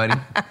Ukraine, buddy.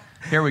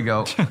 Here we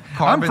go.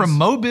 I'm from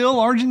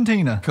Mobile,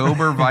 Argentina.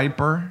 Cobra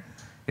Viper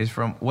is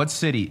from what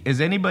city? Is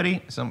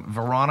anybody?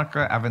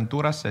 Veronica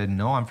Aventura said,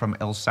 no, I'm from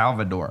El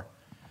Salvador.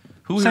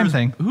 Same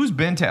thing. Who's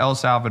been to El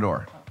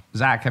Salvador?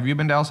 Zach, have you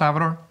been to El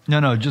Salvador?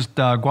 No, just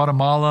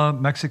Guatemala,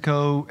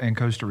 Mexico, and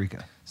Costa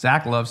Rica.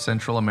 Zach loves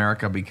Central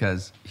America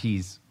because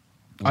he's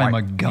I'm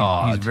a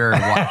god. He's very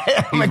white.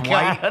 He's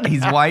white.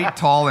 He's white,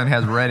 tall, and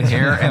has red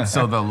hair, and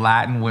so the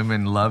Latin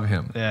women love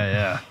him.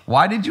 Yeah.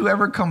 Why did you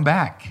ever come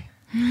back?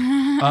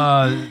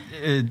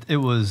 It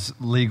was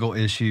legal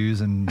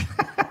issues and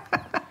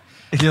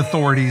the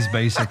authorities,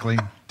 basically.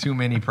 Too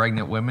many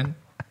pregnant women?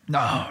 No.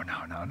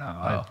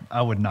 Oh.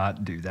 I would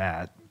not do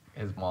that.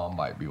 His mom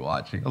might be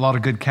watching. A lot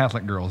of good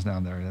Catholic girls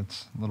down there.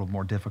 That's a little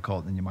more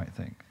difficult than you might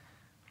think.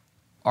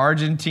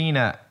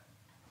 Argentina.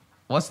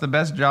 What's the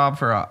best job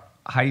for a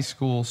high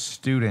school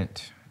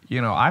student?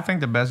 I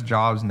think the best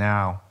jobs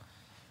now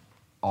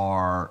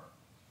are...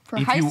 For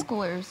high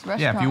schoolers,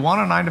 restaurants. Yeah, if you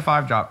want a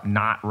 9-to-5 job,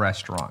 not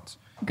restaurants.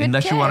 Good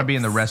Unless you want to be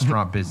in the tips.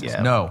 restaurant business.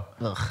 Yeah. No.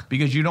 Ugh.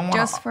 Because you don't want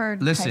Just to... for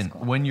high Listen,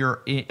 school. when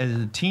you're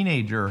as a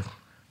teenager,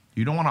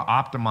 you don't want to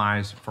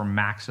optimize for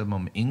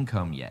maximum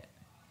income yet.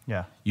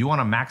 Yeah. You want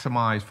to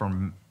maximize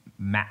for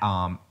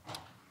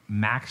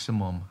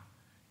maximum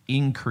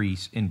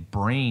increase in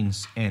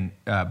brains and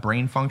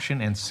brain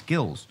function and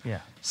skills. Yeah.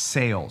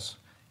 Sales.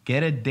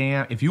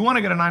 If you want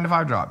to get a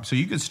 9-to-5 job, so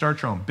you could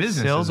start your own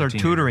business. Sales as a or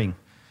teenager. tutoring?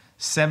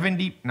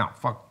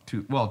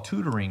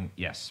 Tutoring,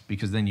 yes,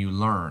 because then you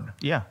learn.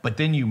 Yeah. But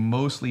then you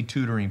mostly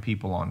tutoring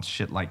people on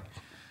shit like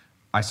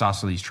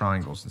isosceles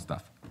triangles and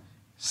stuff.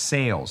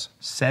 Sales.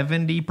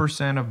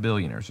 70% of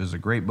billionaires. There's a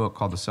great book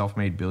called The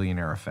Self-Made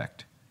Billionaire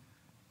Effect.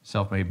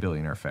 Self-Made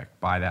Billionaire Effect.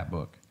 Buy that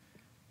book.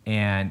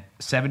 And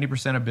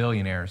 70% of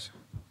billionaires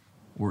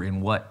were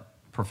in what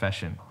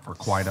profession for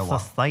quite a while?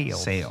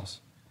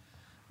 Sales.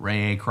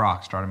 Ray A.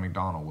 Kroc started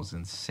McDonald's, was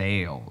in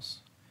sales.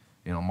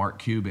 Mark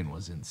Cuban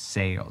was in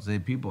sales. They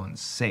had people in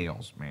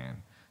sales,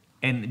 man.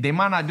 And they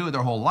might not do it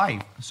their whole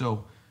life.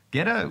 So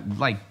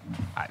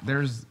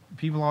there's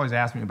people always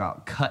ask me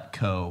about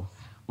Cutco,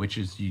 which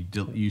is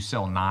you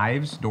sell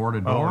knives door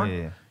to door. Oh,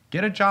 yeah.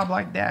 Get a job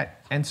like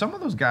that. And some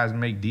of those guys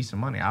make decent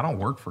money. I don't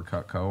work for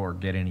Cutco or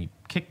get any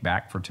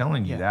kickback for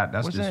telling you that.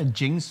 That's Wasn't just it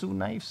Jingsu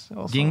knives?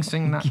 Also?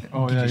 ginseng.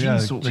 Oh, yeah.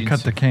 Ginseng. They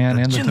cut the can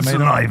and the Jinsu tomato.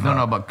 knife.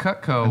 No, but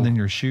Cutco. And then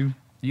your shoe.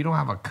 You don't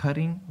have a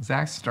cutting?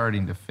 Zach's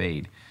starting to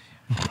fade.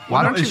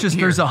 Why don't you? It's just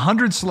here, there's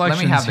 100 let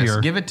selections me have this.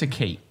 here. Give it to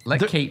Kate.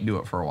 Let Kate do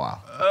it for a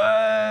while.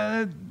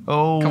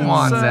 Oh, Come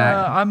on, Zach.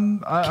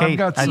 I've Kate,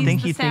 got I some,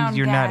 think the he thinks sound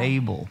you're not guy.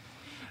 able.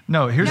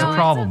 No, here's No, the it's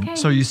problem. okay.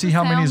 So you He's see the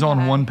how many's sound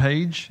on guy. one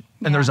page,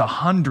 and there's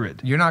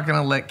 100. You're not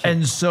going to let Kate.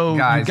 And so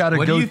guys, you gotta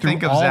what go do you through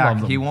think of all Zach?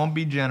 of them. He won't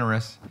be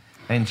generous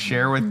and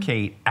share with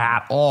Kate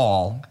at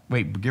all.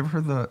 Wait, give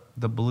her the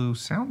blue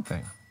sound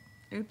thing.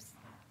 Oops.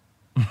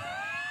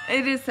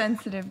 It is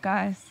sensitive,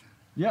 guys.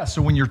 Yeah,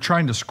 so when you're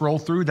trying to scroll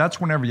through,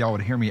 that's whenever y'all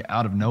would hear me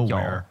out of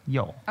nowhere.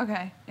 Yo.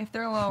 Okay, if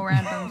they're a little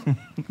random.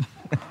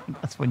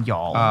 That's when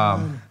y'all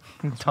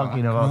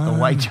talking about the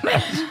white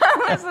trash.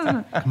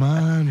 Come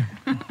on.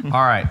 All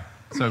right.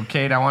 So,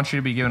 Kate, I want you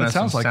to be giving That us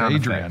some sounds like sound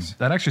Adrian. effects.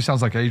 That actually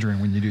sounds like Adrian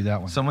when you do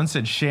that one. Someone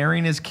said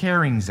sharing is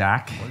caring,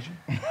 Zach.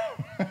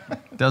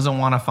 Doesn't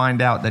want to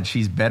find out that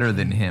she's better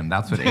than him.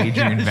 That's what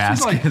Adrian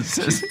Vasquez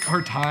says.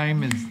 Her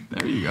time is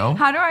There you go.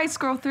 How do I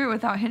scroll through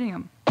without hitting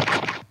him?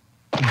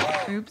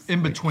 Oops.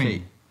 in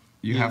between.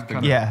 You have to.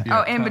 Yeah.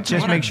 Oh, in between.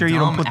 Just What make a sure you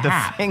don't dumb put the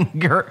app.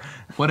 finger.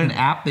 What an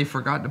app. They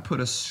forgot to put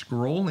a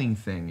scrolling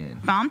thing in.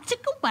 Bum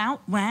chicka wow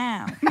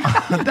wow.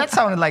 That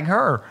sounded like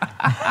her.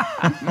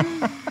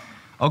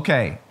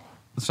 Okay.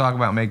 Let's talk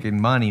about making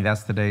money.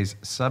 That's today's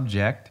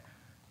subject.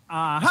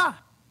 That's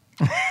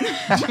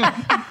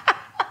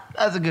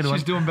a good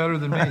She's doing better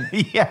than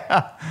me.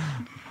 Yeah.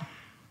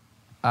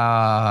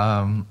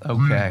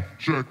 Okay.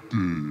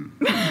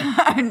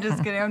 I'm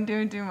just kidding. I'm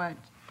doing too much.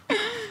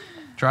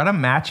 Try to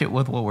match it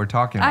with what we're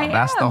talking about. I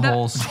That's the am.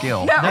 whole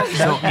skill. That was-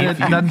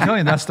 I'm telling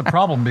you, that's the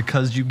problem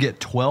because you get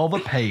 12 a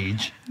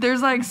page.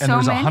 There's like so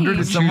there's many. 100 to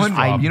choose Someone,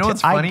 from. you know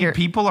what's I funny? gar-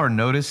 People are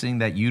noticing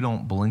that you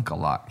don't blink a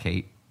lot,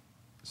 Kate.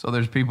 So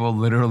there's people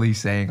literally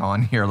saying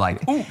on here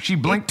like, "Oh, she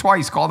blinked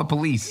twice. Call the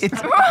police."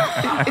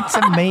 It's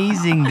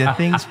amazing the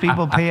things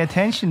people pay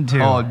attention to.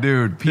 Oh,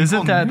 dude, people,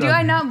 Isn't that Do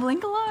I not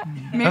blink a lot?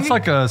 Maybe. that's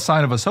like a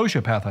sign of a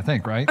sociopath, I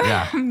think, right?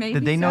 Yeah. Maybe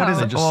Did they so. notice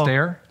They it? just Well,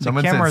 stare? The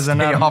Someone said, cameras are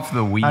 "Stay not off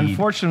the weed."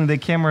 Unfortunately, the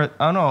camera.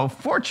 Oh no!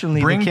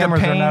 Fortunately, Bring the the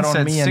cameras are pain not on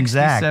said me and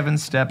Zach. 67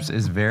 steps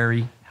is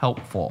very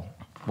helpful.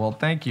 Well,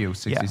 thank you,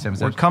 67 We're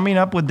steps. coming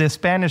up with the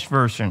Spanish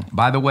version.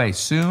 By the way,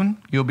 soon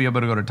you'll be able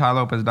to go to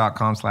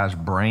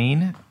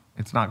tylopez.com/brain.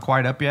 It's not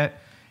quite up yet.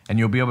 And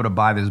you'll be able to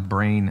buy this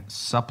brain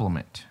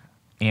supplement.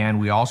 And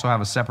we also have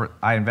a separate,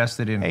 I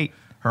invested in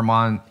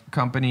Herman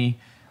Company.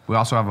 We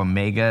also have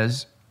Omega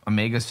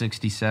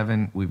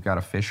 67. We've got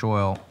a fish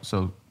oil.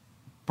 So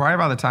probably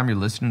by the time you're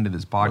listening to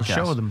this podcast,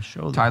 show them.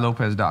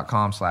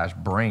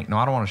 tylopez.com/brain. No,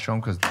 I don't want to show them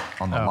because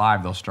on the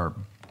live they'll start,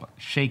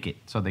 shake it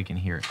so they can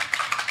hear it.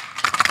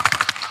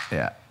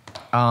 Yeah.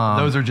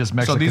 Those are just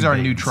Mexican So these are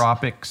beans.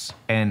 nootropics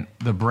and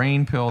the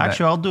brain pill. That,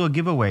 Actually, I'll do a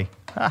giveaway.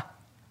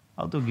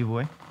 I'll do a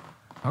giveaway.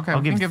 okay, I'll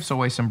we can give- give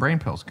away some brain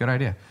pills. Good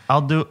idea.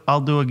 I'll do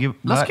a give.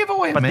 Let's but- give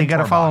away a But they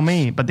gotta mentor follow box.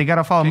 me. But they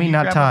gotta follow Can me, you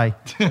not Ty.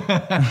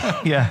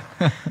 grab Yeah.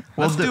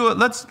 Let's do it.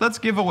 Let's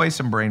give away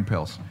some brain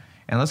pills.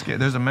 And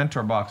there's a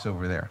mentor box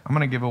over there. I'm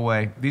going to give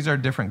away, these are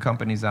different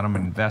companies that I'm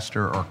an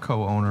investor or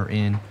co-owner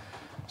in.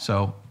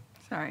 So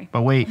Sorry.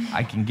 But wait,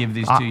 I can give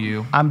these to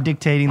you. I'm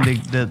dictating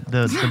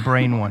the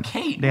brain one.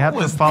 Kate, they have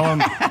to follow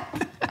me.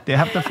 They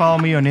have to follow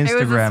me on It was a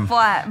Instagram.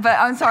 splat, but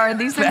I'm sorry.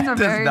 These things That are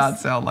does very. not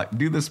sound like.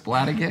 Do the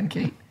splat again,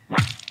 Kate.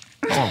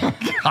 Oh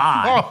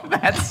God,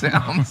 that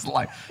sounds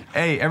like.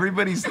 Hey, every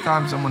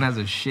time someone has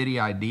a shitty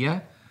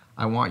idea,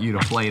 I want you to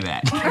play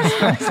that.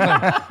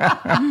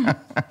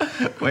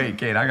 Wait,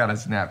 Kate, I got a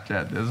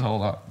Snapchat this.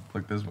 Hold up,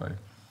 look this way.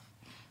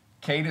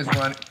 Kate is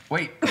running.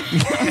 Wait.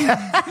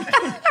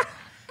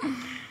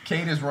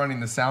 Kate is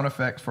running the sound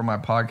effects for my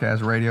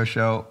podcast radio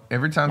show.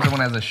 Every time someone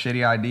has a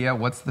shitty idea,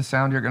 what's the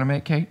sound you're gonna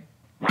make, Kate?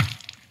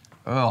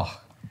 Oh,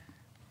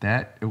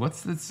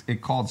 what's this?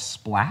 It called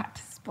splat?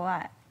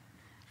 Splat.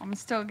 I'm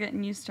still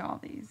getting used to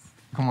all these.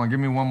 Come on, give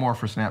me one more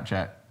for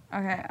Snapchat.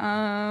 Okay.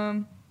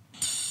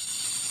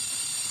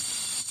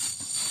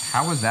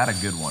 How was that a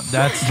good one?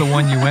 That's the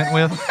one you went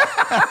with?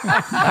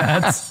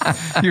 That's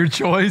your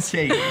choice?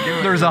 Kate, give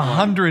it There's a good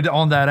 100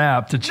 on that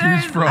app to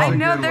choose from. I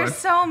know good there's one.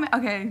 so many.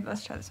 Okay,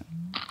 let's try this one.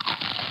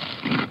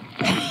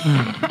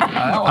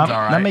 That one's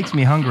all right. That makes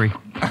me hungry.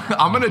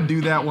 I'm gonna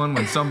do that one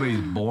when somebody's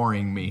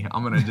boring me.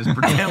 I'm gonna just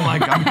pretend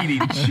like I'm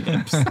eating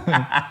chips.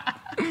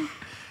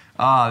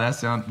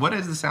 What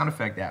is the sound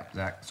effect app,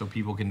 Zach? So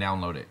people can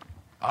download it.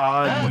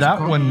 That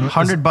one,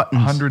 100 buttons.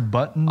 100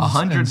 buttons.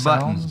 100 and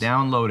buttons. sounds?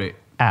 Download it.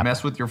 App.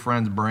 Mess with your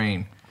friend's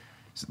brain.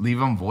 Leave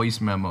them voice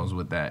memos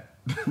with that.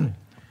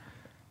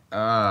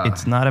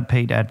 It's not a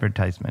paid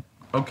advertisement.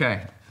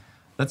 Okay,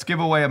 let's give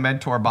away a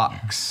mentor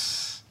box.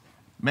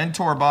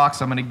 Mentor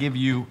box. I'm gonna give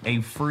you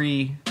a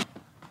free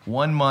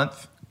 1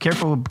 month.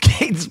 Careful with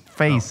Kate's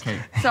face. Okay.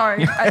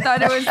 Sorry, I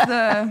thought it was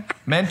the.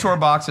 Mentor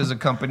Box is a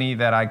company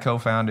that I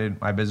co-founded.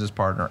 My business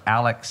partner,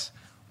 Alex.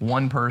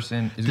 One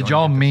person is. Did going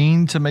y'all to get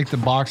mean to make the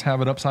box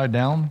have it upside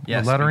down?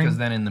 Yes, the lettering? because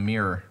then in the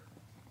mirror.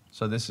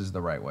 So this is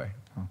the right way.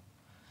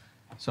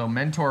 So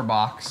Mentor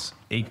Box,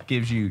 it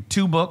gives you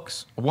 2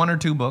 books, 1 or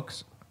 2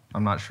 books.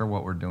 I'm not sure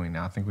what we're doing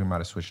now. I think we might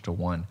have switched to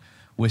 1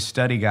 with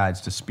study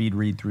guides to speed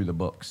read through the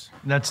books.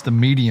 That's the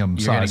medium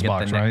You're gonna size get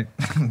box, the right?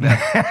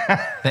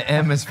 The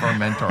M is for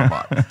Mentor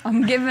Box.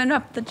 I'm giving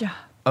up the job.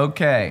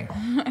 Okay.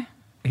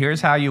 Here's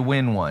how you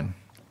win one.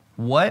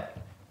 What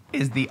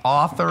is the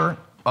author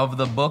of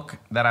the book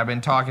that I've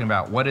been talking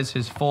about? What is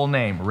his full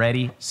name?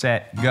 Ready,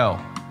 set, go.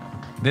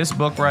 This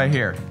book right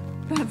here.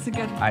 That's a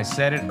good one. I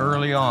said it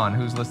early on.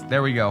 Who's listening?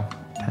 There we go.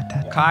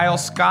 Kyle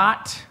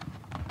Scott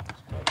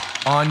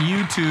on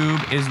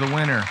YouTube is the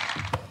winner.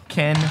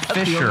 Ken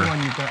Fisher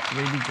you got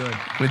really good.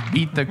 with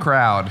Beat the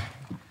Crowd.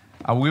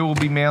 We will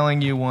be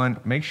mailing you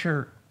one. Make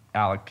sure,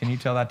 Alec, can you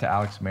tell that to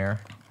Alex Mayer?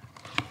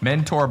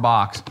 Mentor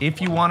Box.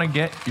 If you want to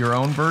get your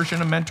own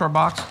version of Mentor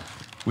Box,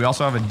 we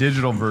also have a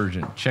digital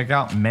version. Check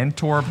out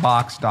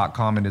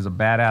mentorbox.com. It is a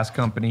badass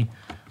company.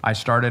 I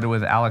started it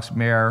with Alex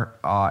Mayer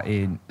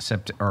in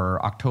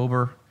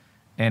October,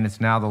 and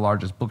it's now the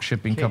largest book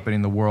shipping company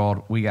in the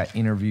world. We got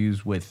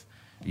interviews with,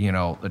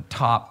 the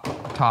top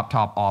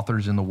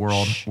authors in the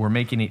world. We're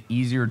making it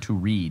easier to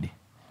read.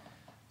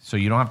 So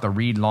you don't have to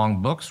read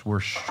long books. We're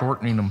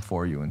shortening them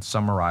for you and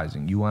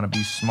summarizing. You want to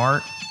be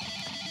smart?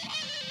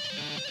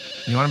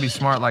 You want to be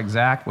smart like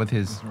Zach with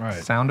his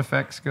sound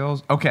effect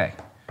skills? Okay.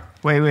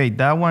 Wait,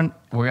 that one.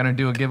 We're going to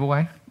do a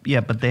giveaway?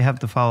 Yeah, but they have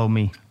to follow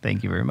me.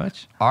 Thank you very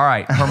much. All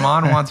right.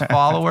 Herman wants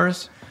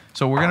followers.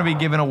 So we're going to be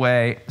giving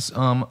away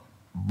some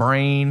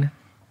brain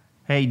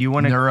Hey, do you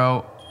want to?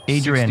 neuro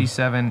Adrian.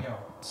 67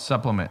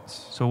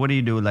 supplements. So what do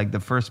you do? Like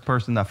the first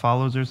person that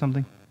follows or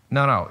something?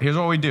 No. Here's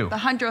what we do. The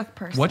 100th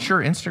person. What's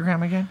your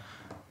Instagram again?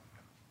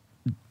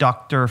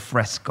 Dr.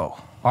 Fresco.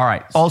 All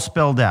right. All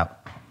spelled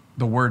out.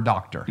 The word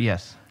doctor.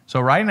 Yes. So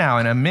right now,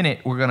 in a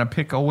minute, we're going to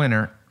pick a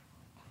winner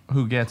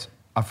who gets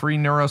a free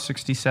Neuro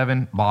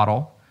 67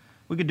 bottle.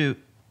 We could do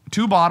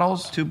 2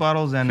 bottles. 2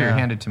 bottles and. Here,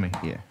 hand it to me.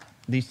 Yeah.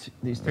 These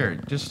Here,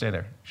 just stay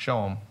there.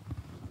 Show them.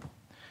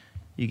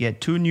 You get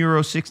 2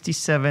 Neuro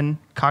 67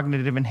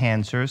 cognitive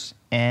enhancers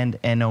and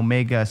an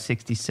Omega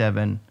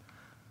 67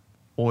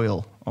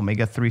 oil,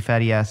 Omega 3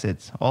 fatty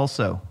acids.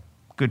 Also,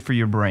 good for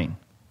your brain.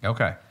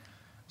 Okay.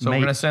 So we're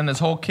Mate. going to send this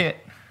whole kit,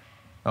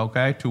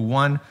 okay, to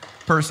one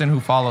person who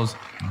follows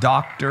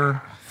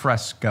Dr.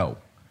 Fresco.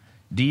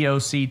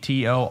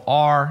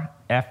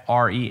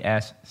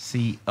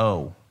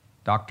 DOCTORFRESCO.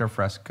 Dr.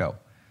 Fresco.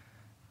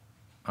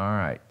 All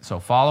right. So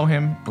follow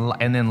him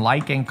and then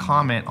like and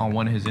comment on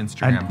one of his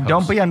Instagram And posts.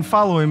 don't be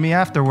unfollowing me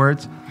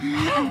afterwards.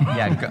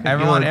 Yeah,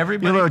 little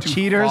everybody to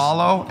cheaters.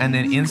 follow and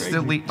then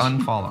instantly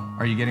unfollow.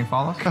 Are you getting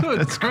follows?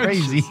 That's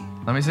crazy.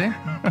 Let me see.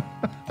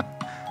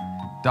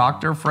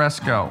 Dr.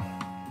 Fresco.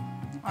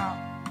 Wow.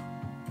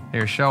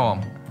 Here, show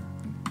him.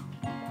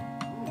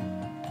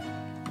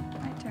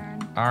 My turn.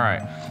 All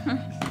right.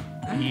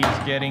 He's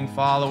getting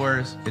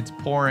followers. It's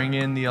pouring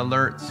in the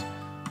alerts.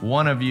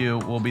 One of you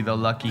will be the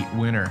lucky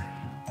winner.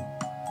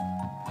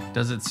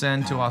 Does it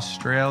send to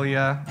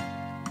Australia?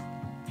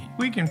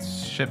 We can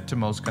ship to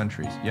most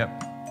countries.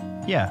 Yep.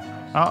 Yeah.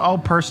 I'll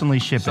personally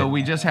ship So it.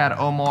 we just had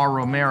Omar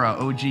Romero,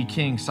 OG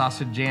King,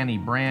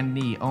 Sausajani, Brand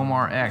Nee,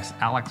 Omar X,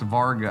 Alex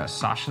Vargas,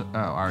 Sasha. Oh,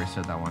 I already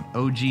said that one.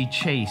 OG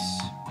Chase.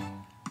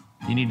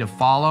 You need to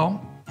follow,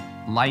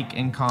 like,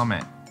 and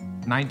comment.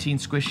 19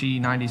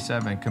 Squishy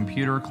 97,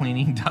 computer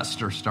cleaning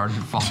duster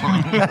started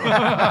following.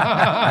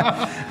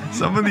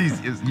 Some of these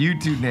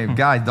YouTube names,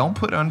 guys, don't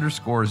put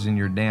underscores in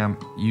your damn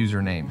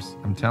usernames.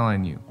 I'm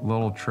telling you,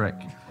 little trick.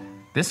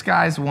 This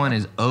guy's one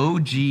is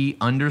OG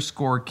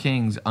underscore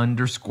kings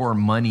underscore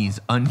monies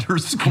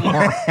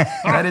underscore.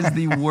 That is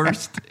the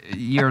worst.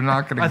 You're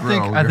not going to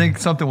grow. I think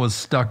something was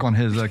stuck on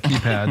his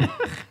keypad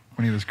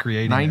when he was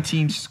creating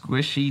 19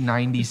 Squishy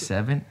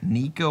 97,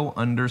 Nico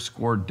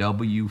underscore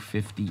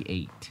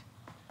W58.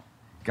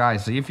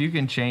 Guys, see if you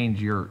can change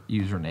your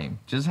username.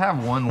 Just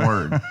have one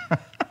word.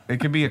 It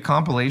could be a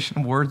compilation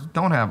of words.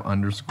 Don't have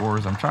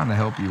underscores. I'm trying to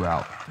help you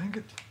out. Dang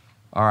it.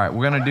 All right,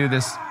 we're going to do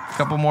this a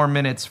couple more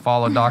minutes.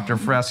 Follow Dr.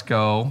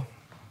 Fresco.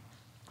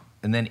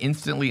 And then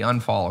instantly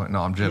unfollow.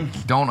 No, I'm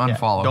just don't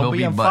unfollow. Don't be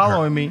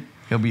unfollowing me.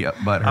 He'll be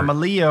butthurt. I'm a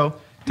Leo.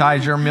 Ty,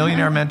 is your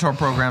Millionaire Mentor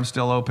program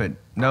still open?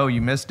 No,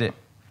 you missed it.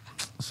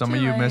 Some Too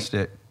of you late. missed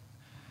it.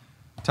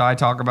 Ty,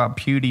 talk about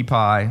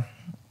PewDiePie.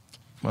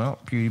 Well,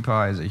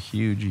 PewDiePie is a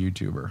huge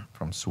YouTuber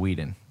from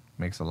Sweden.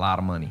 Makes a lot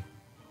of money.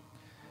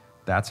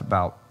 That's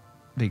about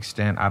the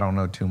extent. I don't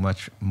know too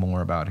much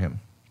more about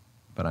him.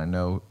 But I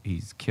know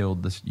he's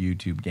killed this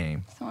YouTube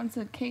game. Someone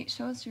said, Kate,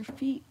 show us your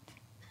feet.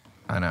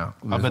 I know.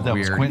 I bet that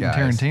was Weird Quentin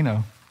guys.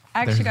 Tarantino.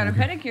 I actually got a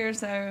There's- pedicure,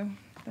 so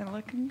they're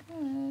looking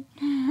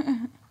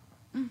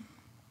good.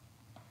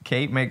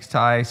 Kate makes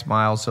Ty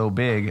smile so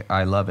big,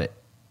 I love it.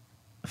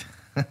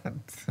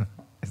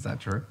 Is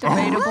that true?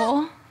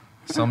 Debatable.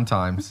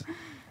 Sometimes.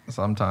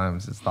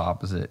 Sometimes it's the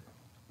opposite.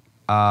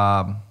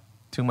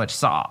 Too much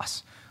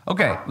sauce.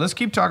 Okay, let's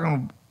keep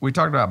talking. We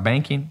talked about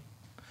banking.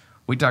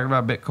 We talked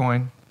about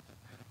Bitcoin.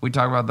 We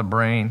talked about the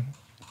brain.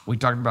 We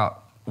talked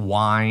about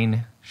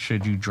wine.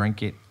 Should you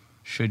drink it?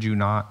 Should you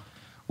not?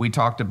 We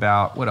talked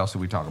about, what else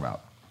did we talk about?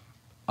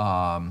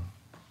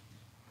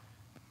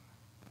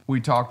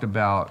 We talked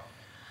about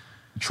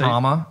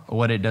trauma,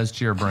 what it does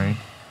to your brain.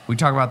 We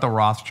talked about the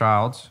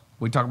Rothschilds.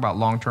 We talked about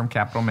long-term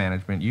capital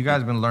management. You guys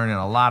have been learning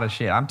a lot of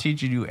shit. I'm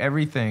teaching you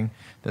everything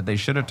that they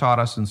should have taught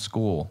us in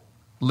school.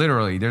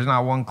 Literally, there's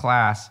not one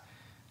class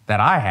that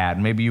I had,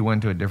 maybe you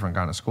went to a different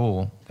kind of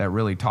school, that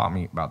really taught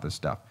me about this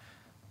stuff.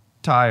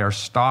 Ty, are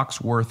stocks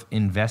worth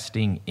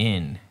investing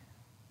in?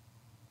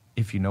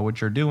 If you know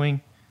what you're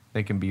doing,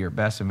 they can be your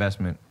best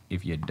investment.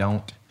 If you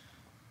don't,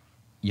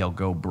 you'll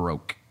go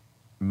broke.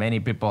 Many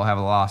people have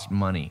lost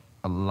money,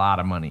 a lot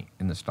of money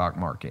in the stock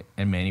market.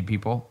 And many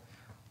people,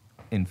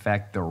 in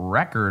fact, the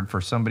record for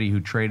somebody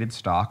who traded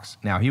stocks,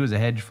 now he was a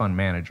hedge fund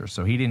manager,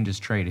 so he didn't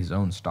just trade his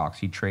own stocks,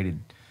 he traded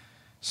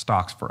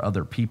stocks for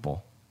other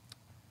people.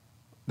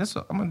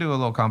 I'm going to do a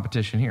little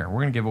competition here.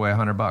 We're going to give away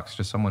 $100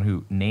 to someone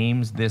who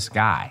names this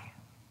guy.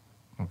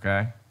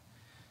 Okay?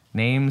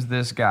 Names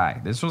this guy.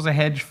 This was a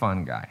hedge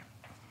fund guy.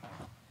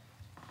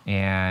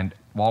 And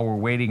while we're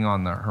waiting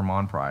on the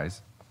Herman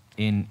Prize,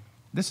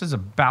 this is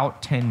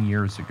about 10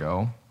 years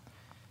ago,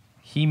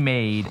 he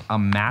made a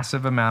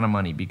massive amount of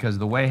money because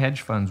the way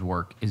hedge funds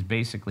work is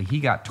basically he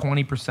got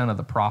 20% of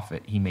the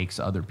profit he makes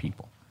other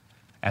people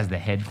as the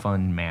hedge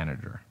fund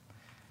manager.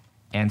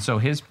 And so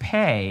his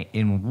pay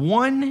in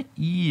 1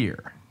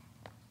 year,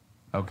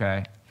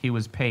 okay, he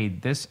was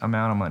paid this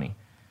amount of money.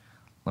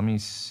 Let me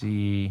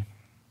see.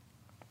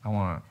 I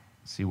want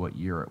to see what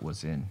year it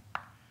was in.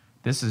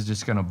 This is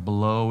just going to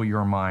blow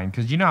your mind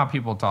because you know how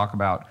people talk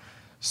about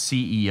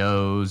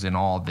CEOs and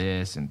all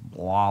this and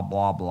blah,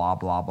 blah, blah,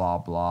 blah, blah,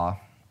 blah.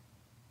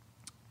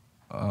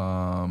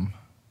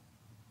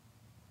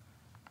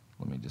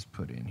 Let me just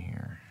put in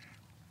here.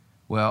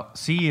 Well,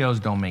 CEOs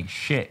don't make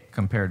shit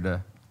compared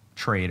to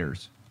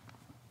traders.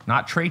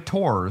 Not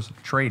traders,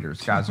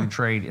 traders, guys who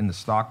trade in the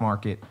stock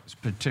market,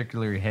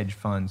 particularly hedge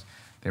funds.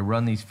 They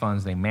run these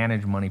funds, they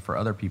manage money for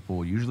other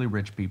people, usually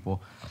rich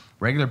people.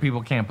 Regular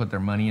people can't put their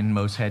money in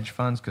most hedge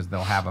funds because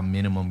they'll have a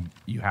minimum,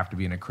 you have to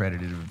be an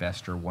accredited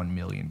investor, $1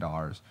 million.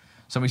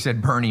 Somebody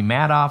said Bernie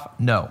Madoff.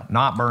 No,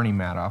 not Bernie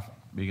Madoff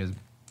because,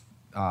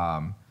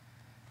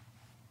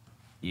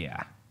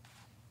 yeah.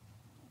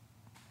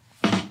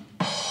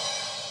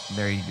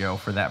 There you go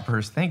for that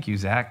person. Thank you,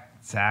 Zach.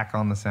 Zach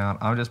on the sound.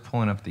 I'm just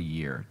pulling up the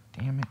year.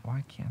 Damn it,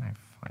 why can't I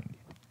find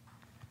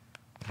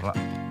it?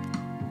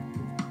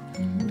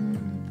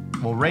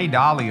 Well, Ray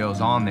Dalio's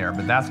on there,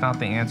 but that's not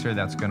the answer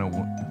that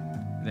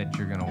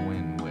you're gonna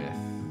win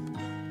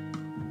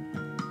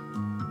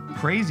with.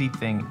 Crazy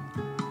thing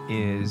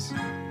is,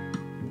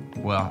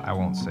 well, I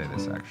won't say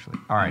this actually.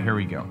 All right, here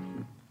we go.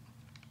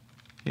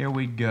 Here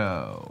we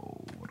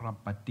go.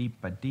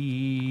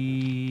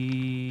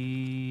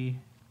 Rappa-dee-pa-dee.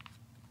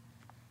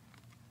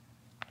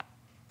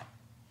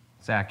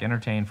 Zach,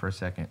 entertain for a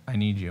second. I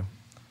need you.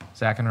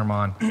 Zach and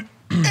Herman.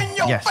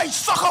 Yes.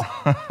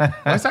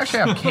 Let's actually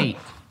have Kate.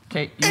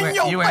 Kate,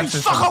 you answer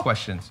some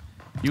questions.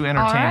 You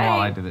entertain All while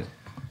I right. do this.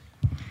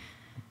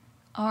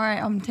 All right,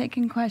 I'm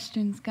taking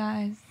questions,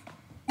 guys.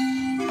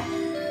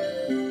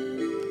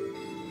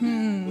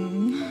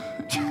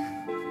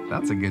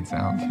 That's a good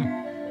sound.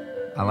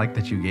 I like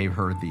that you gave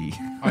her the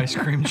Ice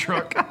cream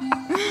truck.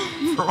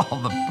 for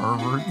all the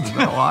perverts. Is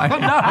that why? No,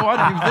 I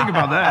didn't even think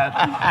about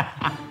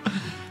that.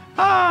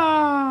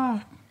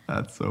 Ah,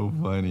 that's so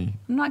funny.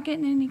 I'm not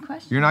getting any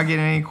questions. You're not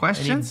getting any Any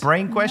questions?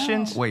 brain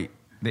questions? Wait,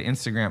 the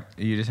Instagram,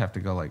 you just have to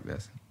go like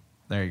this.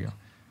 There you go.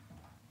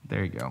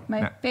 There you go.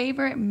 My Now-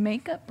 favorite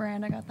makeup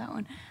brand, I got that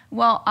one.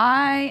 Well,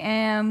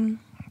 I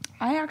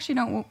actually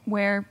don't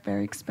wear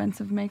very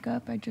expensive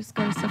makeup. I just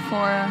go to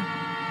Sephora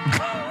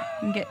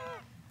and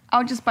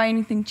I'll just buy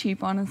anything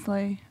cheap,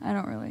 honestly. I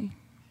don't really.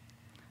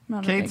 I'm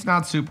not a Kate's big-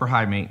 not super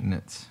high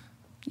maintenance.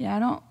 Yeah, I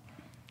don't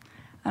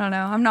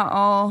know. I'm not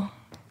all.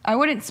 I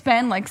wouldn't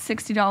spend like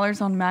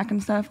 $60 on Mac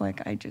and stuff.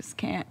 Like, I just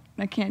can't.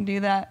 I can't do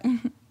that.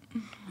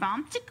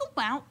 Bomb chicka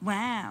wow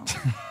wow.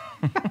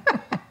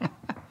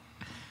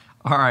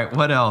 All right,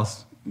 what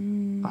else?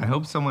 I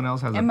hope someone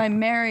else has Am a... I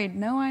married?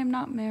 No, I am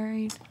not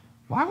married.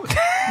 Why would... What's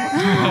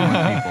wrong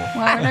with people?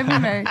 Why would I be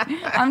married?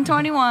 I'm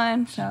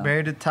 21, so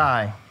Married to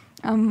Ty.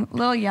 I'm a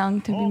little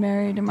young to be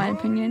married, in my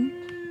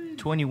opinion.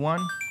 21.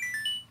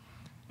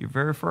 You're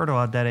very fertile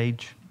at that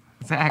age.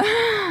 Zach,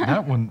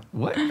 That one.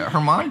 what? Her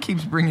mom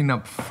keeps bringing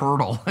up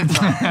fertile.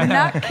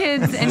 Not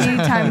kids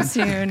anytime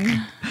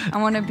soon. I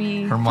want to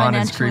be Her mom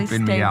is financially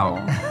creeping stable. me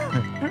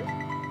out.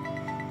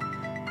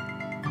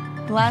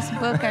 The last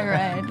book I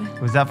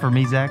read, Was that for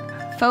me, Zach?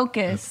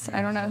 Focus.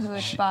 I don't know who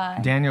it's by.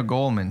 Daniel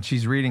Goleman.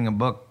 She's reading a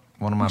book,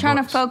 one of my I'm trying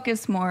books. to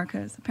focus more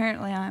because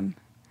apparently I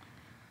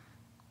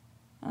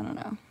don't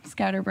know,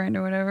 scatterbrained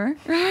or whatever.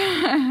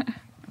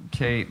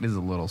 Kate is a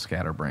little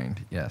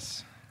scatterbrained,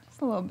 yes.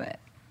 Just a little bit.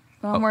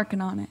 But I'm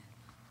working on it.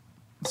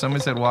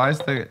 Somebody said, why is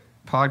the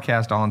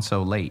podcast on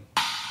so late?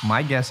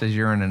 My guess is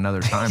you're in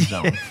another time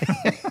zone.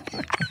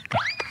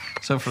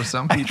 So for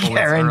some people, it's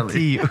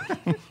Guarantee early.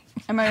 you.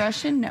 Am I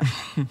Russian? No.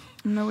 I'm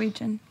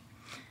Norwegian.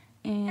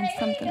 And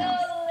something else.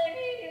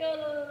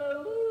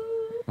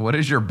 What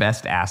is your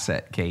best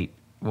asset, Kate?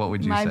 What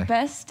would you My say?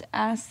 best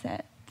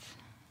asset.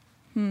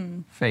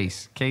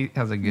 Face. Kate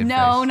has a good face.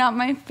 No, not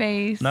my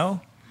face. No?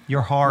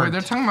 Your heart. Wait,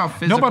 they're talking about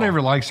physical. Nobody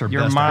ever likes their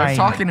Your best. mind. They're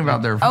talking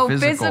about their Oh,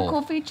 physical.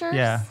 physical features?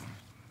 Yeah.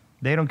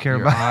 They don't care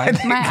Your about eyes.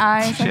 My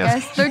eyes, I She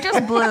has- guess. They're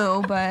just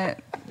blue, but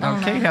I No,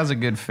 don't Kate know. has a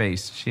good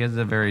face. She has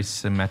a very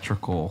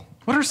symmetrical.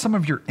 What are some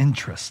of your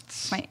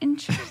interests? My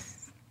interests.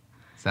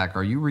 Zach,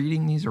 are you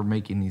reading these or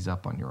making these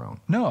up on your own?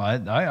 No,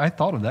 I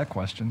thought of that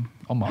question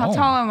on my How own.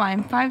 tall am I?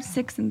 I'm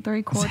 5'6"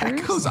 3/4".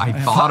 Zach goes, I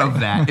thought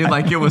of that.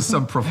 It was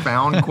some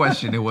profound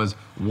question. It was,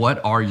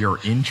 what are your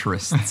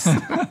interests?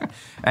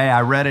 Hey, I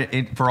read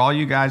it for all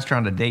you guys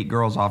trying to date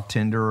girls off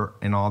Tinder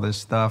and all this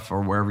stuff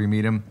or wherever you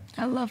meet them.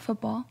 I love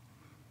football.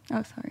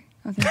 Oh, sorry.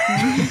 I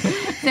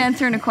was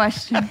answering a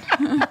question.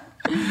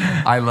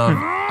 I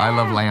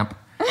love lamp.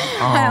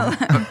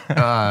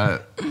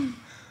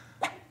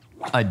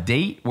 A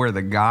date where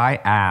the guy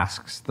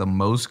asks the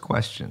most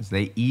questions.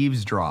 They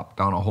eavesdropped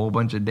on a whole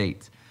bunch of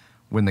dates.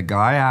 When the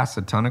guy asks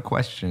a ton of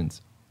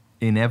questions,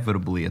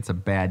 inevitably it's a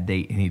bad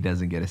date and he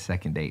doesn't get a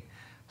second date.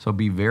 So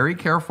be very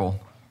careful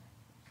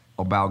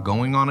about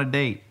going on a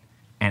date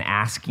and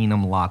asking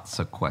them lots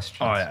of questions.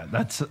 Oh yeah,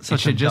 that's such It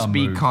should a just dumb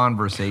be move.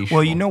 conversational.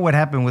 Well, you know what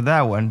happened with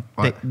that one?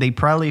 What? They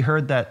probably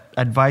heard that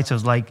advice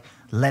of like,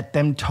 let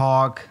them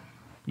talk.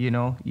 You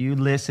know, you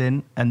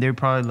listen, and they're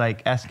probably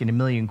like asking a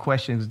million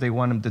questions. They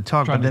want them to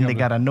talk, Trying but to then get they them-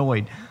 got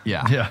annoyed.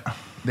 Yeah. Yeah.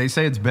 They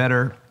say it's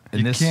better.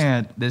 And You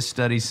can't- This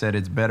study said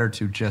it's better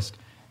to just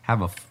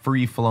have a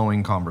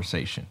free-flowing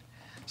conversation.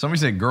 Somebody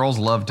said girls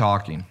love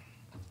talking.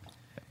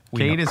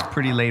 Kate is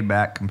pretty laid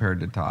back compared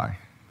to Ty.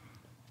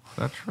 Is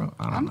that true?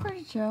 I don't I'm know.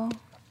 pretty chill.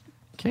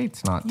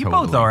 Kate's not You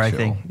totally both are, I chill.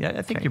 think. Yeah,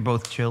 I think Kate. you're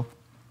both chill.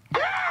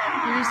 You're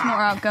just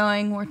more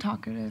outgoing, more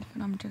talkative,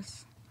 and I'm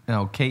just.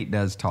 No, Kate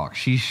does talk.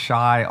 She's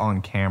shy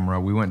on camera.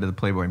 We went to the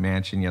Playboy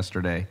Mansion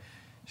yesterday.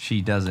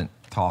 She doesn't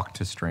talk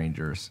to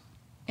strangers.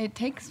 It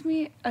takes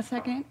me a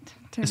second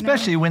to.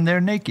 Especially when they're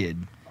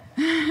naked.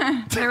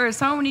 There were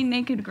so many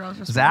naked girls.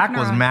 Just Zach walking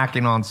was around.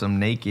 macking on some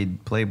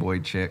naked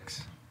Playboy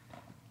chicks.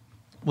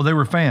 Well, they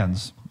were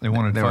fans. They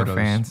wanted They were photos.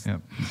 fans?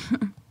 Yep.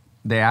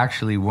 They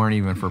actually weren't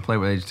even for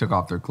Playboy. They just took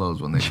off their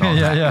clothes when they saw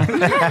that.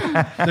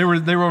 yeah. They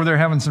were over there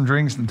having some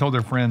drinks and told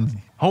their friends,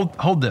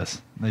 "Hold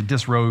this." They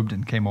disrobed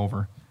and came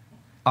over.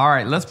 All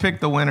right, let's pick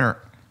the winner.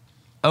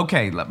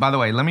 Okay, by the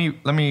way,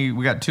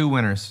 we got two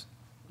winners.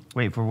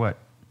 Wait, for what?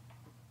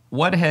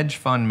 What hedge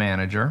fund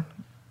manager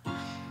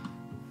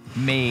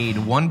made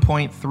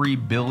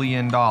 $1.3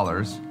 billion?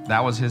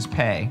 That was his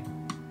pay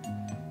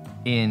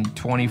in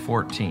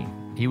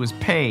 2014. He was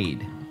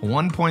paid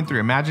 1.3.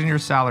 Imagine your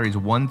salary is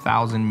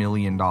 $1,000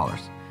 million.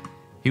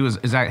 His was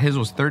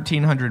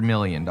 $1,300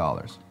 million.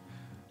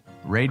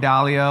 Ray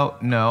Dalio,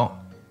 no,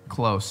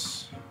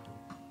 close.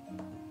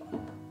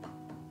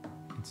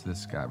 It's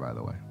this guy, by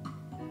the way.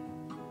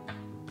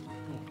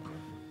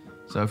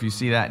 So if you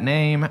see that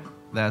name,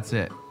 that's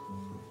it.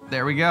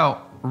 There we go.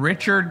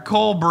 Richard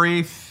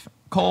Colbraith.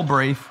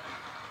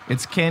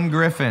 It's Ken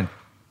Griffin.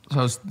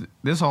 So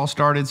this all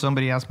started,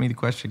 somebody asked me the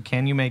question,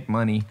 can you make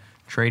money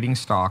trading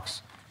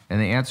stocks And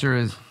the answer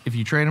is, if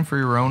you trade them for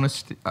your own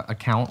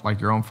account,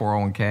 like your own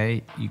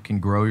 401k, you can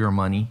grow your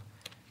money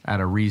at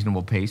a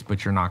reasonable pace,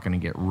 but you're not going to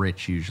get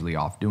rich usually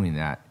off doing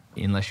that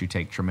unless you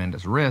take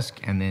tremendous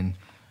risk. And then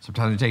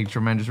sometimes you take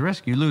tremendous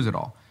risk, you lose it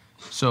all.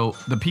 So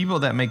the people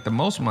that make the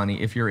most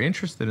money, if you're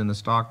interested in the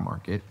stock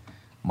market,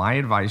 my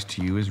advice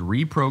to you is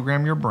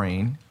reprogram your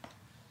brain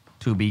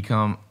to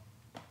become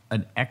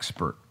an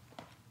expert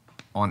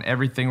on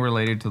everything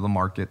related to the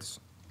markets.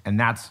 And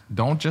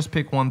don't just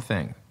pick one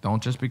thing.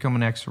 Don't just become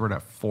an expert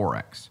at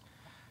Forex.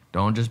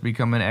 Don't just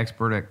become an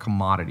expert at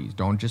commodities.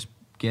 Don't just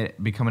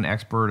become an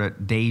expert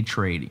at day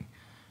trading.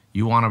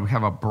 You want to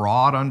have a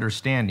broad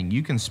understanding.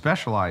 You can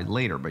specialize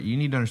later, but you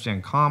need to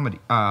understand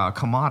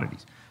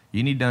commodities.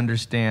 You need to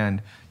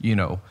understand,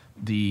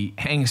 the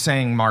Hang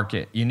Seng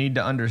market. You need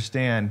to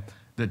understand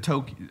the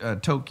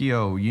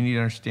Tokyo. You need to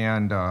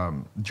understand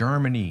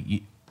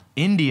Germany.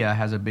 India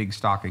has a big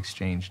stock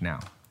exchange now.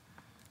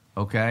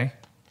 Okay?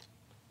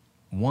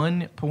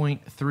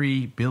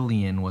 1.3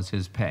 billion was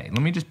his pay.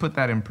 Let me just put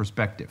that in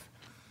perspective.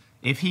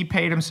 If he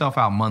paid himself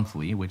out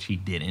monthly, which he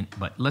didn't,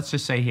 but let's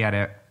just say he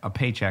had a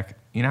paycheck.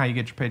 You know how you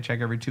get your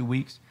paycheck every 2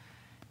 weeks?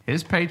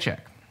 His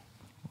paycheck,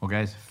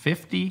 okay, is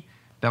 50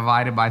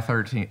 divided by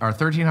 13, or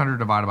 1,300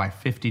 divided by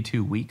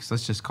 52 weeks.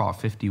 Let's just call it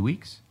 50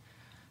 weeks.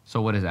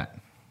 So what is that?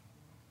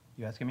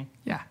 You asking me?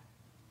 Yeah.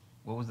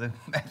 What was the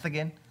math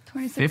again?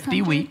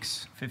 50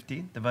 weeks.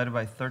 50 divided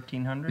by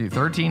 1,300?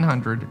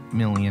 $1,300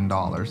 million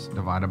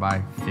divided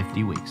by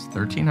 50 weeks.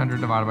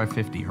 1,300 divided by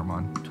 50,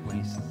 Herman.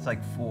 20, it's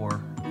like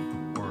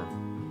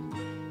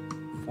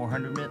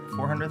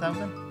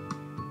 400,000?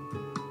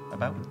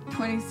 About?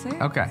 26.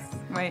 Okay.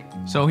 Wait.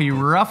 So he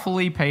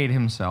roughly paid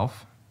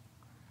himself,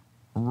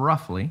 how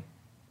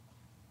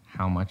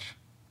much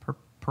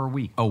per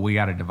week? Oh, we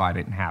got to divide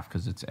it in half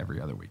because it's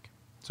every other week.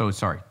 So,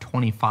 sorry,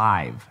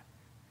 25.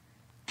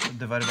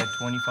 Divided by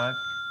 25?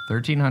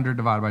 1,300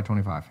 divided by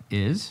 25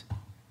 is,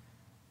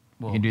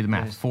 you can do the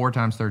math, 4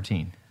 times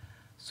 13.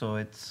 So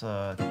it's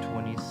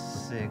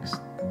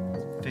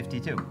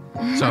 52.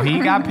 So he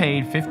got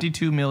paid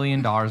 $52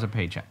 million a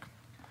paycheck.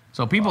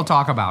 So people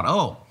talk about,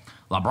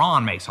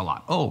 LeBron makes a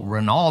lot. Oh,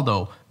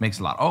 Ronaldo makes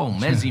a lot. Oh,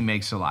 Messi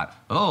makes a lot.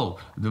 No,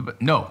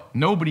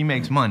 nobody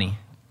makes money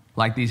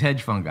like these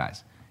hedge fund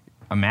guys.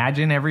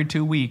 Imagine every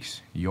 2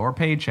 weeks, your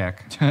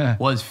paycheck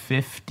was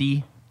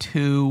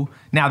 52.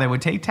 Now, they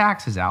would take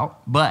taxes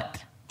out,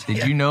 but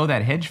did you know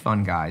that hedge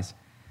fund guys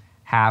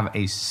have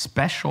a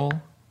special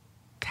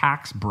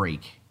tax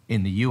break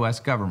in the U.S.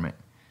 government?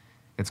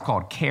 It's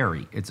called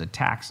carry. It's a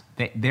tax.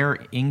 Their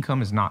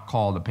income is not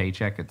called a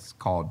paycheck. It's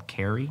called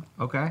carry,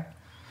 okay?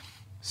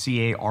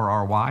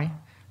 C-A-R-R-Y.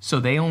 So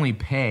they only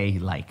pay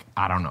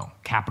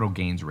capital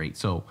gains rate.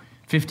 So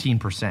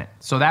 15%.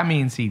 So that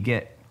means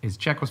his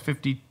check was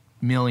 50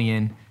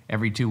 million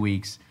every 2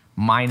 weeks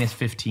minus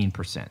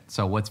 15%.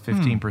 So what's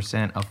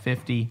 15% of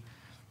 50?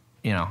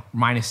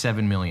 Minus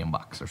 $7 million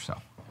or so.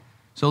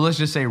 So let's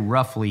just say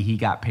roughly he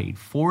got paid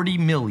 $40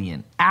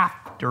 million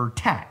after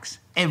tax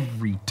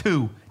every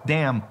 2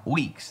 damn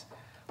weeks.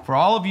 For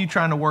all of you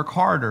trying to work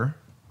harder,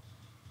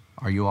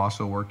 are you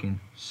also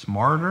working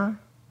smarter?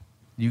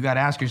 You got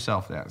to ask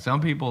yourself that. Some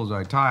people is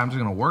like, Ty, I'm just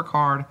going to work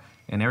hard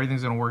and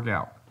everything's going to work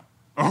out.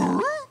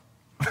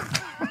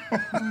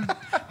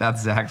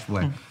 That's Zach's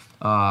play.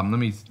 Let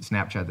me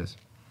Snapchat this.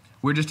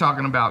 We're just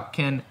talking about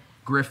Ken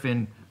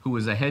Griffin, who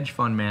was a hedge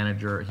fund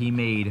manager. He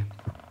made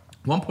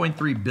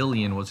 $1.3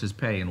 billion was his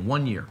pay in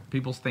 1 year.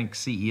 People think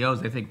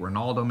CEOs, they think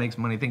Ronaldo makes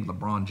money, think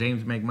LeBron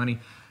James make money.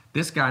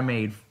 This guy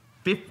made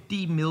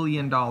 $50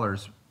 million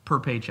per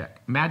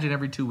paycheck. Imagine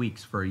every 2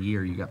 weeks for a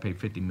year you got paid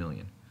 $50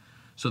 million.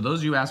 So those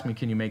of you ask me,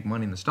 can you make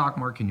money in the stock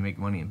market? Can you make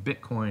money in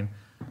Bitcoin?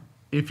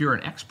 If you're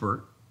an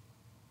expert,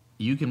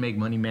 you can make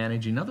money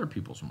managing other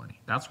people's money.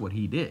 That's what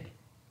he did.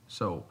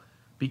 So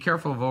be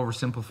careful of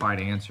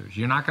oversimplified answers.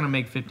 You're not going to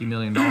make $50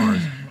 million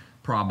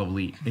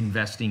probably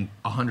investing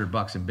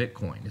 $100 in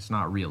Bitcoin. It's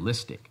not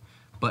realistic.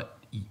 But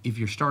if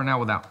you're starting out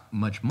without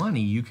much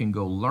money, you can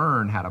go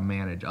learn how to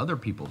manage other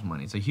people's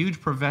money. It's a huge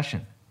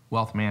profession,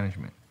 wealth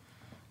management.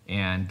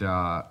 And,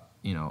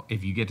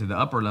 if you get to the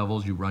upper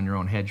levels, you run your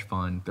own hedge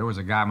fund. There was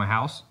a guy at my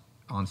house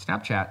on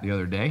Snapchat the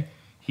other day.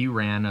 He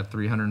ran a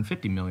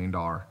 $350 million,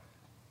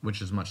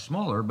 which is much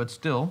smaller, but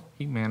still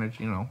he managed,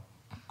 $250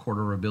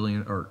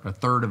 million or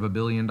 $350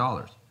 million.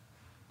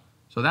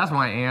 So that's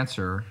my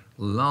answer.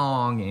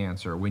 Long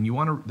answer.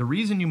 The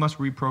reason you must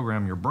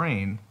reprogram your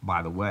brain,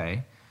 by the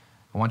way,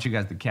 I want you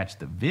guys to catch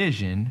the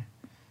vision,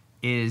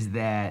 is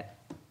that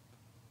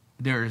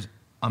there's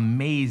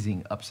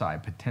amazing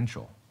upside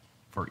potential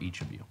for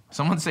each of you.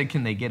 Someone said,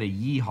 can they get a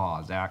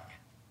yeehaw, Zach?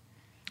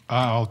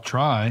 I'll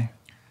try.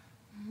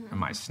 And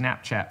my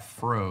Snapchat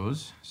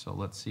froze, so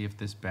let's see if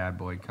this bad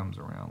boy comes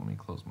around. Let me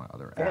close my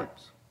other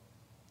apps.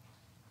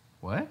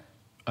 What?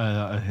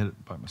 I hit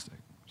it by mistake,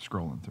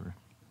 scrolling through.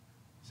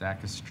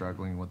 Zach is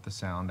struggling with the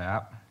sound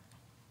app.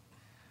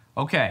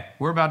 Okay,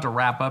 we're about to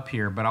wrap up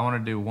here, but I want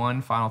to do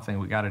one final thing.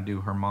 We got to do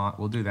Herman.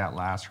 We'll do that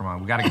last,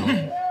 Herman. We got to go.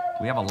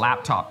 We have a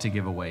laptop to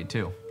give away,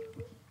 too.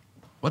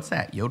 What's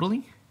that,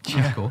 yodeling?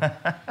 That's cool.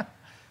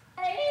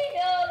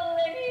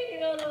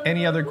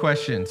 Any other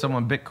questions?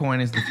 Someone,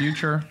 Bitcoin is the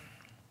future.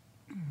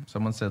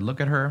 Someone said, look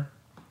at her.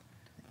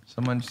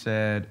 Someone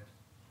said,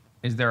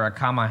 is there a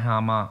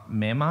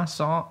Kamehameha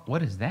song?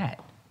 What is that?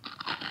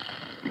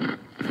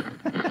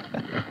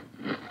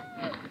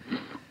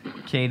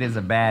 Kate is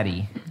a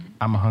baddie.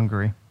 I'm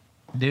hungry.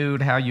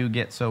 Dude, how you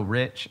get so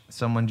rich?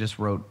 Someone just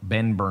wrote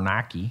Ben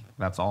Bernanke.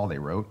 That's all they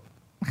wrote.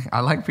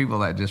 I like people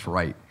that just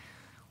write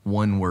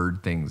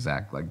one-word things,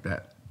 Zach, like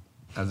that.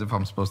 As if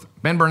I'm supposed to.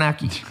 Ben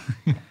Bernanke.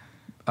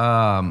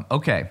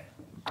 Okay.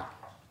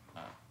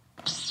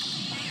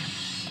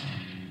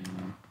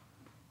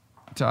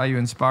 Tell you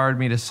inspired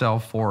me to sell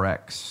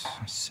Forex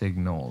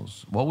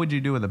signals. What would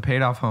you do with a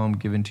paid-off home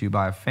given to you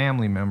by a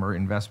family member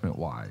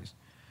investment-wise?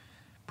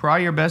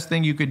 Probably your best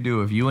thing you could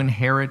do if you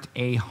inherit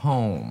a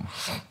home,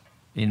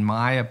 in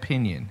my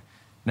opinion.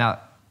 Now,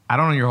 I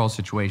don't know your whole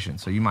situation,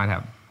 so you might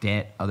have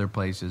debt, other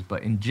places,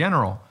 but in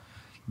general,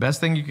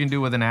 best thing you can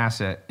do with an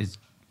asset is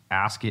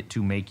ask it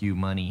to make you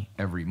money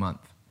every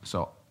month.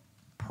 So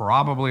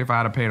probably if I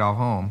had a paid-off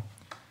home,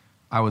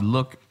 I would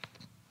look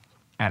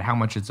at how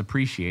much it's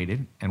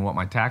appreciated and what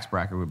my tax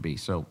bracket would be.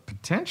 So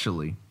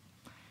potentially,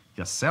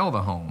 you sell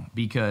the home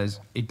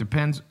because it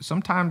depends.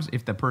 Sometimes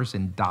if the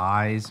person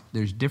dies,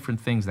 there's different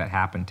things that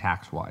happen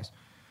tax-wise.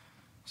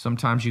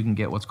 Sometimes you can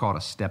get what's called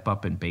a step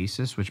up in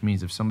basis, which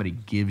means if somebody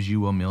gives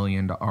you $1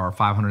 million or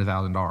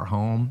 $500,000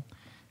 home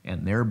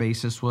and their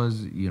basis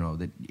was,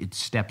 that it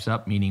steps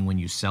up, meaning when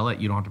you sell it,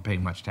 you don't have to pay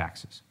much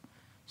taxes.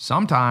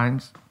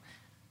 Sometimes,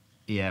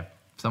 if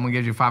someone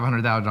gives you a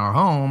 $500,000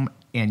 home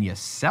and you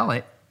sell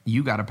it,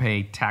 you got to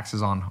pay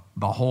taxes on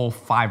the whole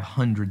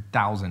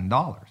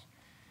 $500,000.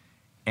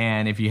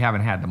 And if you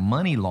haven't had the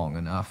money long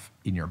enough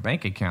in your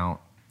bank account,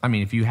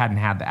 if you hadn't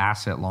had the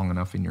asset long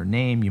enough in your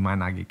name, you might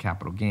not get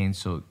capital gains.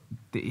 So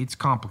it's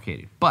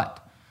complicated.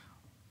 But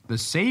the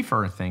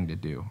safer thing to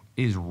do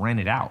is rent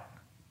it out.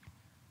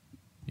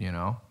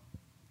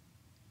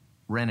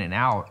 Renting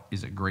out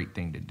is a great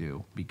thing to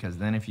do because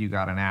then if you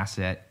got an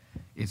asset,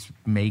 it's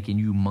making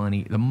you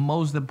money. The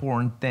most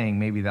important thing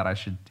maybe that I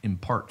should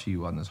impart to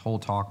you on this whole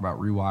talk about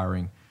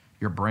rewiring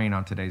your brain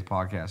on today's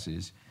podcast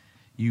is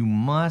you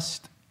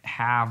must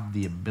have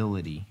the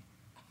ability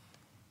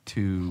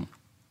to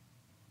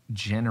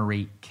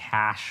generate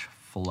cash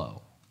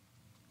flow.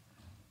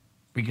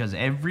 Because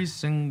every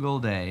single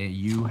day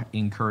you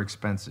incur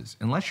expenses.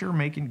 Unless you're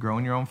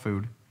growing your own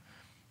food,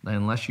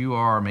 unless you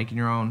are making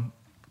your own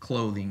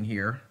clothing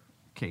here.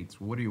 Kate,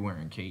 what are you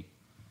wearing, Kate?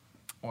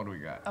 What do we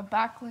got? A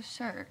backless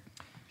shirt.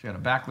 She got a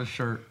backless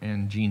shirt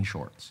and jean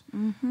shorts.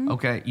 Mm-hmm.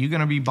 Okay, you're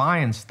going to be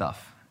buying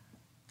stuff.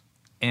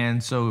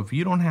 And so if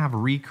you don't have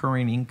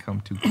recurring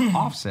income to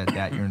offset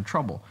that, you're in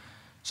trouble.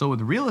 So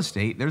with real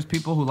estate, there's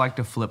people who like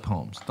to flip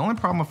homes. The only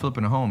problem with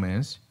flipping a home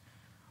is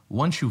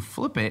once you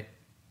flip it,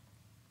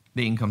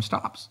 the income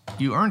stops.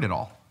 You earned it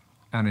all.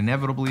 And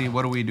inevitably,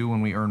 what do we do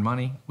when we earn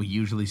money? We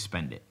usually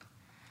spend it.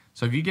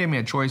 So if you gave me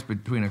a choice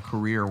between a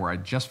career where I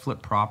just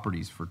flipped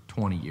properties for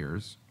 20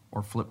 years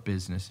or flipped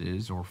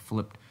businesses or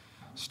flipped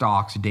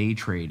stocks, day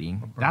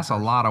trading, that's a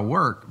lot of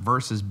work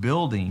versus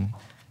building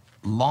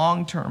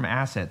long-term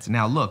assets.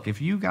 Now, look,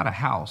 if you got a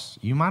house,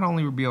 you might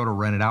only be able to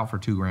rent it out for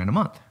 $2,000 a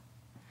month.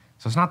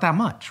 So it's not that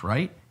much,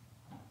 right?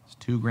 It's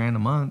 $2,000 a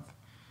month.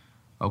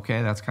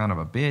 Okay, that's kind of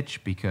a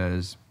bitch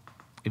because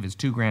if it's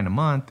 $2,000 a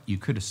month, you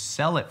could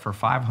sell it for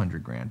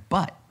 $500,000.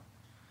 But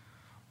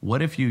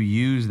what if you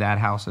use that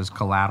house as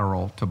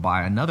collateral to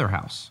buy another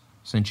house?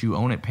 Since you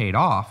own it paid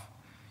off,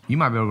 you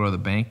might be able to go to the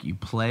bank, you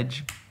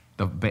pledge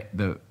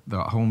the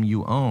home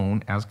you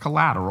own as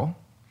collateral.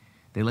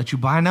 They let you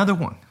buy another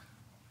one.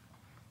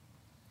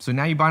 So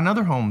now you buy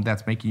another home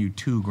that's making you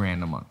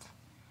 $2,000 a month.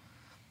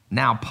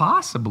 Now,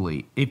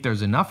 possibly, if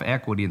there's enough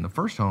equity in the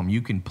first home,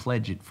 you can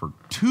pledge it for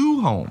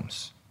 2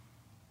 homes.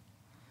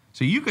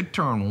 So you could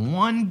turn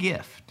one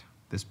gift,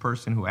 this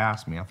person who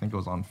asked me, I think it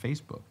was on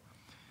Facebook,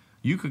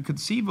 you could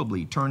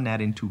conceivably turn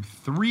that into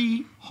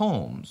 3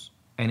 homes.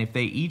 And if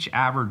they each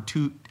average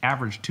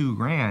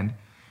 $2,000,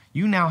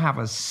 you now have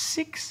a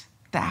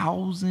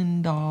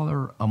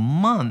 $6,000 a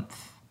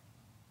month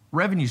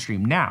revenue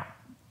stream. Now,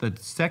 the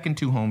second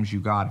 2 homes you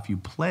got, if you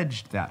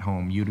pledged that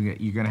home, you're going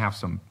to have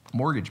some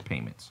mortgage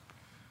payments.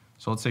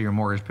 So let's say your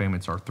mortgage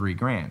payments are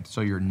 $3,000. So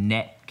your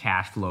net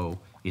cash flow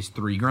is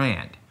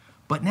 $3,000.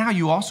 But now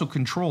you also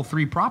control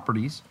 3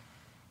 properties,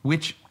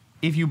 which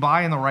if you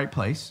buy in the right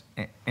place,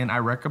 and I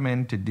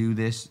recommend to do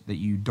this, that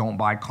you don't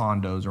buy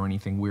condos or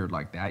anything weird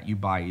like that. You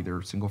buy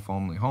either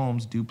single-family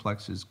homes,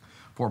 duplexes,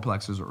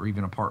 fourplexes, or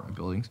even apartment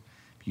buildings.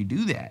 If you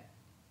do that,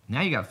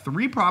 now you got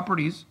 3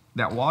 properties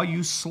that while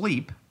you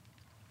sleep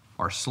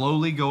are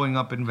slowly going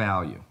up in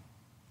value,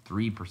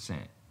 3%.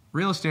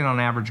 Real estate on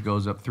average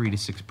goes up 3 to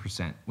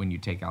 6% when you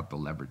take out the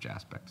leverage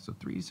aspect. So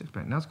 3 to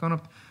 6%. Now it's going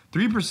up.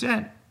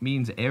 3%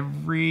 means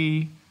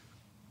every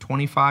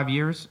 25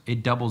 years,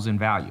 it doubles in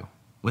value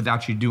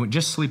without you doing,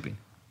 just sleeping.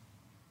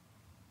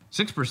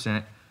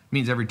 6%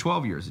 means every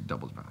 12 years it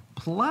doubles in value.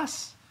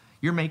 Plus,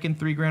 you're making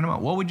 $3,000 a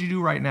month. What would you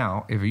do right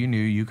now if you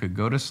knew you could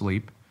go to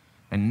sleep,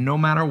 And no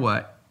matter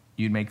what,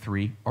 you'd make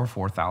 $3,000 or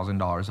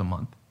 $4,000 a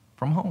month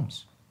from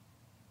homes.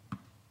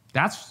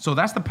 That's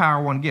the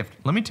Power One gift.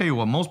 Let me tell you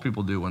what most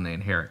people do when they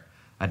inherit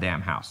a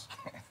damn house.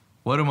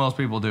 What do most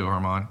people do,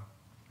 Herman?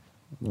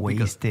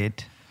 Waste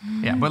it.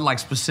 Yeah, but like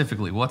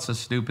specifically, what's a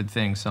stupid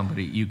thing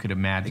you could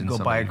imagine? Go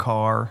buy a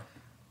car.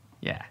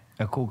 Yeah.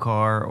 A cool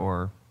car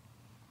or,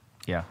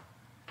 yeah.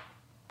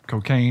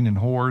 Cocaine and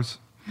whores.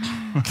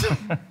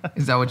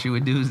 Is that what you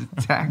would do,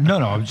 Zach? No,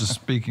 I was just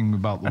speaking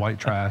about the white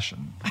trash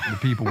and the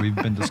people we've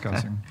been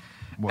discussing.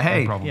 What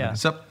Hey, they probably yeah. do.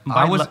 So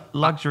Buy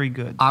luxury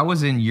goods. I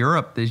was in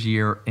Europe this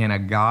year, and a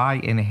guy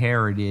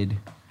inherited.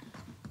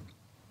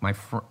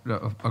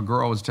 A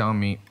girl was telling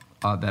me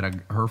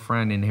that her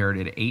friend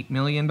inherited $8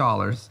 million,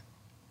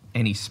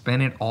 and he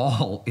spent it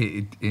all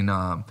in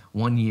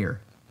 1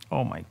 year.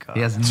 Oh my God.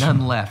 He has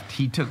none left.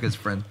 He took his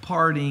friends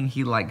partying.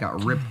 He like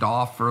got ripped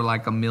off for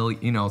like $1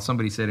 million. You know,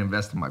 somebody said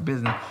invest in my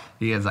business.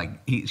 He has like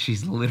she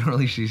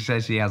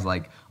says she has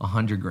like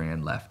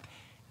 $100,000 left.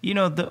 You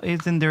know,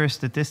 isn't there a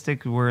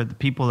statistic where the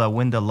people that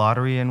win the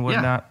lottery and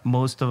whatnot,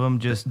 most of them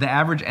just... The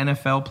average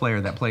NFL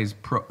player that plays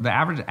the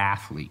average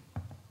athlete,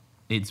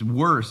 it's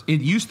worse. It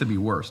used to be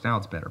worse. Now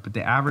it's better. But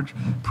the average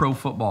pro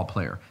football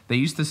player, they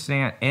used to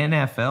stand,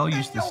 NFL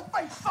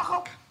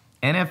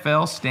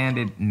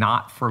standard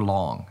not for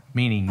long,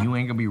 meaning you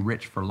ain't gonna be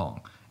rich for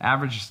long.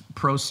 Average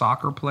pro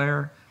soccer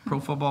player,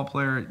 pro football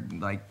player,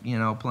 like, you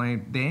know,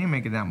 playing, they ain't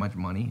making that much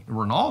money.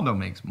 Ronaldo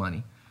makes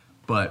money,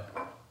 but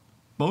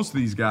most of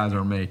these guys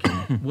are making,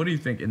 what do you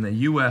think, in the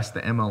U.S.,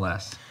 the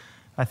MLS?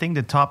 I think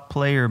the top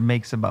player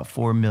makes about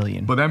 $4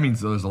 million. But that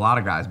means there's a lot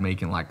of guys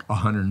making like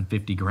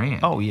 $150,000.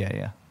 Oh,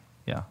 yeah.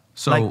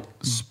 So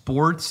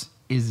sports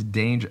is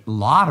danger.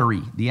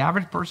 Lottery, the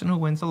average person who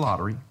wins the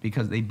lottery,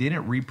 because they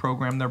didn't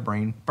reprogram their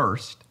brain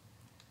first,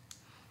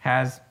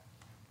 has,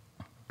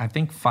 I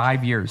think,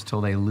 5 years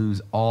till they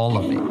lose all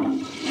of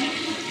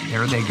it.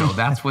 There they go.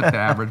 That's what the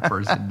average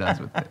person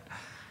does with it.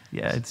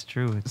 Yeah, it's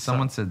true.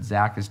 Someone said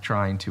Zach is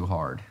trying too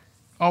hard.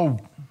 Oh,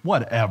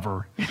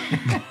 whatever.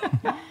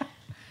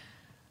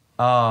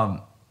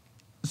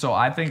 So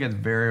I think it's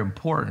very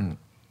important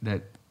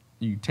that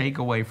you take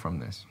away from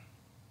this.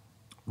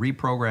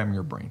 Reprogram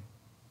your brain.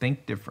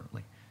 Think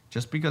differently.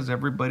 Just because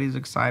everybody's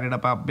excited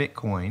about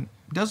Bitcoin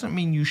doesn't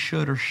mean you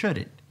should or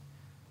shouldn't.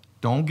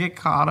 Don't get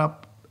caught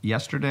up.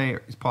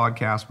 Yesterday's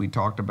podcast, we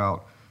talked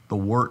about the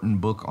Wharton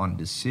book on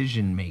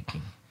decision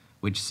making,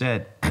 which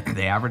said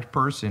the average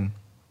person,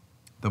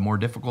 the more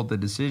difficult the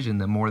decision,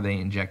 the more they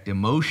inject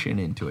emotion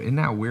into it. Isn't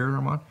that weird,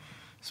 Armand?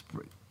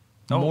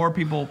 More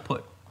people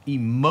put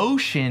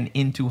emotion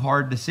into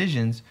hard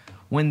decisions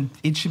when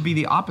it should be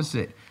the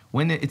opposite.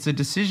 When it's a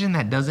decision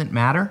that doesn't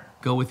matter,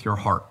 go with your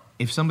heart.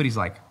 If somebody's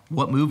like,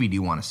 what movie do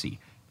you want to see?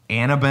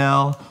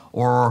 Annabelle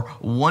or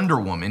Wonder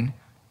Woman?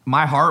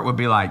 My heart would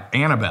be like,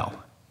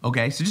 Annabelle.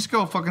 Okay, so just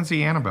go fucking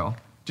see Annabelle.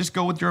 Just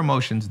go with your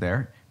emotions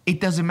there. It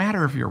doesn't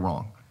matter if you're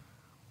wrong.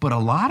 But a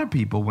lot of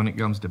people, when it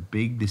comes to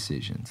big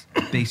decisions,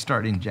 they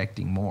start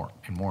injecting more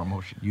and more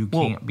emotion. You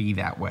can't be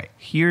that way.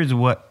 Here's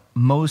what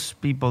most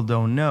people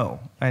don't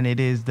know, and it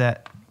is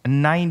that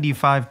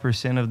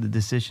 95% of the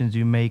decisions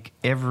you make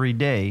every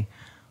day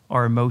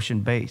are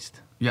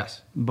emotion-based.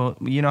 Yes. But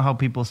you know how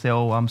people say,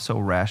 oh, I'm so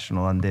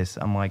rational on this.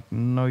 I'm like,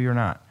 no, you're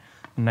not.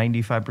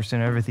 95%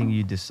 of everything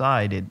you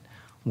decided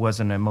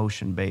wasn't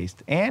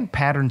emotion-based. And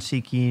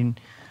pattern-seeking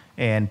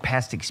and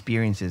past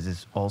experiences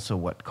is also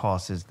what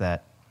causes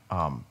that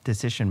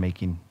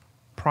decision-making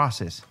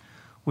process,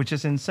 which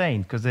is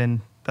insane, because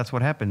then that's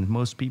what happens.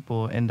 Most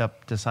people end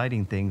up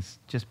deciding things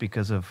just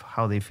because of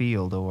how they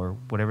feel or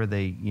whatever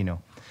they, you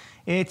know.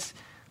 It's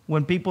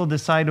when people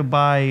decide to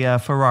buy a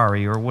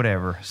Ferrari or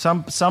whatever.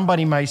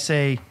 Somebody might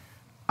say,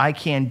 I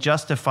can't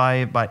justify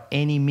it by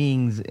any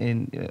means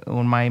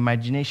on my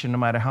imagination. No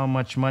matter how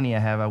much money I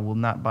have, I will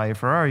not buy a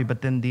Ferrari.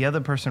 But then the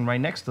other person right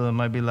next to them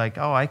might be like,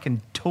 oh, I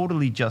can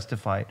totally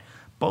justify it.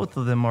 Both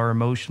of them are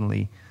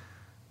emotionally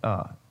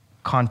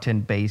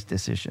content-based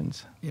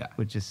decisions,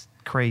 which is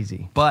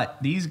crazy. But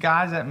these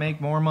guys that make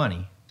more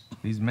money,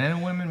 these men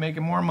and women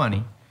making more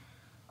money,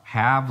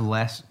 have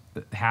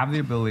the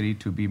ability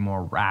to be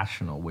more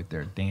rational with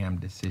their damn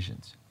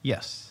decisions.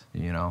 Yes.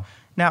 You know?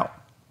 Now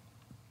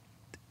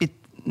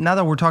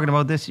that we're talking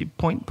about this, you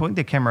point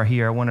the camera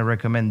here. I want to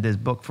recommend this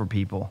book for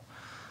people.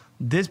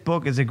 This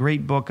book is a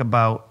great book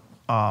about,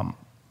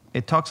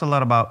 it talks a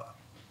lot about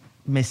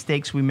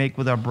mistakes we make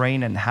with our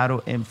brain and how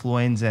to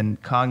influence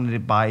and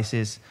cognitive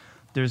biases.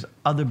 There's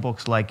other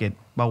books like it.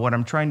 But what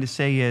I'm trying to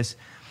say is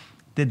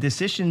the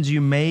decisions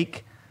you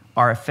make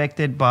are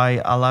affected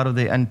by a lot of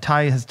and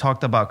Ty has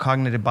talked about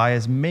cognitive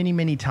bias many,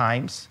 many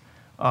times.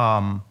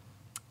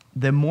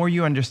 The more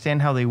you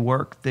understand how they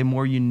work, the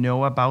more you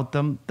know about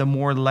them, the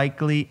more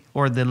likely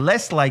or the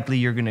less likely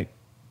you're going to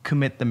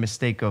commit the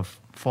mistake of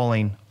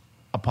falling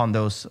upon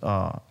those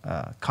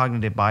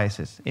cognitive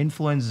biases.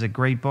 Influence is a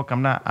great book.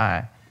 I'm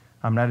not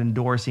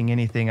endorsing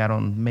anything. I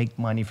don't make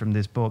money from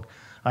this book.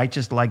 I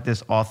just like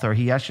this author.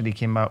 He actually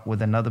came out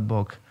with another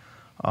book,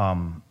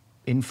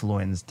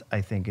 Influenced, I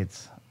think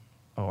it's,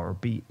 or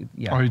be,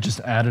 yeah. Or you just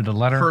added a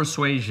letter.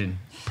 Persuasion.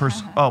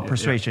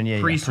 Persuasion,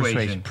 yeah.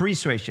 Persuasion.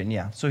 Persuasion,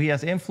 yeah. So he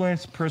has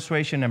influence,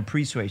 persuasion, and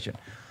persuasion.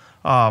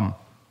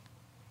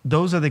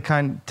 Those are the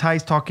kind.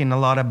 Ty's talking a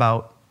lot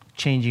about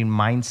changing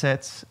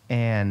mindsets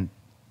and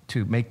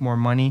to make more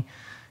money.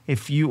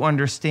 If you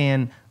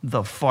understand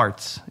the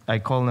farts, I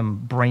call them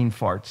brain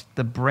farts.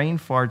 The brain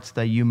farts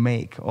that you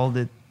make,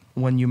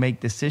 when you make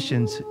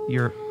decisions,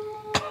 you're.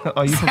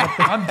 Oh, you forgot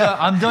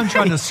I'm done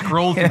trying to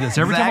scroll through this.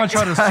 Every time I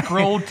try to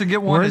scroll to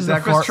get one, Where's the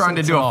Zach was fart trying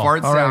to do a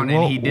fart All right, sound,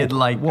 and he did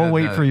we'll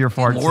wait for your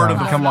fart Lord sound. of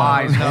the Come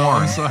on. Flies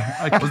horn. I'm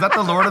sorry. Was that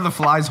the Lord of the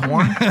Flies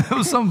horn? It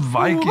was some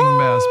Viking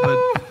mess, but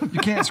you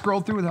can't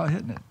scroll through without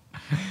hitting it.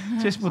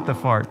 Just with the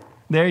fart.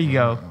 There you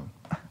go.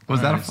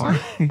 Was that a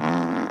fart?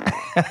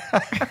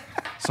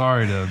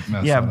 Sorry to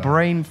mess Yeah, that up.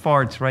 brain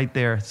farts right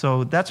there.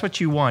 So that's what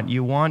you want.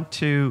 You want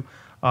to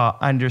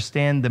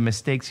understand the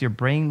mistakes your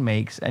brain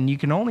makes, and you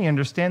can only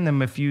understand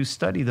them if you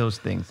study those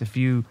things. If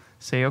you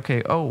say,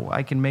 okay,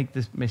 I can make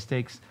this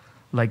mistakes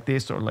like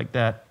this or like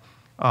that.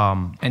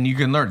 And you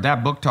can learn.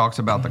 That book talks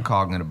about the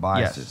cognitive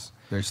biases. Yes.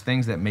 There's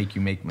things that make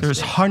you make mistakes.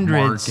 There's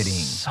Marketing.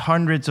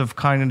 hundreds of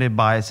cognitive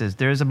biases.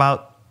 There's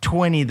about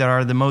 20 that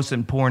are the most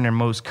important and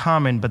most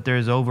common, but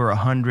there's over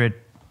 100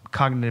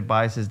 cognitive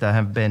biases that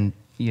have been,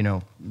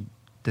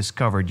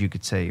 discovered, you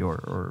could say,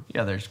 or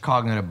Yeah, there's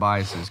cognitive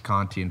biases,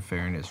 Kantian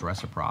fairness,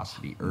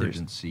 reciprocity,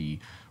 urgency,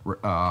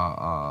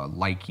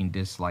 liking,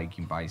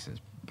 disliking biases,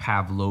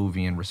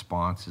 Pavlovian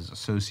responses,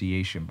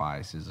 association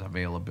biases,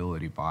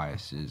 availability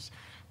biases.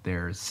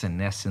 There's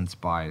senescence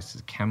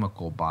biases,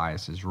 chemical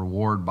biases,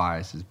 reward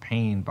biases,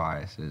 pain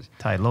biases.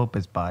 Tai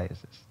Lopez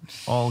biases,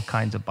 all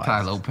kinds of biases.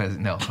 Tai Lopez,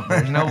 no.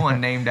 There's no one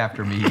named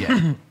after me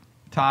yet.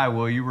 Tai,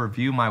 will you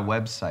review my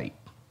website?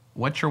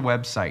 What's your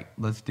website?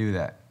 Let's do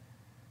that.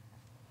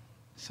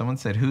 Someone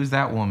said, who's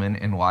that woman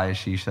and why is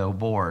she so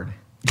bored?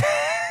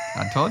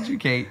 I told you,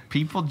 Kate,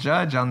 people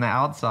judge on the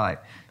outside.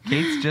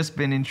 Kate's just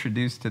been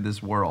introduced to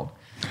this world.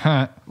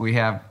 We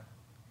have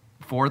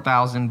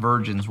 4,000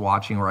 virgins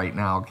watching right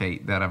now,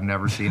 Kate, that have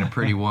never seen a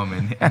pretty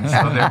woman. And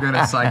so they're going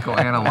to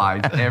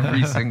psychoanalyze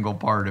every single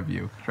part of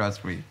you.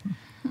 Trust me.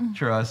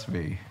 Trust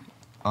me.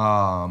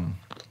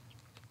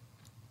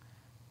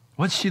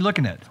 What's she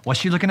looking at? What's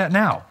she looking at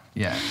now?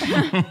 Yeah.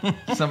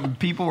 Some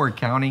people were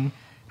counting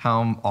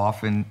how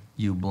often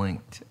you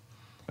blinked.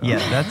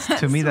 Yeah,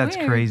 to me that's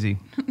weird. crazy.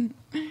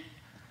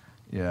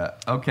 Yeah.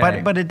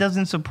 Okay. But it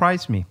doesn't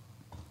surprise me.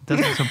 It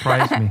doesn't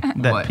surprise me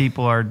that What?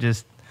 people are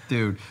just.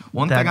 Dude,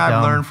 one that thing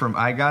I've dumb. learned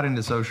I got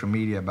into social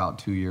media about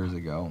 2 years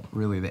ago,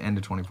 really the end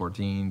of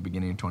 2014,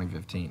 beginning of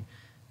 2015.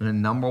 And the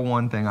number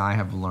one thing I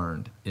have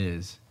learned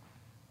is,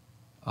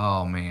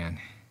 oh man,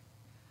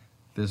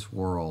 this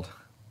world.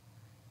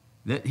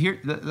 Let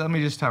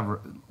me just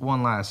have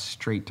one last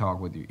straight talk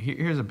with you.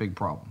 Here's a big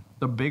problem.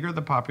 The bigger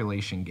the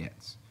population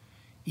gets,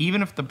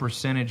 even if the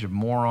percentage of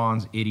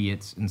morons,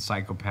 idiots, and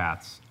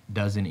psychopaths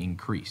doesn't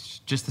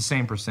increase, just the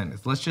same percentage.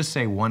 Let's just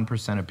say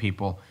 1% of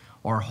people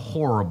are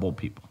horrible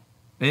people.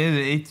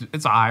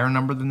 It's a higher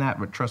number than that,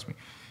 but trust me.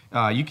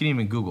 You can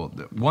even Google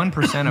it.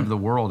 1% of the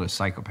world is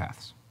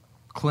psychopaths,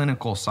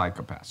 clinical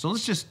psychopaths. So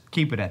let's just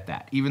keep it at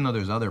that, even though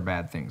there's other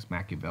bad things,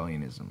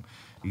 Machiavellianism,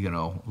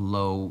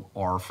 low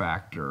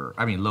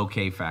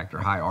K factor,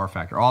 high R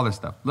factor, all this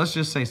stuff. Let's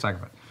just say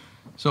psychopath.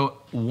 So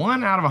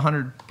 1 out of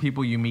 100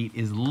 people you meet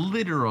is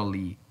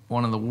literally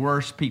one of the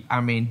worst people.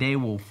 I mean, they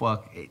will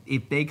fuck.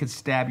 If they could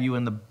stab you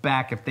in the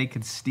back, if they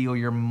could steal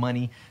your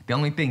money, the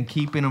only thing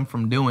keeping them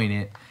from doing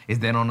it is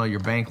they don't know your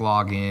bank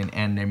login,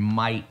 and they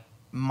might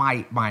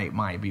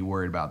be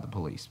worried about the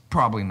police.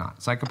 Probably not.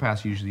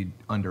 Psychopaths usually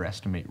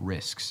underestimate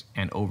risks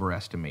and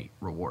overestimate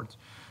rewards.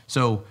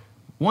 So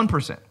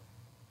 1%.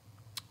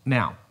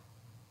 Now,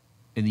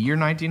 in the year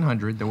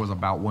 1900, there was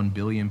about 1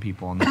 billion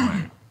people on the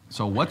planet.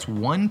 So what's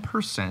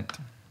 1%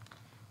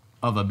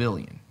 of a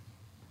billion?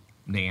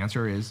 The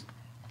answer is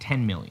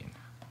 10 million.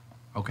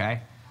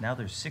 Okay? Now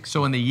there's 6.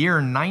 So in the year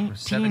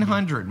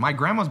 1900, my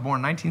grandma was born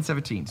in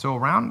 1917. So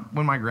around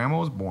when my grandma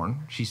was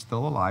born, she's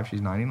still alive,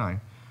 she's 99,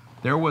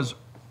 there was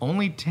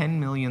only 10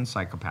 million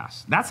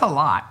psychopaths. That's a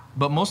lot,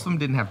 but most of them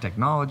didn't have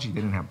technology, they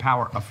didn't have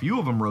power. A few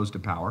of them rose to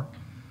power.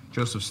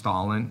 Joseph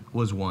Stalin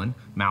was one.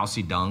 Mao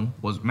Zedong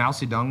was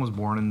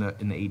born in the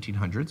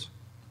 1800s.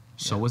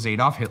 So was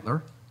Adolf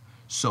Hitler.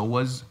 So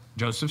was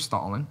Joseph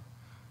Stalin.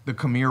 The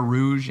Khmer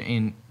Rouge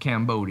in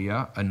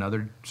Cambodia,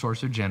 another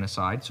source of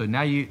genocide. So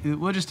now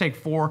we'll just take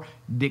 4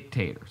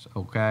 dictators,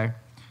 okay?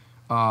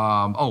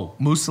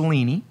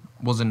 Mussolini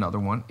was another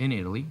one in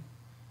Italy.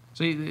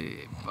 So you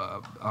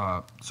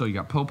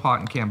got Pol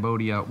Pot in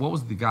Cambodia. What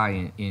was the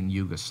guy in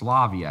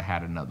Yugoslavia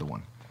had another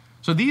one.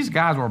 So these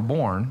guys were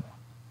born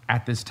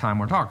at this time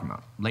we're talking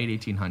about, late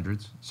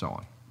 1800s, so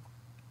on.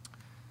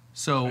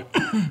 So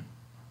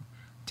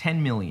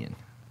 10 million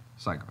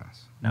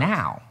psychopaths.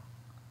 Now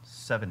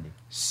 70.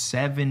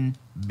 7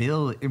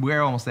 billion,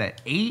 we're almost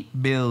at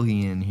 8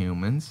 billion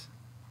humans.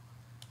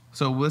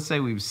 So let's say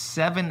we've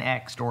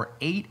 7x'd or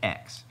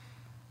 8x.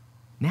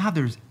 Now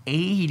there's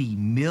 80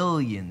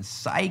 million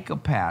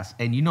psychopaths.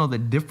 And you know the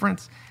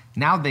difference?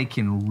 Now they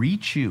can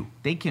reach you.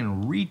 They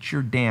can reach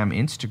your damn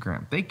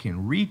Instagram. They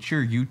can reach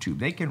your YouTube.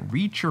 They can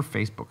reach your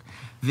Facebook.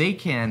 They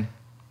can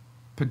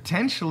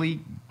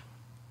potentially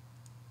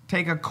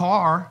take a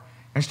car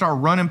and start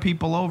running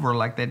people over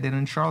like they did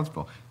in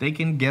Charlottesville. They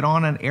can get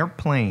on an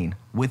airplane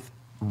with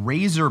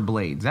razor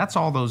blades. That's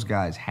all those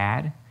guys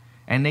had.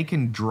 And they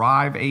can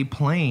drive a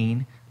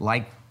plane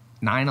like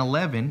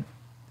 9/11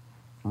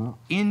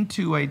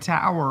 into a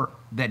tower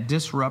that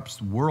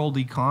disrupts world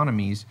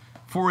economies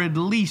for at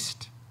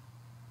least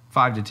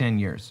 5 to 10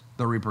 years,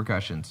 the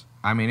repercussions.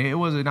 I mean, it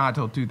was not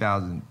until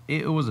 2000.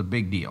 It was a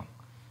big deal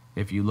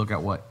if you look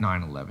at what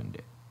 9/11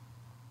 did.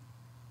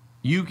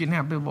 You can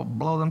have people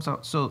blow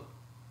themselves. So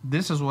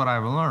this is what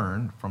I've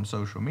learned from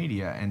social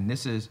media, and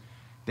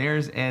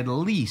there's at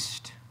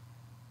least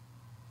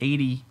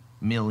 80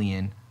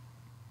 million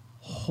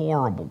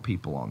horrible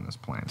people on this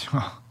planet.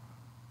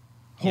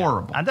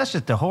 Horrible. Yeah. And that's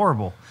just the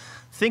horrible.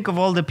 Think of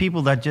all the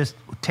people that just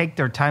take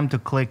their time to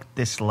click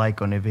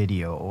dislike on a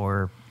video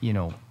or,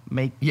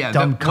 make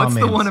dumb comments. What's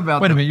the one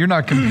about Wait a minute, you're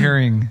not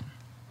comparing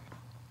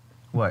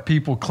what?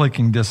 people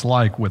clicking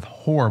dislike with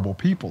horrible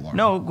people, are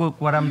No,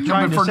 what I'm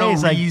trying to say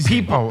is like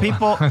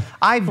people,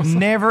 I've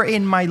never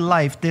in my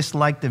life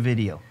disliked a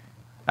video.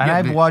 And Yeah,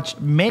 I've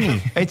watched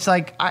many. It's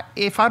like,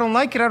 if I don't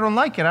like it, I don't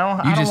like it.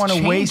 I don't want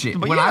to waste it.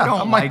 But When I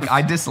don't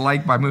I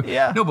dislike my movie.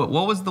 Yeah. No, but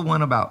what was the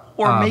one about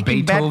Or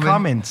making bad Beethoven?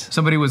 comments.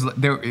 Somebody was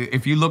there.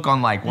 If you look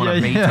on like one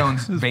of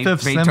Beethoven's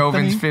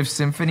Symphony. Fifth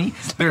Symphony,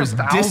 there's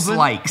 1,000?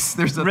 dislikes.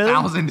 There's a Really?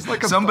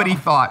 1,000. Somebody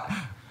thought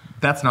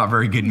that's not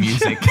very good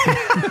music.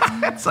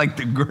 It's like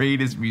the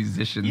greatest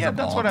musicians. Yeah, of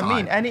that's all what I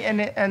mean.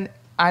 time.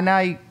 And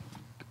I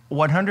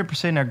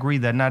 100% agree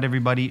that not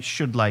everybody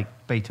should like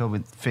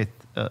Beethoven's Fifth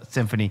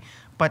Symphony,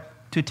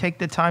 but to take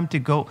the time to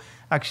go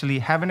actually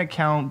have an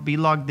account, be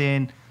logged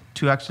in,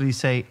 to actually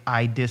say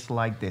I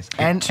dislike this,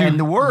 and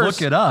the worst,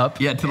 look it up.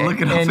 Yeah, to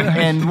look it up.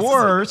 and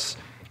worse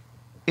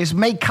is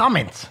make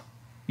comments.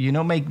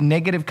 Make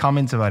negative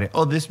comments about it.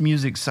 Oh, this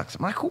music sucks.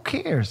 I'm like, who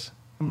cares?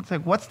 I'm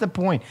like, what's the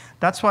point?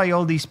 That's why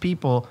all these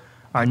people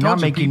are not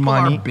making people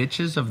money. Are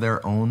bitches of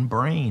their own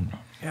brain.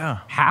 Yeah.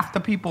 Half the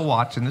people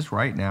watching this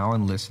right now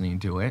and listening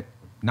to it,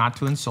 not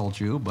to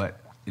insult you, but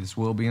this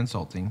will be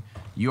insulting.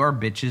 You are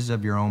bitches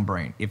of your own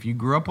brain. If you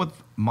grew up with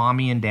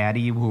mommy and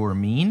daddy who are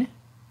mean,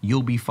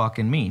 you'll be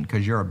fucking mean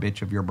because you're a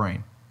bitch of your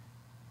brain.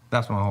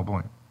 That's my whole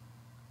point.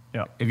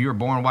 Yeah. If you were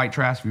born white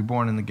trash, if you're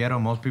born in the ghetto,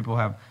 most people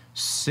have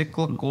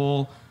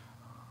cyclical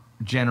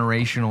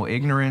generational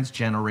ignorance,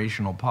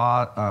 generational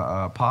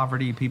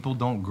poverty. People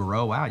don't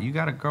grow out. You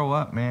got to grow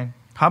up, man.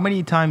 How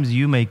many times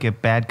you make a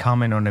bad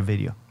comment on a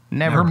video?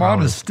 Never. Herman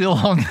probably. is still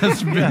on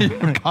this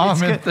video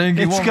comment thing.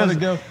 He won't let it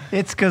go.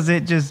 It's because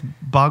it just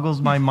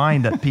boggles my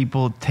mind that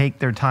people take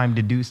their time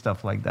to do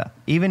stuff like that.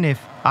 Even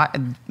if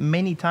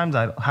many times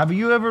have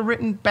you ever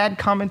written bad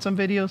comments on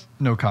videos?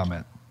 No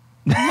comment.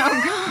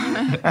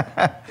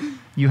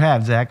 You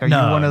have, Zach. Are you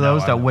one of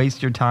those I that don't.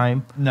 waste your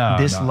time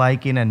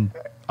disliking and?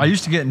 I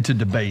used to get into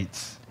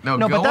debates. No,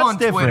 No, go but that's on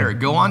Twitter. different.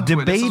 Go on Twitter.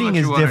 Debating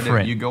This is what you wanna do.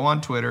 different. You go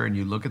on Twitter and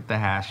you look at the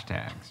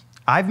hashtags.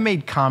 I've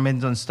made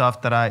comments on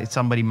stuff that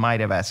somebody might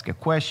have asked a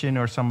question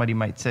or somebody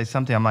might say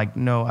something. I'm like,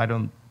 no, I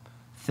don't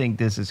think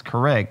this is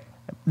correct.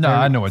 No,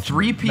 I know what you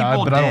Three mean.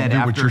 people but I don't dead do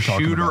what after you're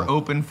talking shooter about.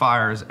 opened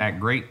fires at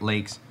Great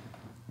Lakes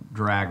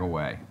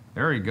dragaway.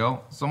 There you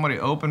go. Somebody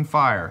opened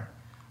fire.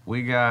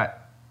 We got.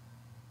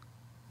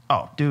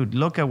 Oh, dude,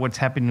 look at what's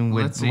happening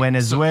with Let's see.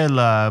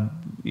 Venezuela.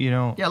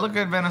 Yeah, look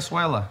at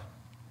Venezuela.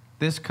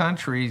 This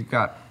country's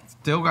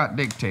still got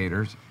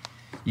dictators.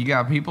 You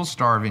got people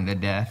starving to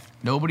death.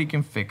 Nobody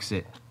can fix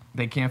it.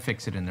 They can't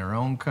fix it in their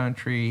own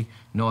country.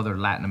 No other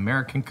Latin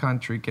American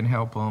country can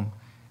help them.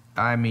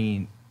 I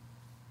mean,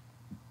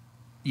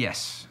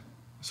 yes.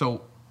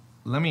 So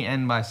let me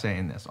end by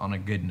saying this on a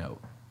good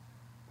note.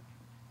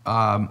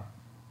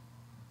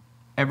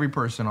 Every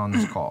person on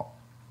this call,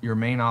 your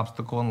main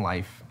obstacle in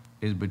life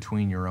is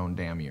between your own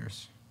damn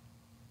ears.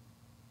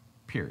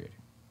 Period.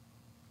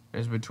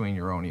 It's between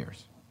your own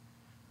ears.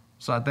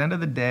 So at the end of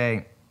the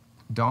day,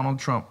 Donald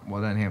Trump will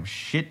then have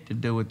shit to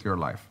do with your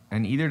life.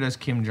 And either does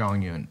Kim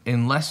Jong-un,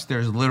 unless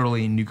there's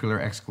literally nuclear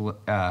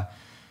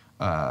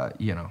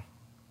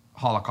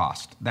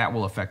holocaust. That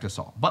will affect us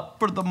all. But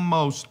for the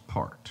most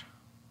part,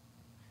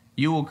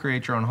 you will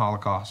create your own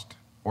holocaust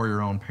or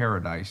your own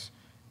paradise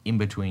in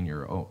between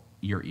your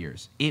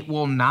ears. It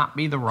will not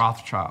be the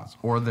Rothschilds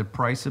or the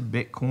price of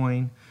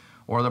Bitcoin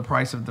or the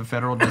price of the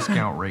federal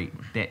discount rate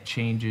that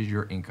changes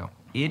your income.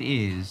 It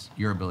is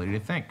your ability to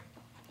think.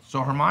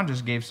 So Herman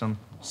just gave some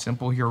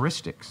simple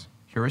heuristics.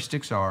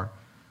 Heuristics are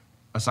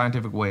a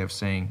scientific way of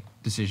saying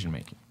decision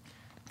making.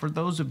 For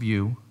those of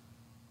you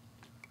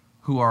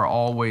who are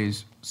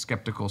always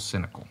skeptical,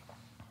 cynical,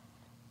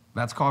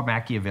 that's called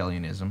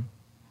Machiavellianism.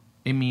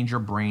 It means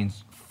your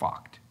brain's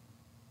fucked.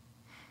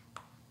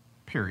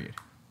 Period.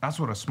 That's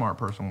what a smart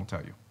person will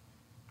tell you.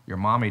 Your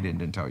mommy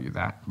didn't tell you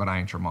that, but I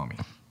ain't your mommy.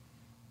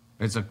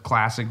 It's a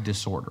classic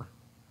disorder.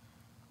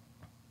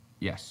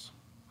 Yes.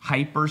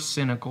 Hyper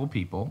cynical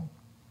people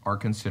are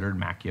considered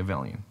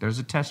Machiavellian. There's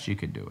a test you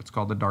could do. It's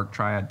called the Dark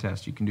Triad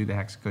test. You can do the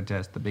Hexaco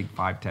test, the Big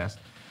Five test.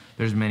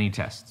 There's many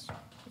tests.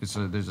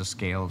 There's a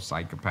scale of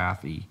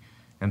psychopathy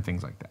and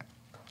things like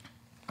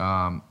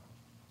that.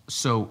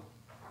 So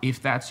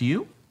if that's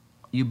you,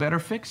 you better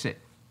fix it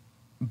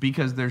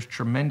because there's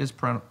tremendous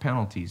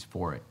penalties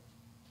for it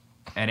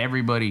at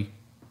every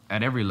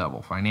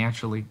level,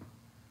 financially,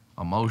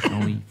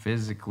 emotionally,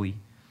 physically.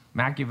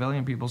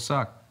 Machiavellian people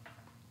suck.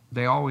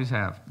 They always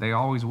have. They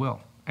always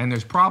will. And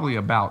there's probably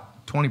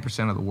about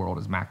 20% of the world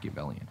is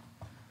Machiavellian.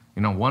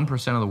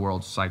 1% of the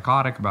world's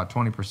psychotic, about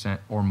 20%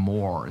 or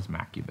more is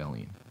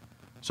Machiavellian.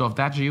 So if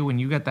that's you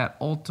and you get that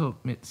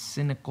ultimate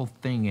cynical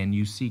thing and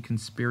you see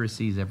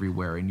conspiracies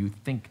everywhere and you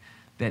think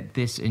that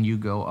this and you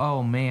go,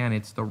 oh man,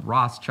 it's the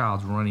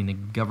Rothschilds running the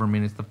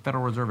government, it's the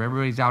Federal Reserve,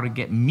 everybody's out to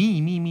get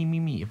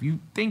me. If you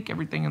think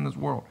everything in this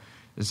world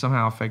is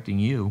somehow affecting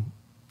you,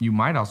 you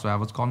might also have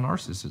what's called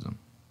narcissism.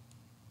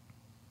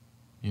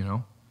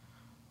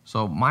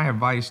 So my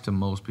advice to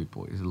most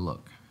people is,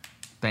 look,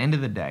 at the end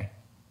of the day,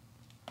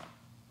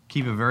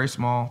 keep a very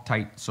small,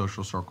 tight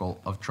social circle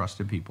of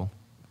trusted people.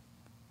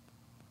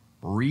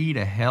 Read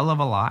a hell of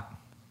a lot,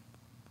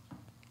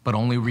 but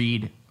only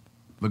read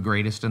the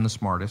greatest and the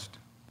smartest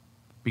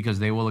because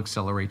they will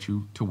accelerate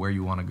you to where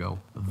you want to go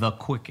the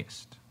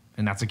quickest.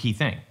 And that's a key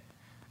thing.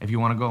 If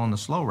you want to go on the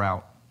slow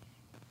route,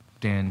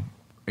 then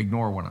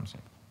ignore what I'm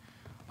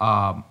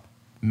saying.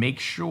 Make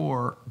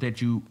sure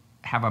that you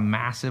have a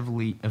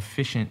massively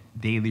efficient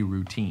daily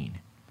routine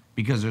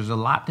because there's a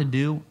lot to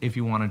do if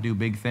you want to do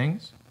big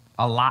things,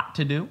 a lot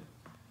to do.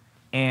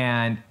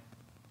 And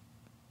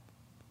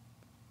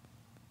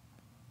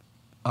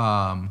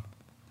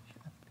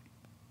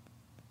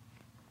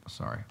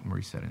sorry, I'm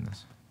resetting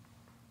this.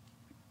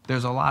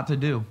 There's a lot to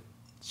do.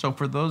 So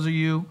for those of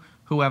you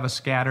who have a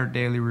scattered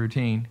daily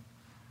routine,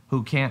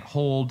 who can't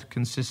hold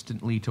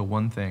consistently to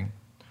one thing,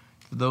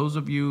 for those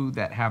of you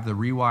that have the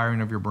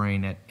rewiring of your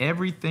brain at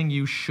everything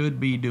you should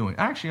be doing.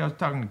 Actually, I was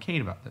talking to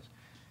Kate about this.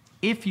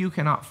 If you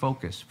cannot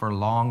focus for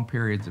long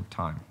periods of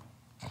time,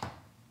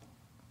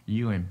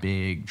 you're in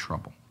big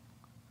trouble.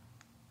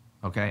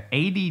 Okay?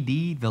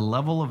 ADD, the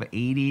level of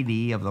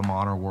ADD of the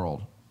modern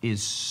world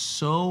is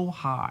so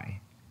high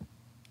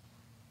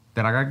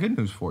that I got good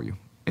news for you.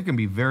 It can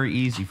be very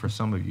easy for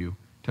some of you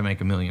to make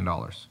 $1 million.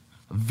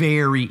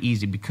 Very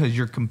easy because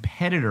your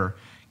competitor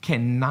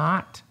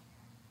cannot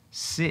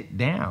sit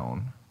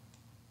down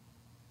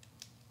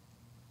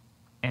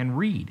and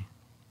read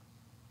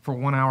for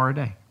 1 hour a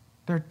day.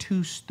 They're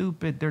too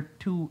stupid. They're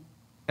too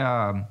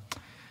ADD.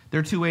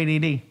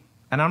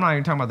 And I'm not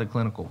even talking about the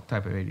clinical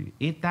type of ADD.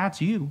 If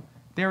that's you,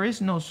 there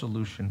is no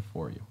solution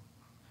for you.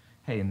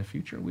 Hey, in the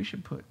future, we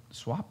should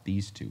swap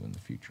these two in the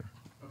future.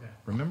 Okay.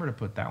 Remember to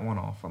put that one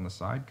off on the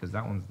side because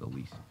that one's the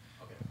least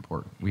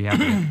important. We have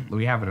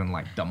it in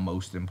like the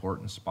most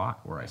important spot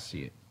where I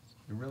see it.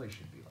 It really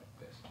should be like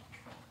this.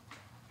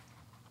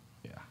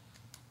 Yeah.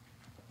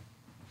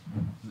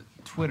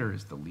 Twitter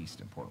is the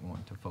least important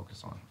one to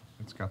focus on.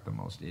 It's got the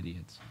most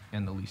idiots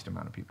and the least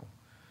amount of people.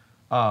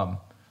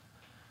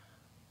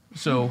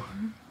 So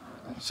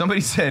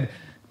somebody said,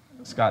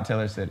 Scott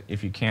Taylor said,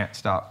 if you can't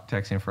stop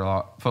texting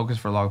focus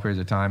for long periods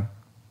of time,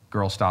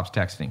 girl stops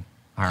texting.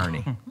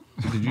 Irony.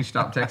 So did you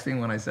stop texting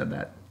when I said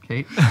that,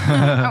 Kate?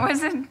 I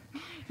wasn't.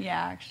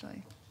 Yeah,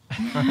 actually.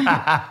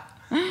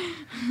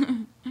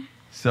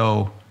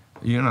 So,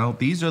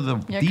 these are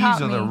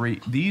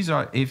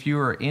if you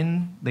are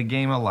in the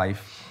game of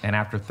life and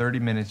after 30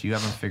 minutes you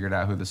haven't figured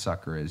out who the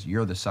sucker is,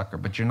 you're the sucker.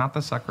 But you're not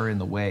the sucker in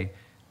the way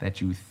that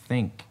you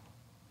think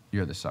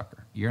you're the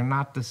sucker. You're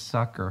not the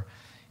sucker.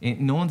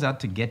 No one's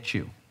out to get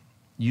you.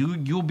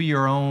 You'll be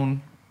your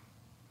own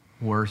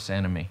worst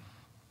enemy.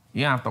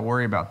 You don't have to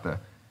worry about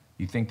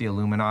you think the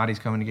Illuminati's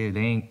coming to get you.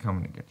 They ain't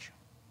coming to get you.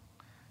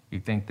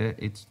 You think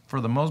that for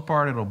the most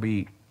part, it'll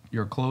be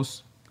your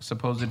close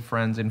supposed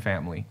friends and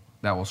family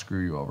that will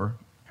screw you over.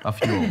 A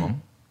few of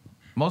them.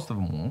 Most of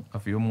them won't. A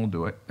few of them will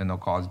do it, and they'll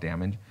cause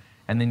damage.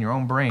 And then your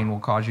own brain will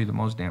cause you the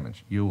most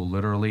damage. You will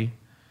literally...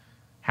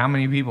 How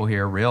many people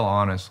here, real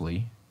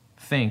honestly,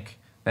 think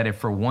that if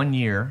for 1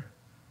 year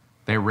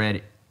they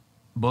read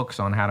books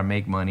on how to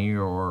make money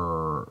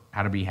or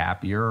how to be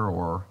happier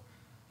or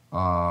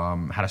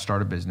how to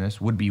start a business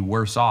would be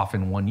worse off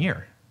in 1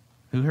 year?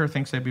 Who here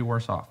thinks they'd be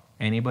worse off?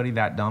 Anybody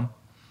that dumb?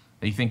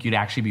 That you think you'd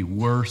actually be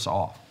worse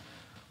off?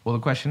 Well,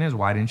 the question is,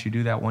 why didn't you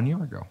do that 1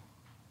 year ago?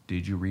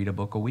 Did you read a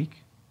book a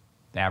week?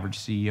 The average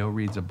CEO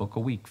reads a book a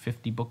week,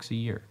 50 books a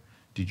year.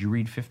 Did you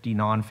read 50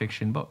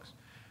 nonfiction books?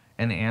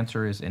 And the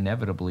answer is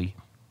inevitably,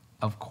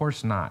 of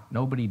course not.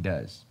 Nobody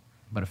does.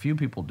 But a few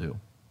people do.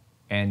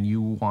 And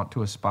you want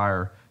to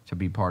aspire to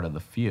be part of the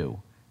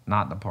few,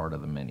 not the part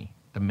of the many.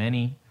 The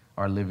many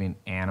are living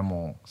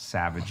animal,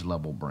 savage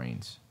level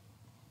brains.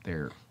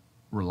 They're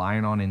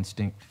relying on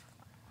instinct.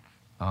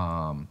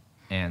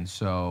 And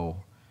so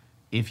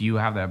if you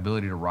have the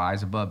ability to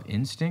rise above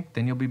instinct,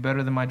 then you'll be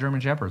better than my German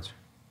Shepherds.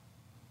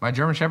 My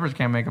German Shepherds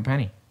can't make a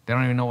penny. They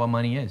don't even know what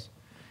money is.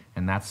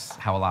 And that's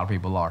how a lot of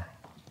people are.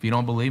 If you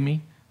don't believe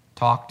me,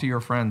 Talk to your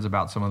friends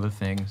about some of the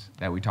things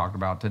that we talked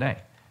about today.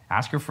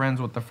 Ask your friends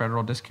what the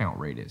federal discount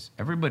rate is.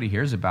 Everybody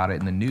hears about it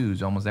in the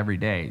news almost every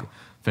day.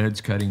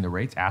 Fed's cutting the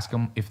rates. Ask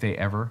them if they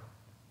ever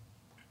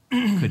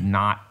could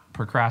not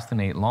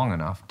procrastinate long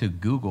enough to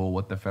Google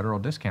what the federal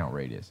discount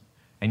rate is.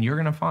 And you're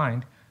going to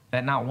find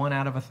that not 1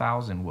 out of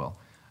 1,000 will.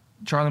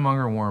 Charlie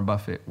Munger and Warren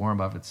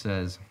Buffett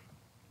says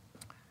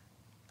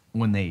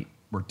when they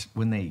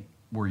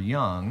were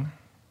young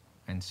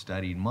and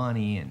studied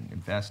money and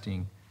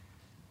investing,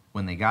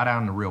 when they got out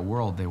in the real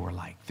world, they were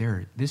like,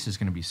 this is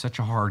going to be such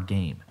a hard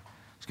game.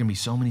 There's going to be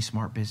so many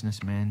smart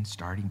businessmen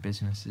starting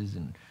businesses,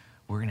 and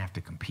we're going to have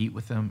to compete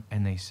with them.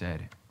 And they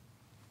said,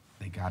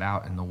 they got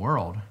out in the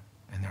world,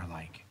 and they're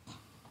like,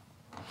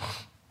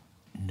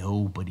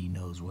 nobody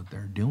knows what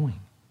they're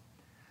doing.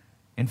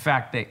 In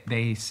fact,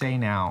 they say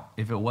now,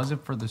 if it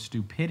wasn't for the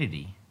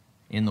stupidity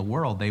in the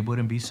world, they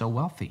wouldn't be so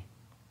wealthy.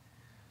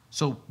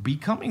 So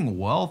becoming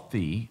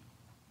wealthy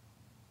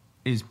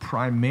is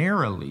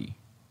primarily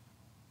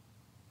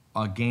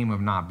a game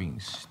of not being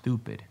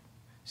stupid.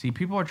 See,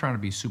 people are trying to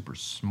be super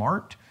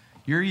smart.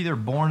 You're either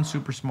born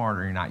super smart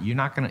or you're not. You're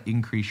not going to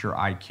increase your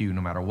IQ no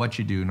matter what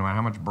you do, no matter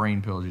how much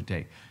brain pills you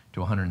take,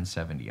 to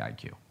 170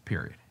 IQ,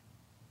 period.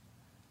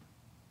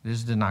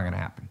 This is not going to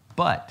happen.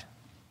 But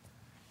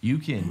you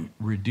can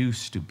reduce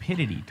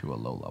stupidity to a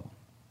low level.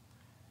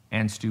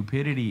 And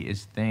stupidity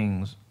is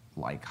things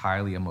like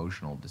highly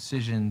emotional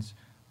decisions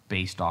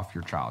based off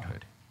your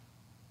childhood.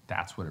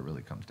 That's what it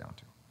really comes down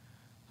to.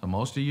 So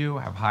most of you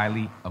have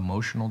highly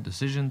emotional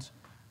decisions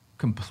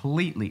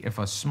completely. If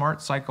a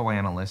smart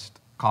psychoanalyst,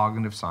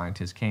 cognitive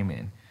scientist came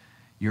in,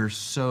 you're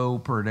so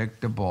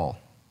predictable.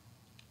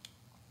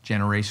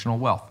 Generational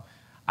wealth.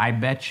 I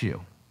bet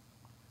you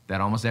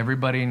that almost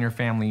everybody in your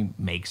family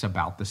makes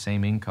about the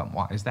same income.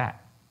 Why is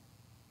that?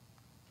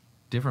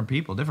 Different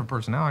people, different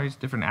personalities,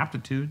 different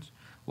aptitudes.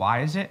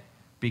 Why is it?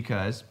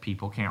 Because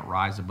people can't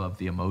rise above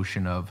the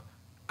emotion of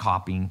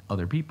copying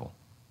other people.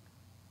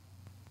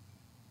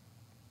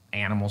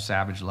 Animal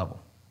savage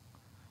level.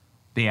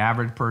 The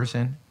average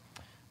person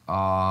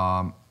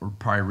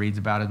probably reads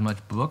about as much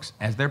books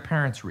as their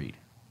parents read.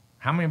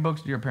 How many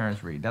books do your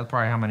parents read? That's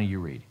probably how many you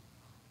read.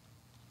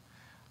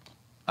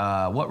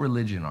 What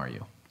religion are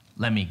you?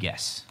 Let me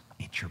guess.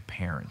 It's your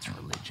parents'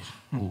 religion.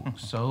 Ooh,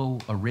 so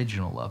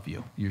original of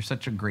you. You're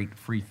such a great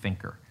free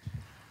thinker.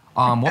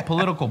 What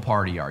political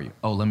party are you?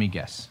 Oh, let me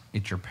guess.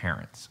 It's your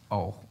parents.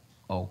 Oh,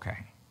 okay.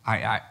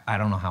 I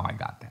don't know how I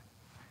got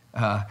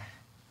that.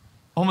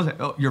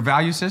 Your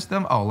value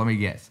system? Oh, let me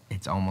guess.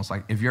 It's almost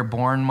like if you're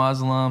born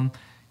Muslim,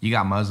 you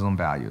got Muslim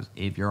values.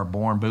 If you're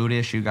born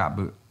Buddhist, you got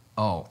Buddhist.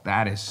 Oh,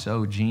 that is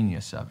so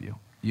genius of you.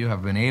 You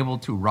have been able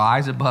to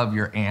rise above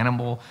your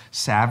animal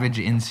savage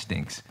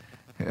instincts.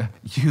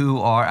 You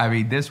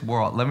are, this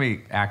world, let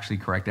me actually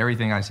correct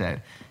everything I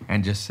said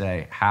and just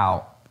say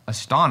how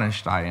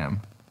astonished I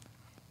am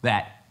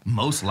that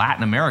most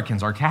Latin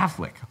Americans are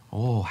Catholic.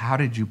 Oh, how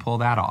did you pull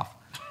that off?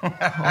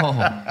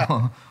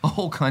 The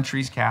whole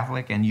country's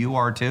Catholic and you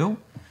are too?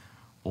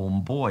 Oh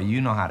boy, you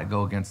know how to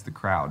go against the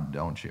crowd,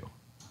 don't you?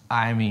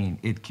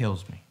 It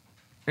kills me.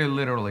 It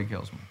literally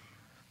kills me.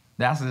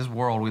 That's this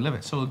world we live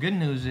in. So the good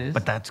news is,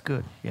 But that's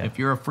good. Yeah. if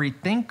you're a free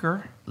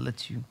thinker,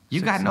 lets you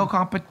got no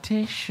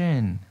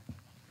competition.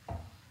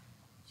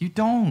 You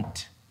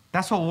don't.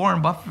 That's what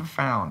Warren Buffett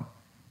found.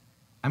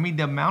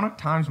 The amount of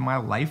times my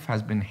life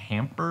has been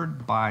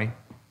hampered by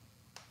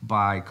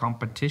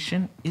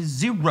competition is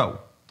zero.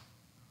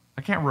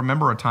 I can't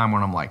remember a time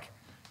when I'm like,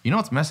 you know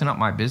what's messing up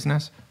my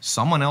business?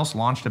 Someone else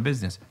launched a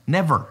business.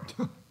 Never.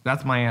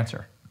 That's my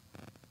answer.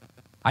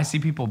 I see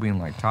people being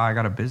like, Ty, I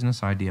got a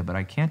business idea, but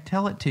I can't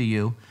tell it to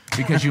you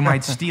because you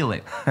might steal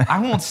it. I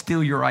won't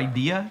steal your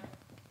idea.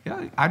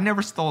 Yeah, I've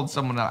never stolen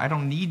someone else. I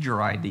don't need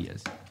your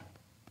ideas.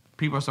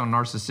 People are so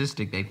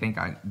narcissistic, they think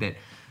that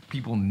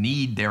people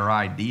need their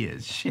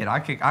ideas. Shit, I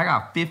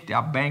got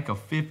a bank of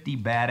 50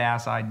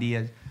 badass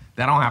ideas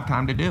that I don't have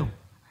time to do.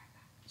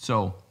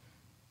 So,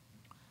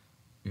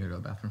 you gotta go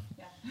to the bathroom?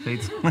 Yeah.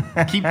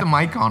 Kate, keep the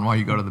mic on while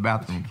you go to the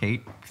bathroom,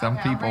 Kate. Some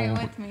Okay, I'll people... bring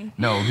it with me.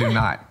 No, do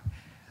not.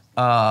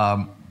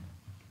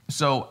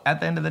 So at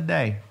the end of the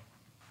day,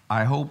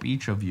 I hope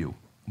each of you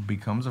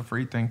becomes a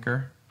free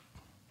thinker.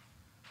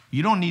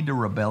 You don't need to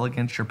rebel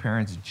against your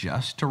parents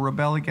just to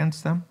rebel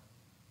against them.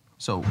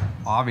 So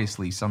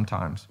obviously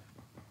sometimes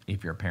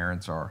if your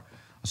parents are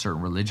a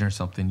certain religion or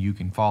something, you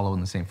can follow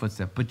in the same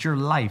footsteps. But your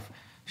life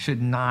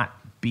should not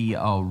be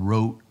a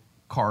rote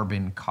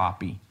carbon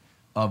copy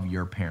of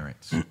your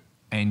parents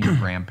and your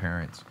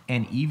grandparents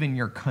and even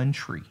your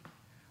country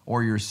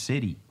or your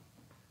city.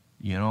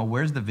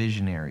 Where's the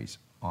visionaries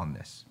on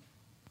this?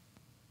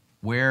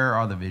 Where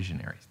are the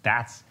visionaries?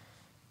 That's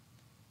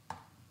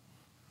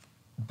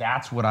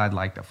what I'd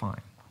like to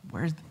find.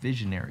 Where's the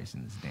visionaries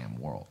in this damn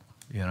world?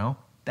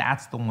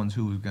 That's the ones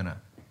who are going to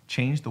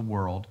change the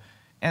world.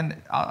 And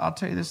I'll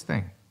tell you this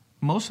thing.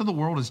 Most of the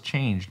world is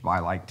changed by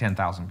like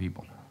 10,000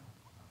 people.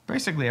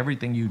 Basically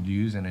everything you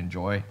use and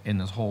enjoy in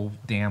this whole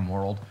damn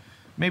world,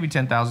 maybe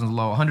 10,000 is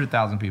low,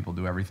 100,000 people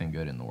do everything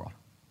good in the world.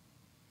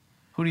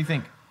 Who do you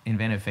think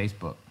invented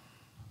Facebook?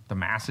 The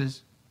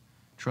masses?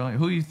 Trillion.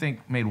 Who do you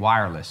think made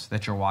wireless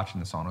that you're watching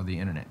this on, or the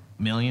internet?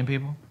 Million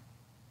people?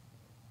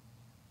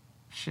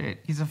 Shit,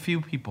 he's a few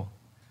people.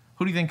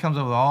 Who do you think comes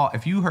up with all?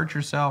 If you hurt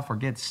yourself or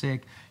get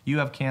sick, you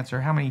have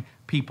cancer, how many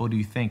people do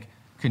you think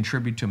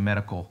contribute to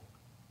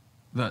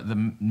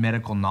the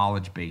medical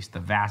knowledge base, the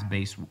vast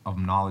base of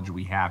knowledge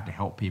we have to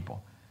help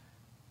people?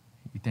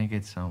 You think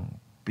it's some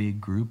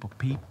big group of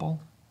people?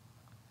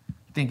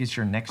 You think it's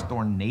your next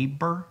door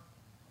neighbor?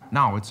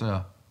 No, it's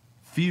a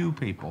few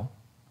people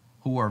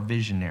who are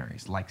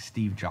visionaries, like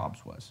Steve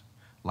Jobs was,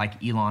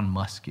 like Elon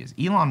Musk is.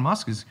 Elon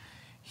Musk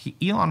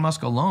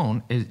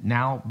alone is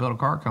now built a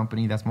car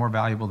company that's more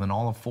valuable than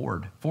all of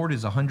Ford. Ford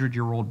is a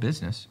 100-year-old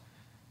business.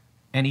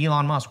 And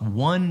Elon Musk,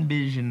 one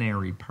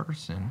visionary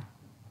person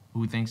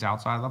who thinks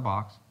outside of the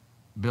box,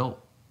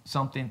 built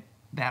something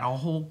that a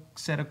whole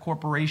set of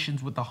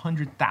corporations with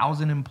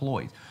 100,000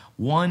 employees.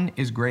 One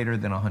is greater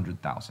than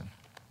 100,000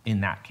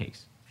 in that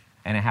case.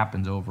 And it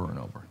happens over and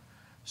over.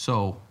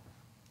 So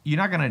you're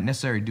not going to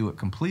necessarily do it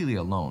completely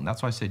alone.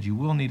 That's why I said you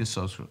will need a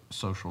social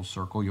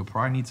circle. You'll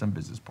probably need some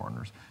business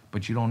partners,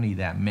 but you don't need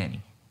that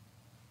many.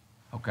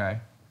 Okay?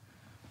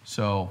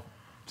 So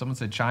someone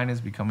said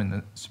China's becoming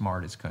the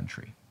smartest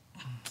country.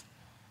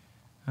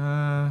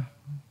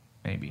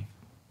 Maybe.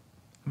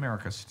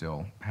 America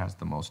still has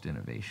the most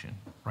innovation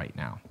right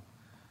now.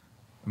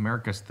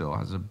 America still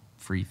has a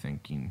free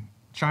thinking.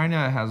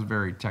 China has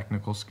very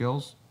technical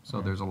skills,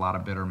 so there's a lot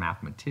of better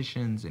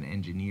mathematicians and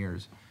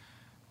engineers,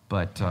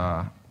 but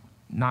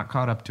not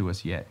caught up to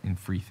us yet in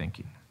free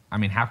thinking. I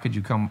mean,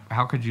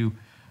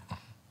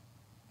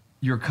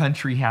 your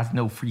country has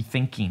no free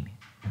thinking.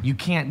 You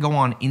can't go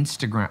on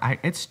Instagram.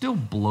 It still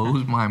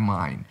blows my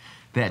mind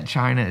that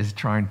China is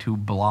trying to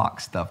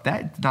block stuff.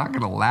 That's not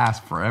going to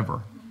last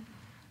forever.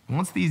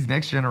 Once these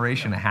next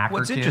generation of hacker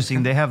What's kids...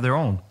 interesting, they have their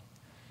own.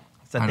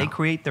 It's that they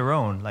create their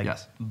own. Like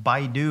Yes.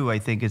 Baidu, I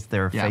think is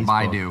their Yeah,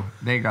 Facebook. Baidu.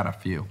 They got a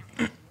few.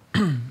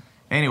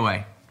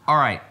 Anyway, all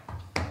right.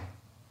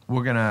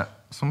 We're going to...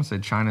 Someone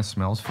said China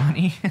smells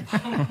funny.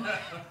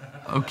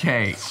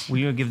 Okay.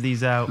 We're going to give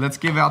these out. Let's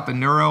give out the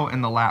Neuro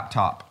and the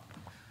laptop.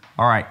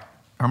 All right.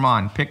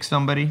 Armand, pick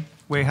somebody.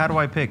 Wait, how do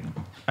I pick?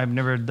 I've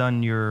never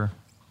done your...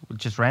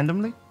 Just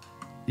randomly?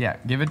 Yeah,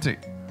 give it to...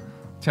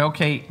 Tell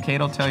Kate. Kate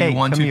will tell Kate, you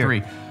 1, come 2, here.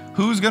 3.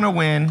 Who's going to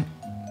win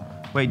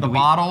Wait, the do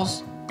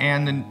bottles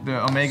and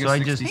the Omega So I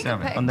just-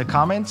 67? pick. on the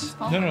comments?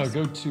 No,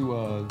 go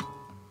to.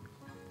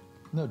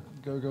 No,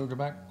 go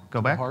back. Go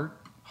to back? Heart.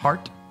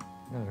 Heart?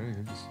 No, there you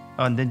go.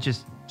 Oh, and then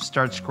just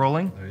start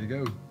scrolling? There you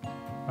go.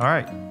 All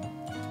right. All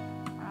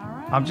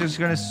right. I'm just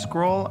going to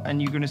scroll,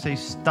 and you're going to say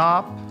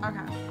stop. Okay.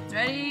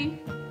 Ready?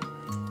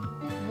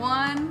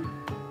 1,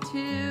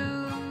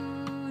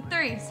 2,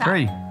 3. Stop.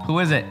 3. Who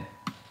is it?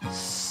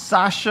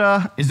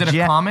 Sasha. Is it a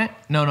Jan- comment?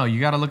 No, you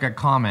got to look at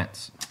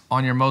comments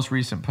on your most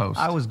recent post.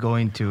 I was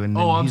going to, and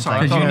then Oh, I'm he's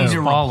sorry. like, Because you thought it need was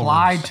to followers.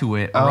 reply to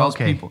it, or Oh, else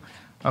okay. people...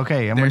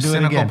 Okay, I'm going There's to do it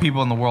cynical again.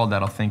 people in the world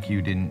that'll think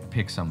you didn't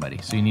pick somebody.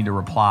 So you need to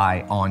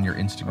reply on your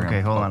Instagram. Okay,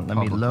 hold on. Let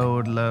me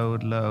publicly.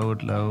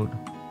 load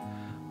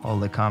all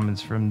the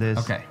comments from this.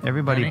 Okay,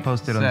 Everybody ready?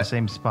 posted on the Set.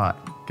 same spot.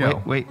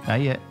 Go. Wait,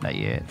 not yet.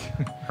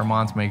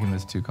 Armand's making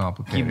this too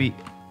complicated.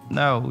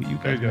 No, you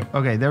There can. you go.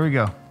 Okay, there we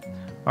go.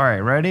 All right,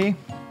 ready?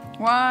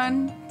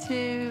 1,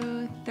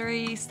 2,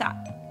 3. Stop.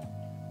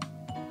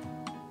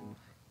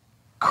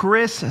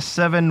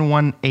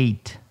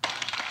 Chris718.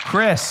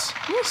 Chris,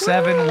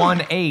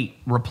 718,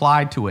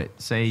 reply to it.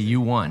 Say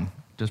you won.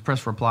 Just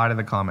press reply to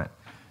the comment.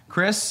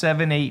 Chris,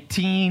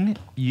 718,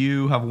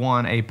 you have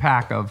won a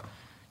pack of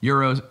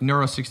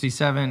Neuro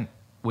 67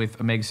 with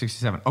Omega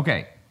 67.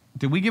 Okay,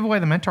 did we give away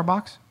the Mentor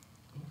box?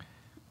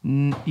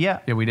 Yeah.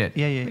 Yeah, we did.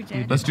 Yeah. We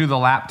did. Let's do the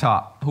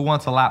laptop. Who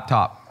wants a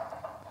laptop?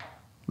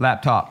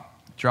 Laptop.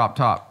 Drop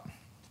top.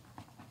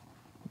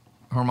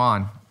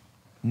 Herman,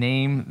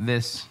 name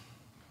this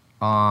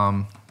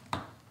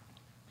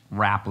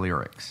rap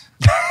lyrics.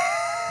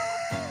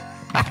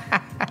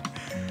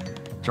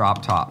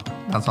 Drop top.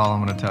 That's all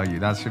I'm going to tell you.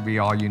 That should be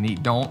all you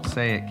need. Don't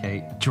say it,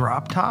 Kate.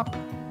 Drop top?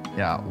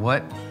 Yeah.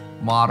 What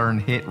modern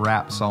hit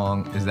rap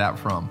song is that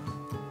from?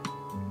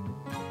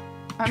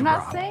 I'm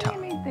not saying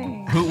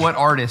anything. What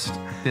artist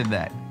did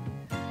that?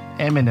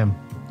 Eminem.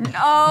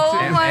 Oh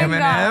my Eminem?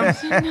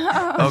 gosh.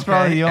 No. That's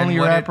probably the and only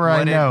what rapper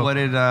I know.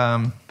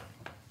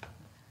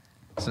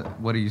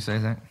 What do you say,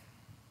 Zach?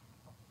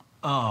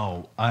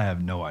 Oh, I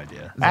have no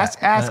idea.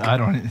 Ask. I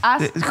don't.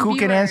 Ask Who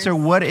can viewers. answer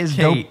what is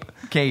dope?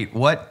 Kate,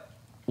 what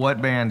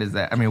band is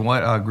that? I mean,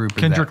 what group is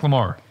Kendrick that?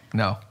 Lamar.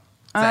 No.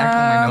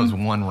 Zach only knows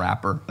one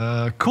rapper.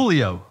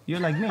 Coolio. You're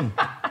like me.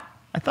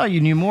 I thought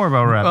you knew more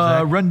about rap.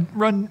 Zach.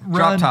 Run.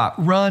 Drop top.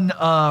 Run.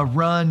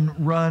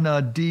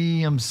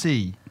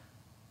 DMC.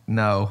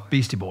 No.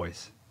 Beastie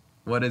Boys.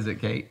 What is it,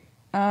 Kate?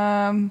 Hold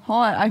on.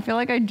 I feel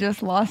like I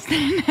just lost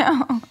it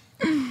now.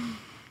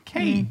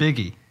 Kate.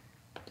 Biggie.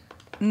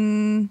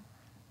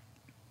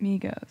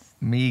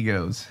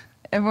 Migos.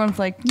 Everyone's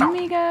like,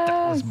 Migos.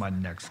 That was my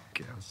next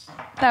guess.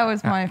 That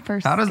was my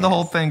first How does the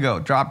whole guess. thing go?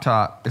 Drop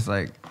top. It's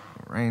like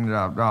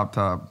raindrop, drop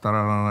top,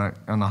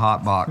 on the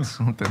hot box,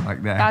 something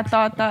like that.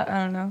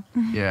 I don't know.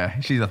 Yeah,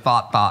 she's a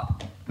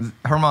thought.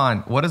 Herman,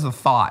 what is a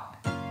thought?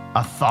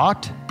 A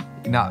thought?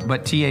 No,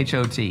 but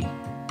THOT.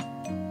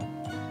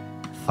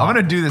 I'm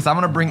gonna do this. I'm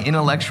gonna bring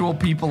intellectual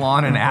people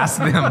on and ask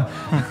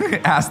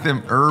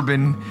them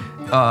urban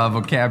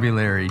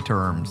vocabulary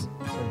terms.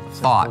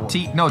 Thought.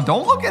 No,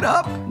 don't look it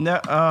up. No.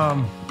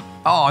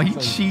 Oh, he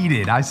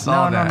cheated. I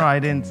saw that. No. I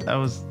didn't. He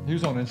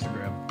was on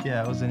Instagram.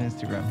 Yeah, I was on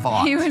Instagram.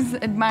 Thought. He was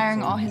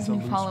admiring all his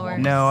new followers.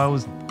 No, I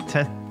was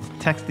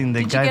texting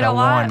the Did you guy get that a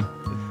lot?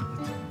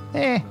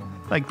 won.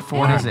 Like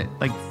 400. What is it?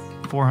 Like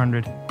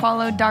 400.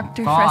 Follow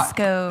Dr. Thought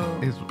Fresco.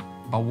 is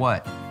a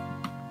what?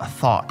 A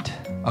thought.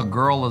 A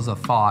girl is a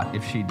thought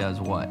if she does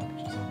what?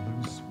 She's a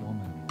loose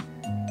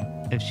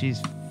woman. If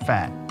she's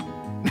fat.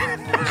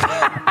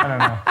 I don't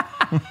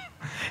know.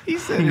 He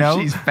said No.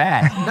 if she's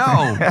fat.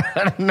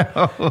 No.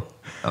 No.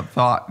 A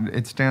thought.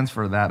 It stands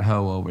for that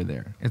hoe over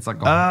there. It's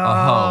like a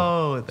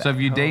hoe. that So if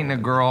you're dating a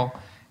girl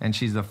and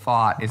she's a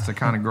thought, it's the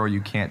kind of girl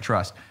you can't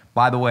trust.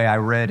 By the way, I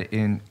read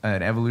in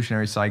an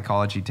evolutionary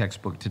psychology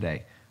textbook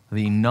today,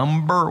 the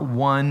number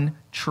one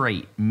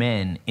trait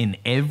men in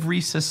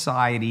every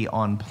society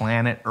on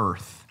planet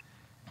Earth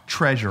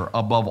treasure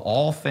above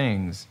all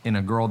things in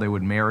a girl they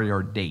would marry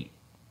or date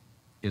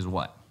is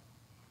what?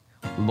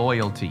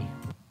 Loyalty.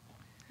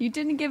 You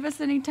didn't give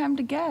us any time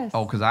to guess.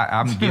 Oh, because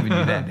I'm giving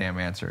you that damn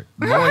answer.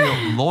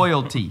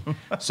 Loyalty.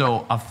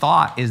 So a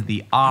thought is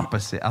the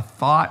opposite. A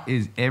thought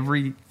is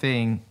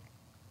everything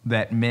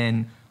that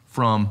men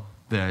from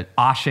the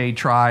Ashe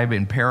tribe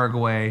in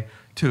Paraguay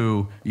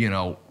to,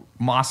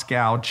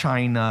 Moscow,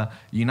 China,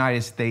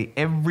 United States,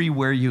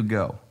 everywhere you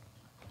go.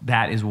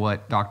 That is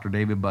what Dr.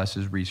 David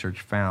Buss's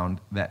research found,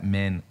 that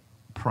men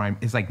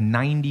it's like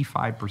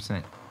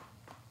 95%.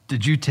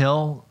 Did you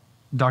tell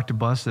Dr.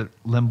 Buss that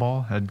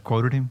Limbaugh had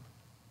quoted him?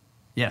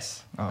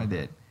 Yes, I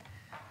did.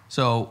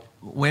 So,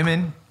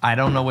 women, I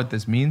don't know what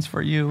this means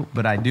for you,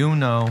 but I do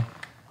know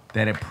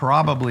that it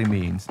probably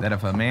means that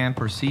if a man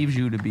perceives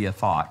you to be a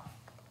thought,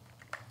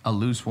 a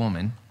loose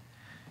woman,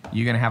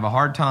 you're going to have a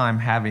hard time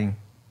having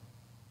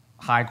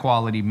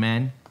high-quality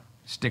men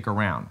stick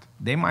around.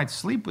 They might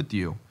sleep with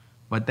you,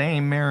 but they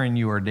ain't marrying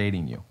you or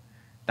dating you.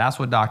 That's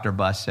what Dr.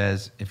 Buss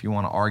says. If you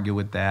want to argue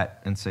with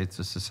that and say it's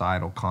a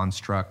societal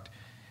construct,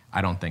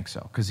 I don't think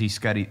so, because he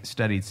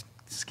studied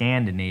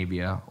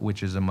Scandinavia,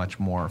 which is a much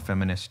more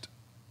feminist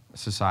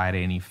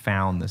society, and he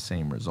found the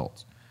same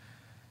results.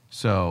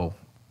 So,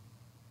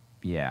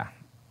 yeah,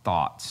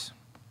 thoughts.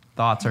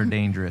 Thoughts are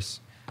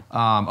dangerous.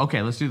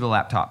 Okay, let's do the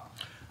laptop.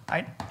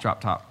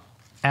 Drop top.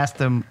 Ask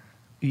them,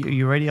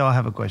 you ready? I'll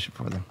have a question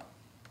for them.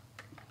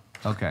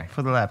 Okay.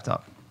 For the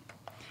laptop.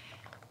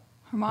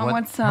 Herman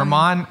wants some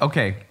Herman,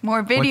 okay. more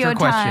What's video your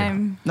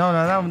question?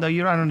 time. No,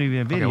 you don't need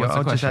a video. what's the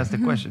I'll just question? ask the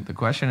question. The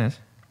question is,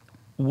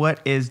 What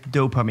is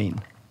dopamine?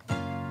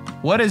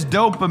 what is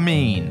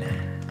dopamine?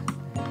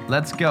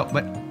 Let's go.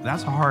 But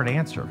that's a hard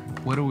answer.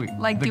 What do we?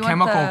 Like, the do you want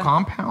chemical the-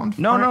 compound?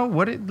 No, for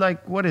it? no.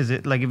 What is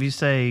it? Like if you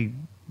say,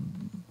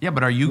 Yeah,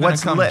 but are you going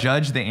What's to come lit-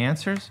 judge the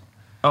answers?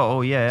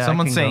 oh yeah, I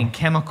Someone's can saying go.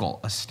 chemical,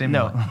 a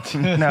stimulant.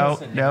 No,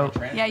 no.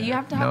 Yeah, you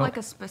have to have No. like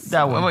a specific.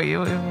 That one.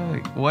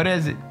 Wait. What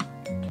is it?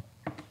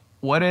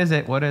 What is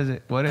it? What is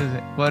it? What is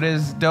it? What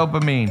is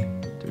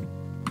dopamine?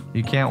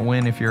 You can't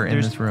win if you're in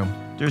There's- this room.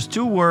 There's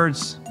two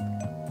words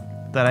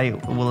that I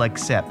will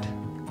accept.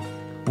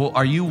 Well,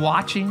 are you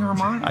watching,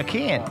 Herman? I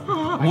can't.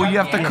 Well, you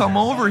have to come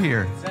over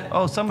here.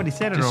 Oh, somebody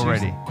said it Just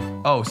already.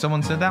 Oh,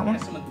 someone said that one?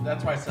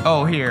 That's why I said.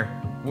 Oh, here.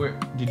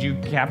 Did you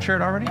capture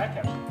it already? I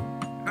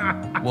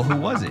captured. Well, who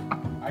was it?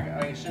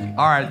 I should.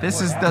 All right, this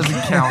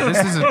doesn't count.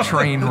 This is a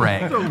train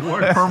wreck.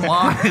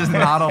 Herman is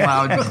not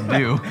allowed to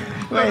do.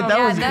 Wait, that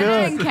was that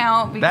good. didn't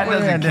count because That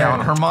doesn't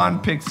count. Herman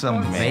picked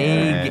some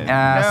vague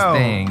ass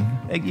thing.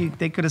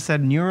 They could have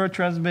said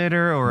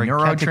neurotransmitter or a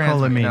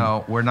catecholamine.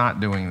 No, we're not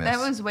doing this. that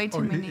was way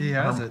too many. He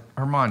has it.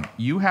 Herman,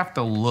 you have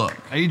to look.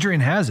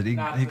 Adrian has it. He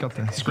got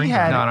the screen. He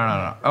had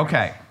No.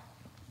 Okay.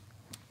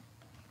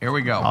 Here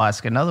we go. I'll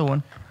ask another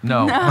one.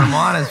 No,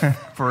 Herman is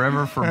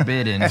forever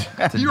forbidden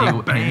to You're do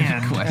any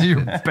banned. questions.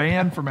 You're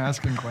banned from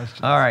asking questions.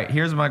 All right,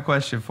 here's my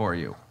question for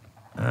you.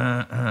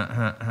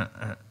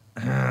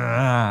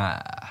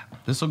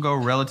 This will go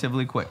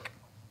relatively quick.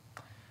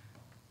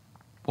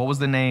 What was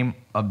the name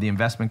of the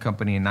investment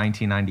company in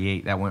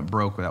 1998 that went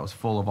broke, that was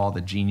full of all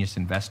the genius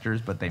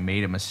investors, but they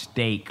made a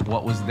mistake?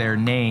 What was their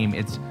name?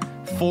 It's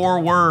 4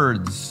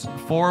 words.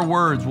 4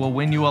 words will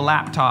win you a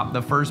laptop,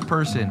 the first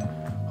person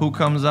who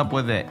comes up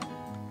with it.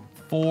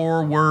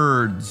 4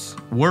 words.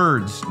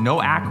 Words. No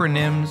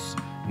acronyms.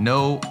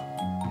 No.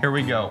 Here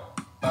we go.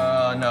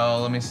 No,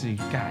 let me see.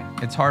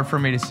 God, it's hard for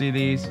me to see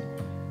these.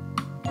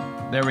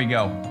 There we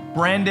go.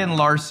 Brandon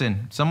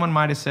Larson. Someone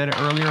might have said it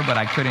earlier, but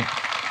I couldn't.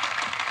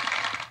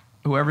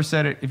 Whoever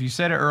said it, if you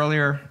said it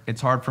earlier,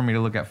 it's hard for me to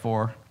look at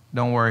 4.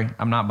 Don't worry,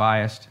 I'm not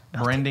biased.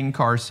 Brendan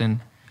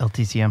Carson.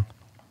 LTCM.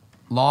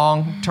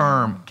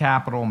 Long-term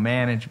capital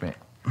management.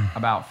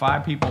 About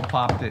 5 people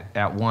popped it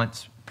at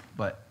once,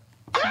 but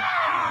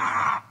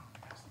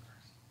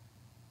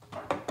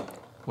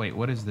Wait,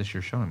 what is this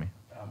you're showing me?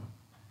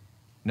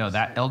 No,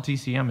 that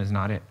LTCM is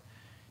not it.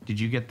 Did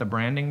you get the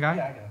branding guy?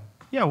 Yeah, I got it.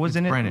 Yeah,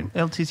 wasn't Brandon. it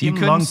LTCM You long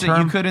couldn't say,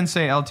 term? you couldn't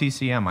say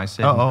LTCM. I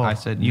said. Oh, I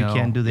said you no.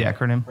 can't do the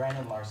acronym.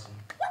 Brandon Larson.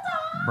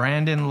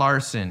 Brandon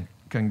Larson,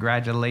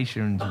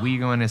 congratulations. We're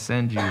going to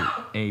send you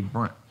a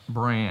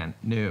brand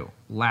new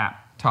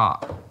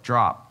laptop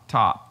drop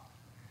top.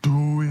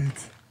 Do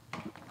it.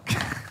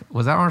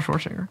 Was that Arnold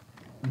Schwarzenegger?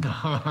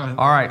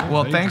 All right.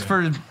 Well, thanks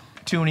for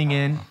tuning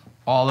in,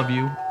 all of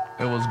you.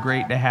 It was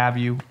great to have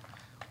you.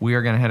 We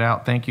are going to head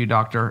out. Thank you,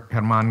 Dr.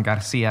 Herman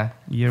Garcia.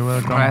 You're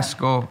welcome.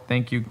 Fresco.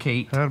 Thank you,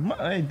 Kate.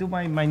 Hey, do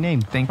my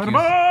name. Thank you.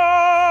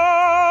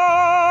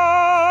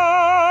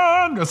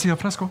 Garcia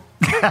Fresco.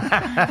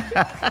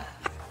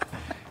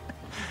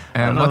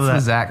 And love what's the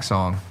that. Zach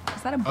song?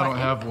 Is that a I button? don't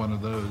have one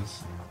of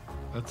those.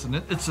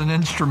 It's an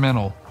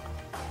instrumental.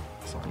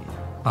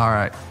 All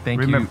right.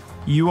 Thank Remember,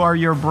 you. you are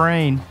your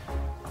brain.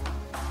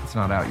 It's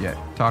not out yet.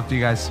 Talk to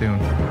you guys soon.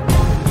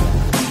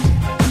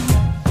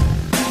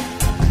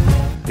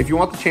 If you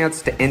want the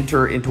chance to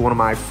enter into one of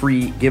my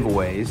free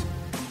giveaways,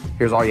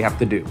 here's all you have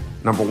to do.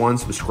 Number one,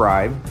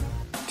 subscribe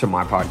to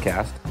my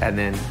podcast. And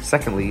then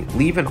secondly,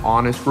 leave an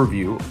honest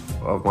review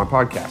of my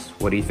podcast.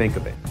 What do you think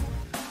of it?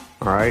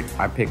 All right.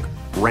 I pick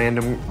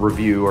random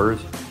reviewers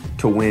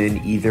to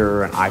win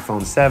either an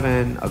iPhone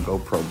 7, a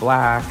GoPro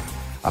Black,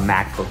 a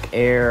MacBook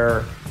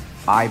Air,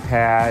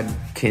 iPad,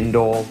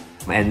 Kindle.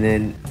 And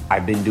then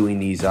I've been doing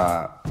these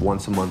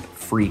once a month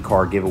free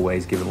car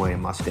giveaways, giving away a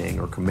Mustang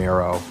or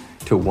Camaro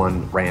to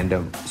one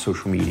random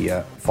social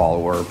media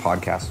follower.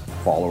 Podcast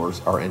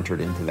followers are entered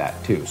into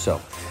that too.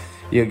 So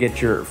you'll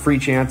get your free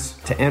chance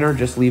to enter.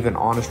 Just leave an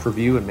honest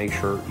review and make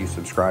sure you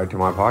subscribe to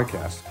my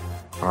podcast.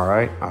 All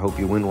right. I hope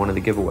you win one of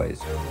the giveaways.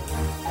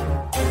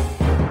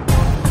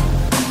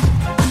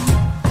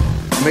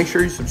 Make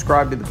sure you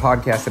subscribe to the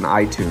podcast in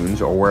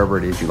iTunes or wherever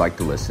it is you like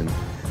to listen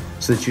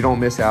so that you don't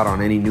miss out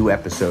on any new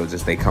episodes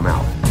as they come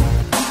out.